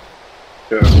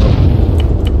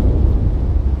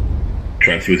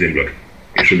 Transfusing blood.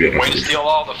 It should be a Way to steal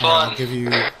all the fun. I'll give you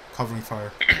covering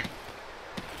fire.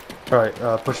 Alright,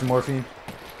 pushing morphine.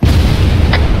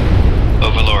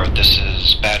 Overlord, this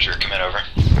is Badger. Come in, over.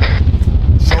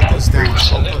 Shulka is down.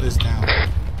 Shulka is down.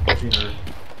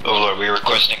 Overlord, we're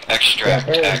requesting extract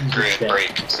at grid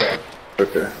break.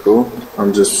 Okay, cool.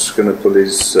 I'm just gonna pull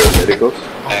these medicals.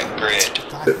 At grid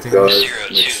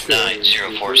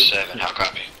 029047. How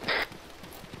copy?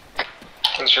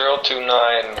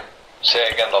 029. Say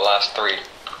again the last three.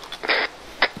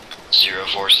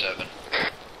 047.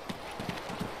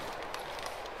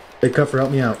 Hey, Cuffer,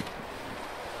 help me out.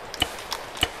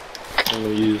 I'm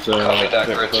gonna use Copy that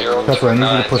grid Cuffer, I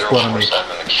need you to push blood on me.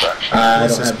 I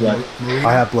don't have blood.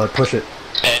 I have blood. Push it.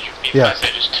 Andrew, Yeah. I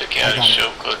just took out a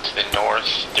Shoko to the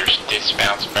north. There's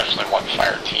dismounts, especially one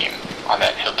fire team on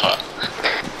that hilltop.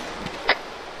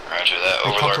 Roger that.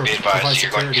 Overlord, be advised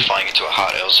you're going to be flying into a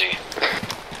hot LZ.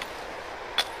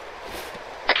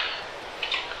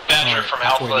 Badger from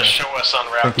Alpha, show us on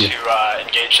route to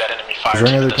engage that enemy fire Is there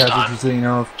any team other at this time. casualties that you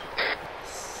know of?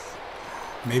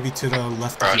 Maybe to the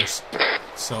left of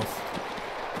yourself.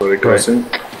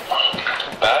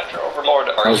 Badger, Overlord,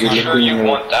 are you sure you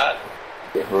want that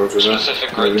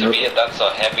specific grid to be it? That's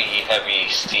a heavy,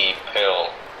 steep hill.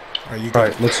 Are you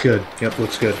Alright, looks good. Yep,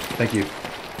 looks good. Thank you.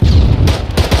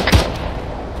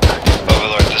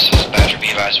 Overlord, this is Badger. Be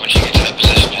advised once you get to that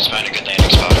position, just find a good landing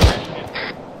spot, over.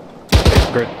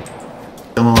 Great.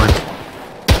 Come on.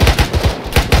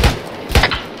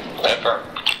 Confirm.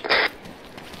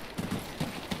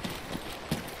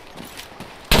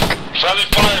 Friendly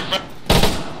fire!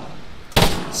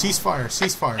 Ceasefire,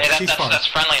 ceasefire, Hey, ceasefire. that's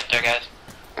friendly up there, guys.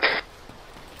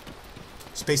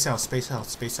 Space out, space out,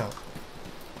 space out.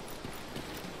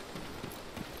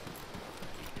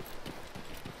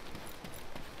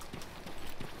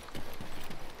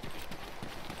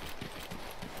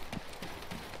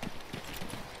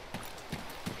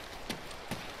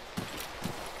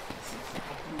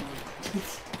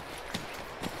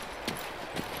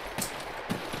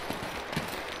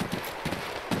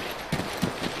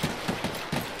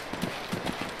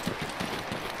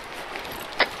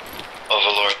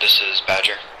 Overlord, this is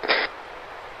Badger.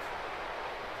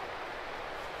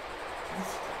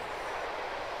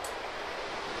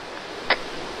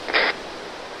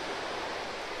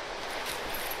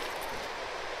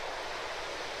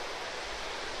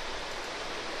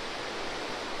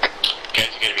 Guys,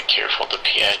 you gotta be careful to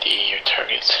PID your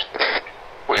targets.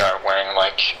 We are wearing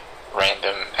like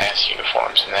random ass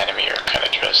uniforms, and the enemy are kind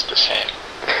of dressed the same.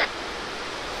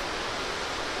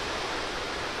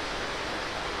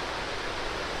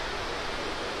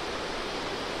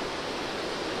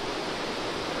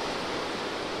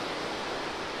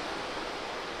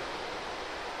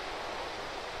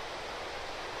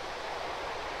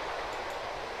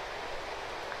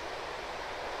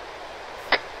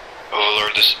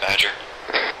 Overlord, this is Badger.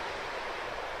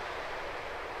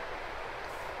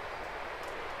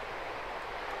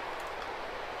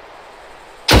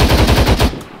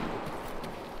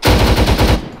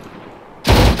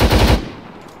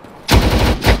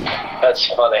 That's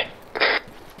funny.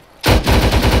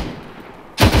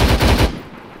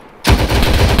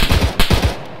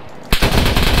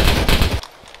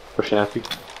 Pushing after you.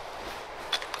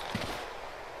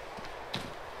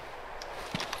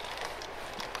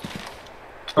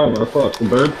 Oh my fuck, the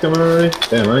bird's coming already?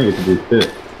 Damn, I didn't get to do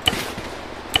shit.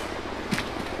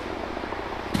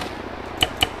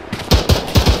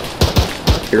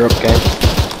 You're up, guys.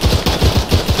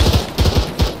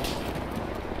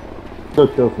 Go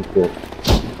kill some shit.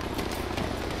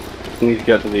 We need to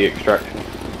get to the extraction.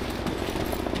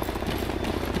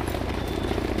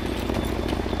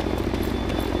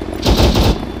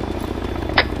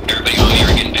 Everybody on here,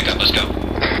 getting pick up, let's go.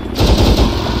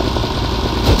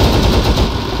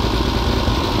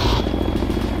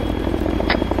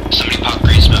 Somebody pop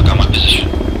green smoke on my position.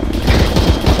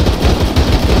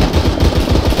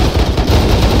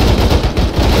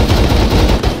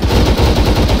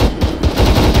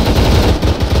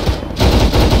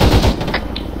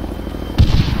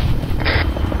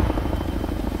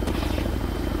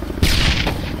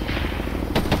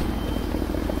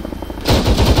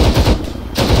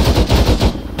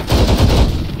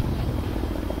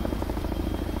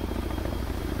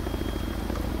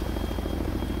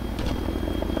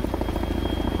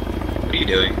 you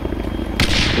doing?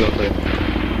 Nothing.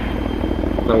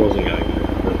 I wasn't going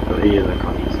to, but he is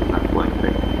unconscious in that flank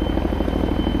thing.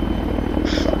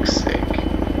 Fuck's sake.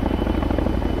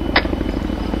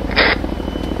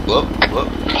 Whoop, whoop.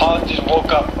 Pod just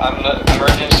woke up. I'm gonna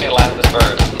emergency land this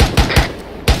bird.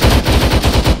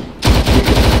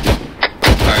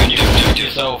 Alright, you can treat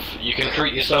yourself. You can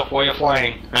treat yourself while you're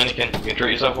flying. Anakin, you can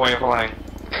treat yourself while you're flying.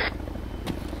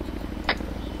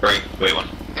 Right, wait one.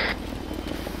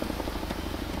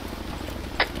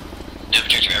 No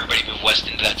objective, everybody move west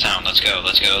into that town. Let's go,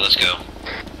 let's go, let's go.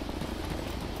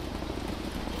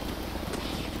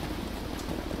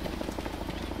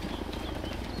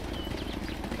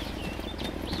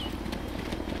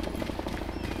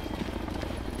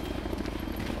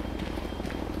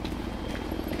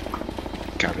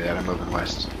 Copy that, I'm moving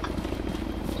west.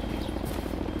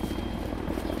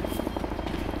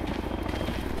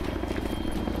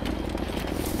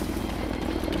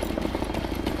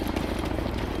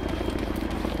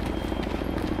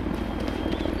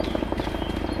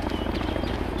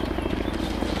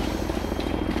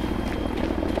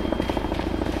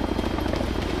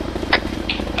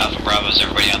 Alpha Bravo, is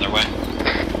everybody on their way?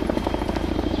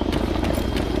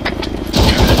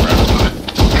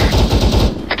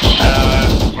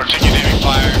 We're taking enemy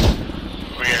fire.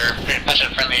 We're paying attention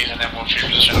to friendlies and then we'll shoot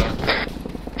position over.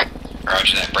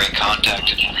 Roger that, break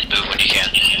contact and move when you can.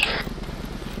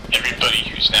 Everybody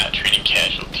who's not treating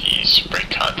casualties, break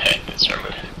contact and start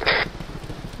moving.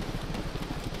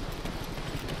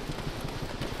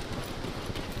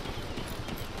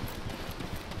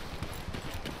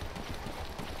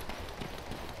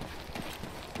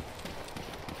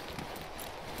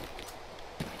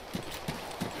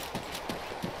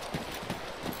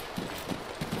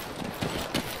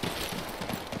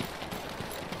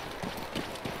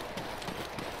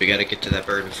 We gotta get to that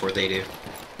bird before they do.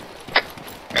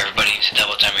 Everybody needs to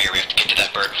double time here, we have to get to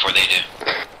that bird before they do.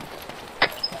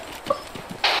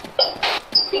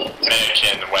 Medic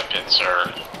and weapons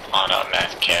are on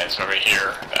math cats over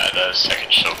here at the second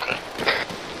Shoka.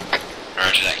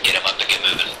 Roger that, get them up to get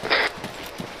moving.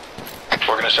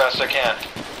 Working as fast as I can.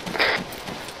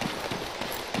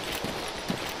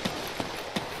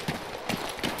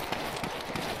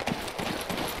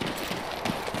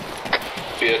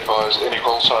 Be advised, any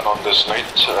call sign on this night,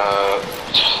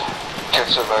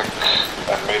 Ketsevac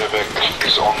and Medevac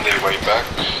is on their way back.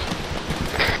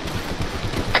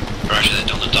 Roger that,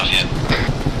 don't lift off yet.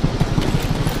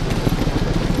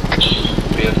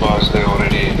 Be advised, they're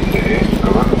already in the air,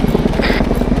 over.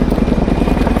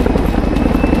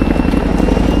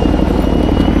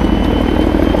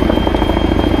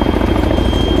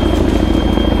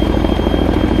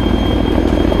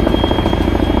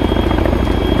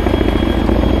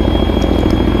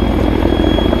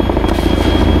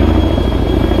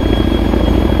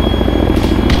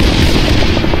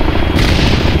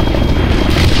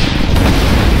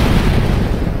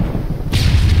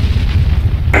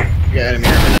 Got him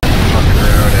here on the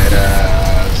road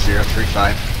at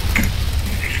 035.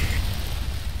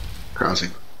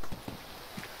 Crossing.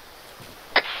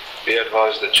 Be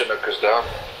advised, the Chinook is down.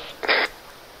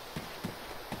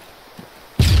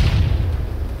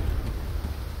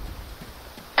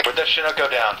 Where'd that Chinook go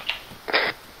down?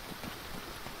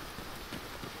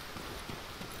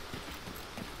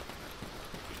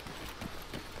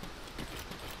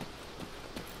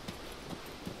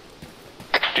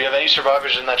 Do you have any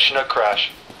survivors in that Chinook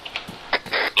crash?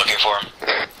 Looking for him.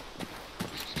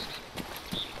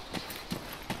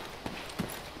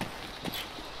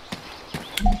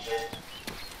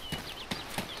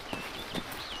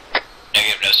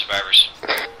 Negative, no survivors.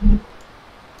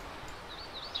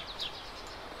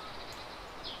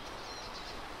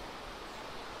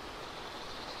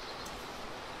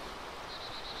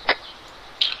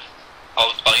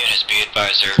 All units be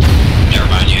advised, never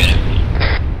mind unit.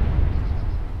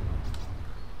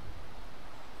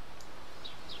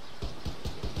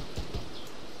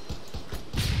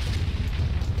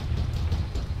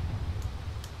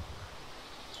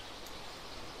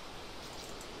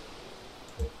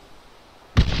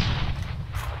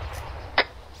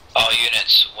 All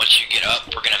units, once you get up,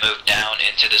 we're going to move down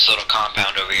into this little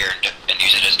compound over here and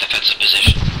use it as defensive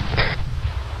position.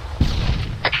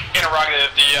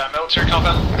 Interrogative, the military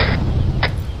compound?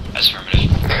 That's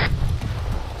affirmative.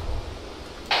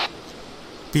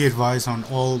 Be advised on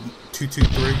all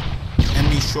 223.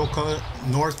 Enemy Shoka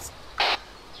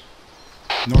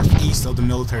northeast of the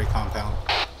military compound.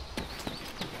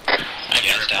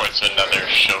 Again, reports another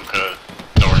Shoka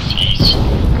northeast.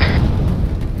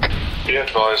 Be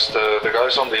advised, the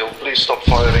guys on the hill, please stop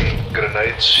firing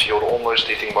grenades. You're almost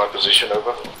hitting my position,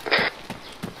 over.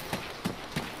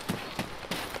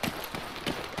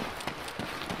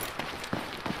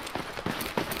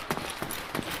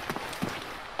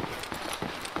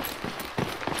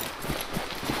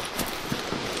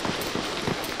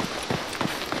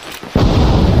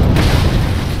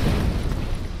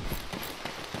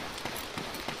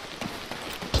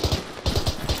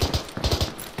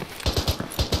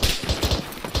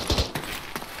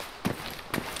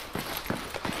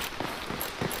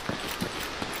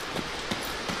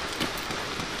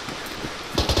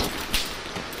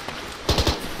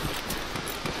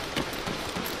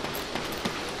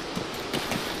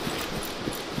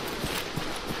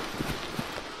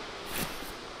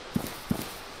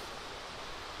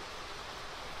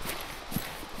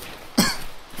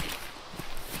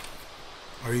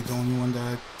 Are you the only one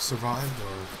that survived, or?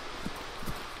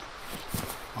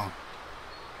 Oh.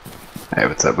 Hey,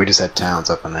 what's up? We just had Towns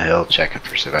up on the hill checking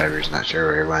for survivors. Not sure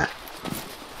where he went.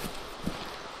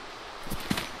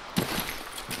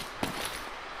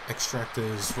 Extract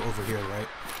is over here, right?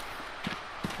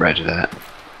 Roger that.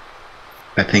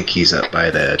 I think he's up by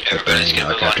the Everybody's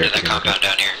gonna move on to the compound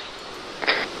down here.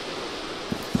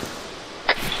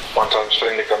 One time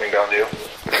slowly coming down to you.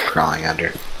 Crawling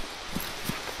under.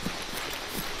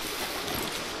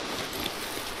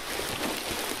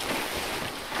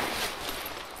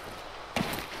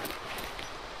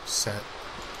 Set.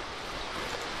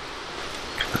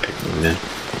 Okay, moving in.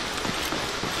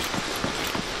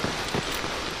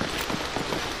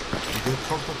 You good,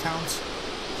 Corporal Towns?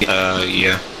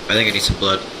 Yeah. I think I need some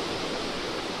blood.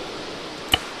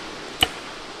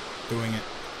 Doing it.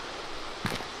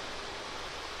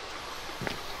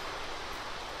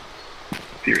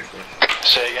 Pierce.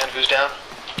 Say again, who's down?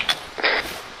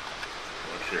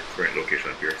 What's your current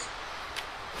location on Pierce?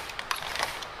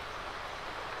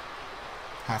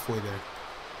 Halfway there.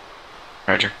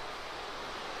 Roger.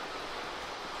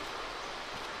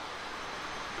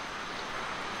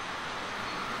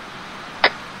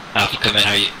 Alpha, come in.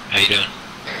 How you doing?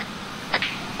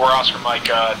 We're Oscar Mike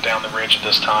down the ridge at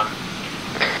this time.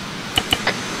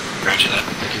 Roger that.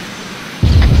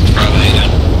 Bravo, how you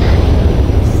doing?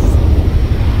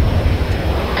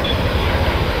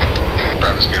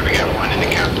 Bravo's good. We got one in the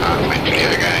compound. Waiting for the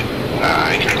other guy.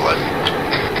 I need blood.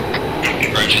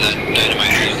 Roger that.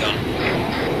 Dynamite, here you go.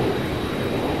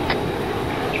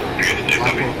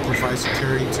 Aqua, provide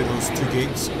security to those 2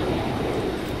 gates.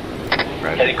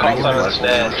 Any call sign on the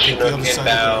stand. Chinook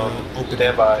inbound.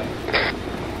 Stand by.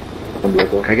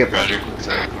 Can I get Roger.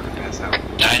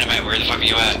 Dynamite, where the fuck are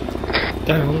you at?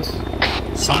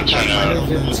 Some dynamite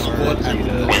elements are at the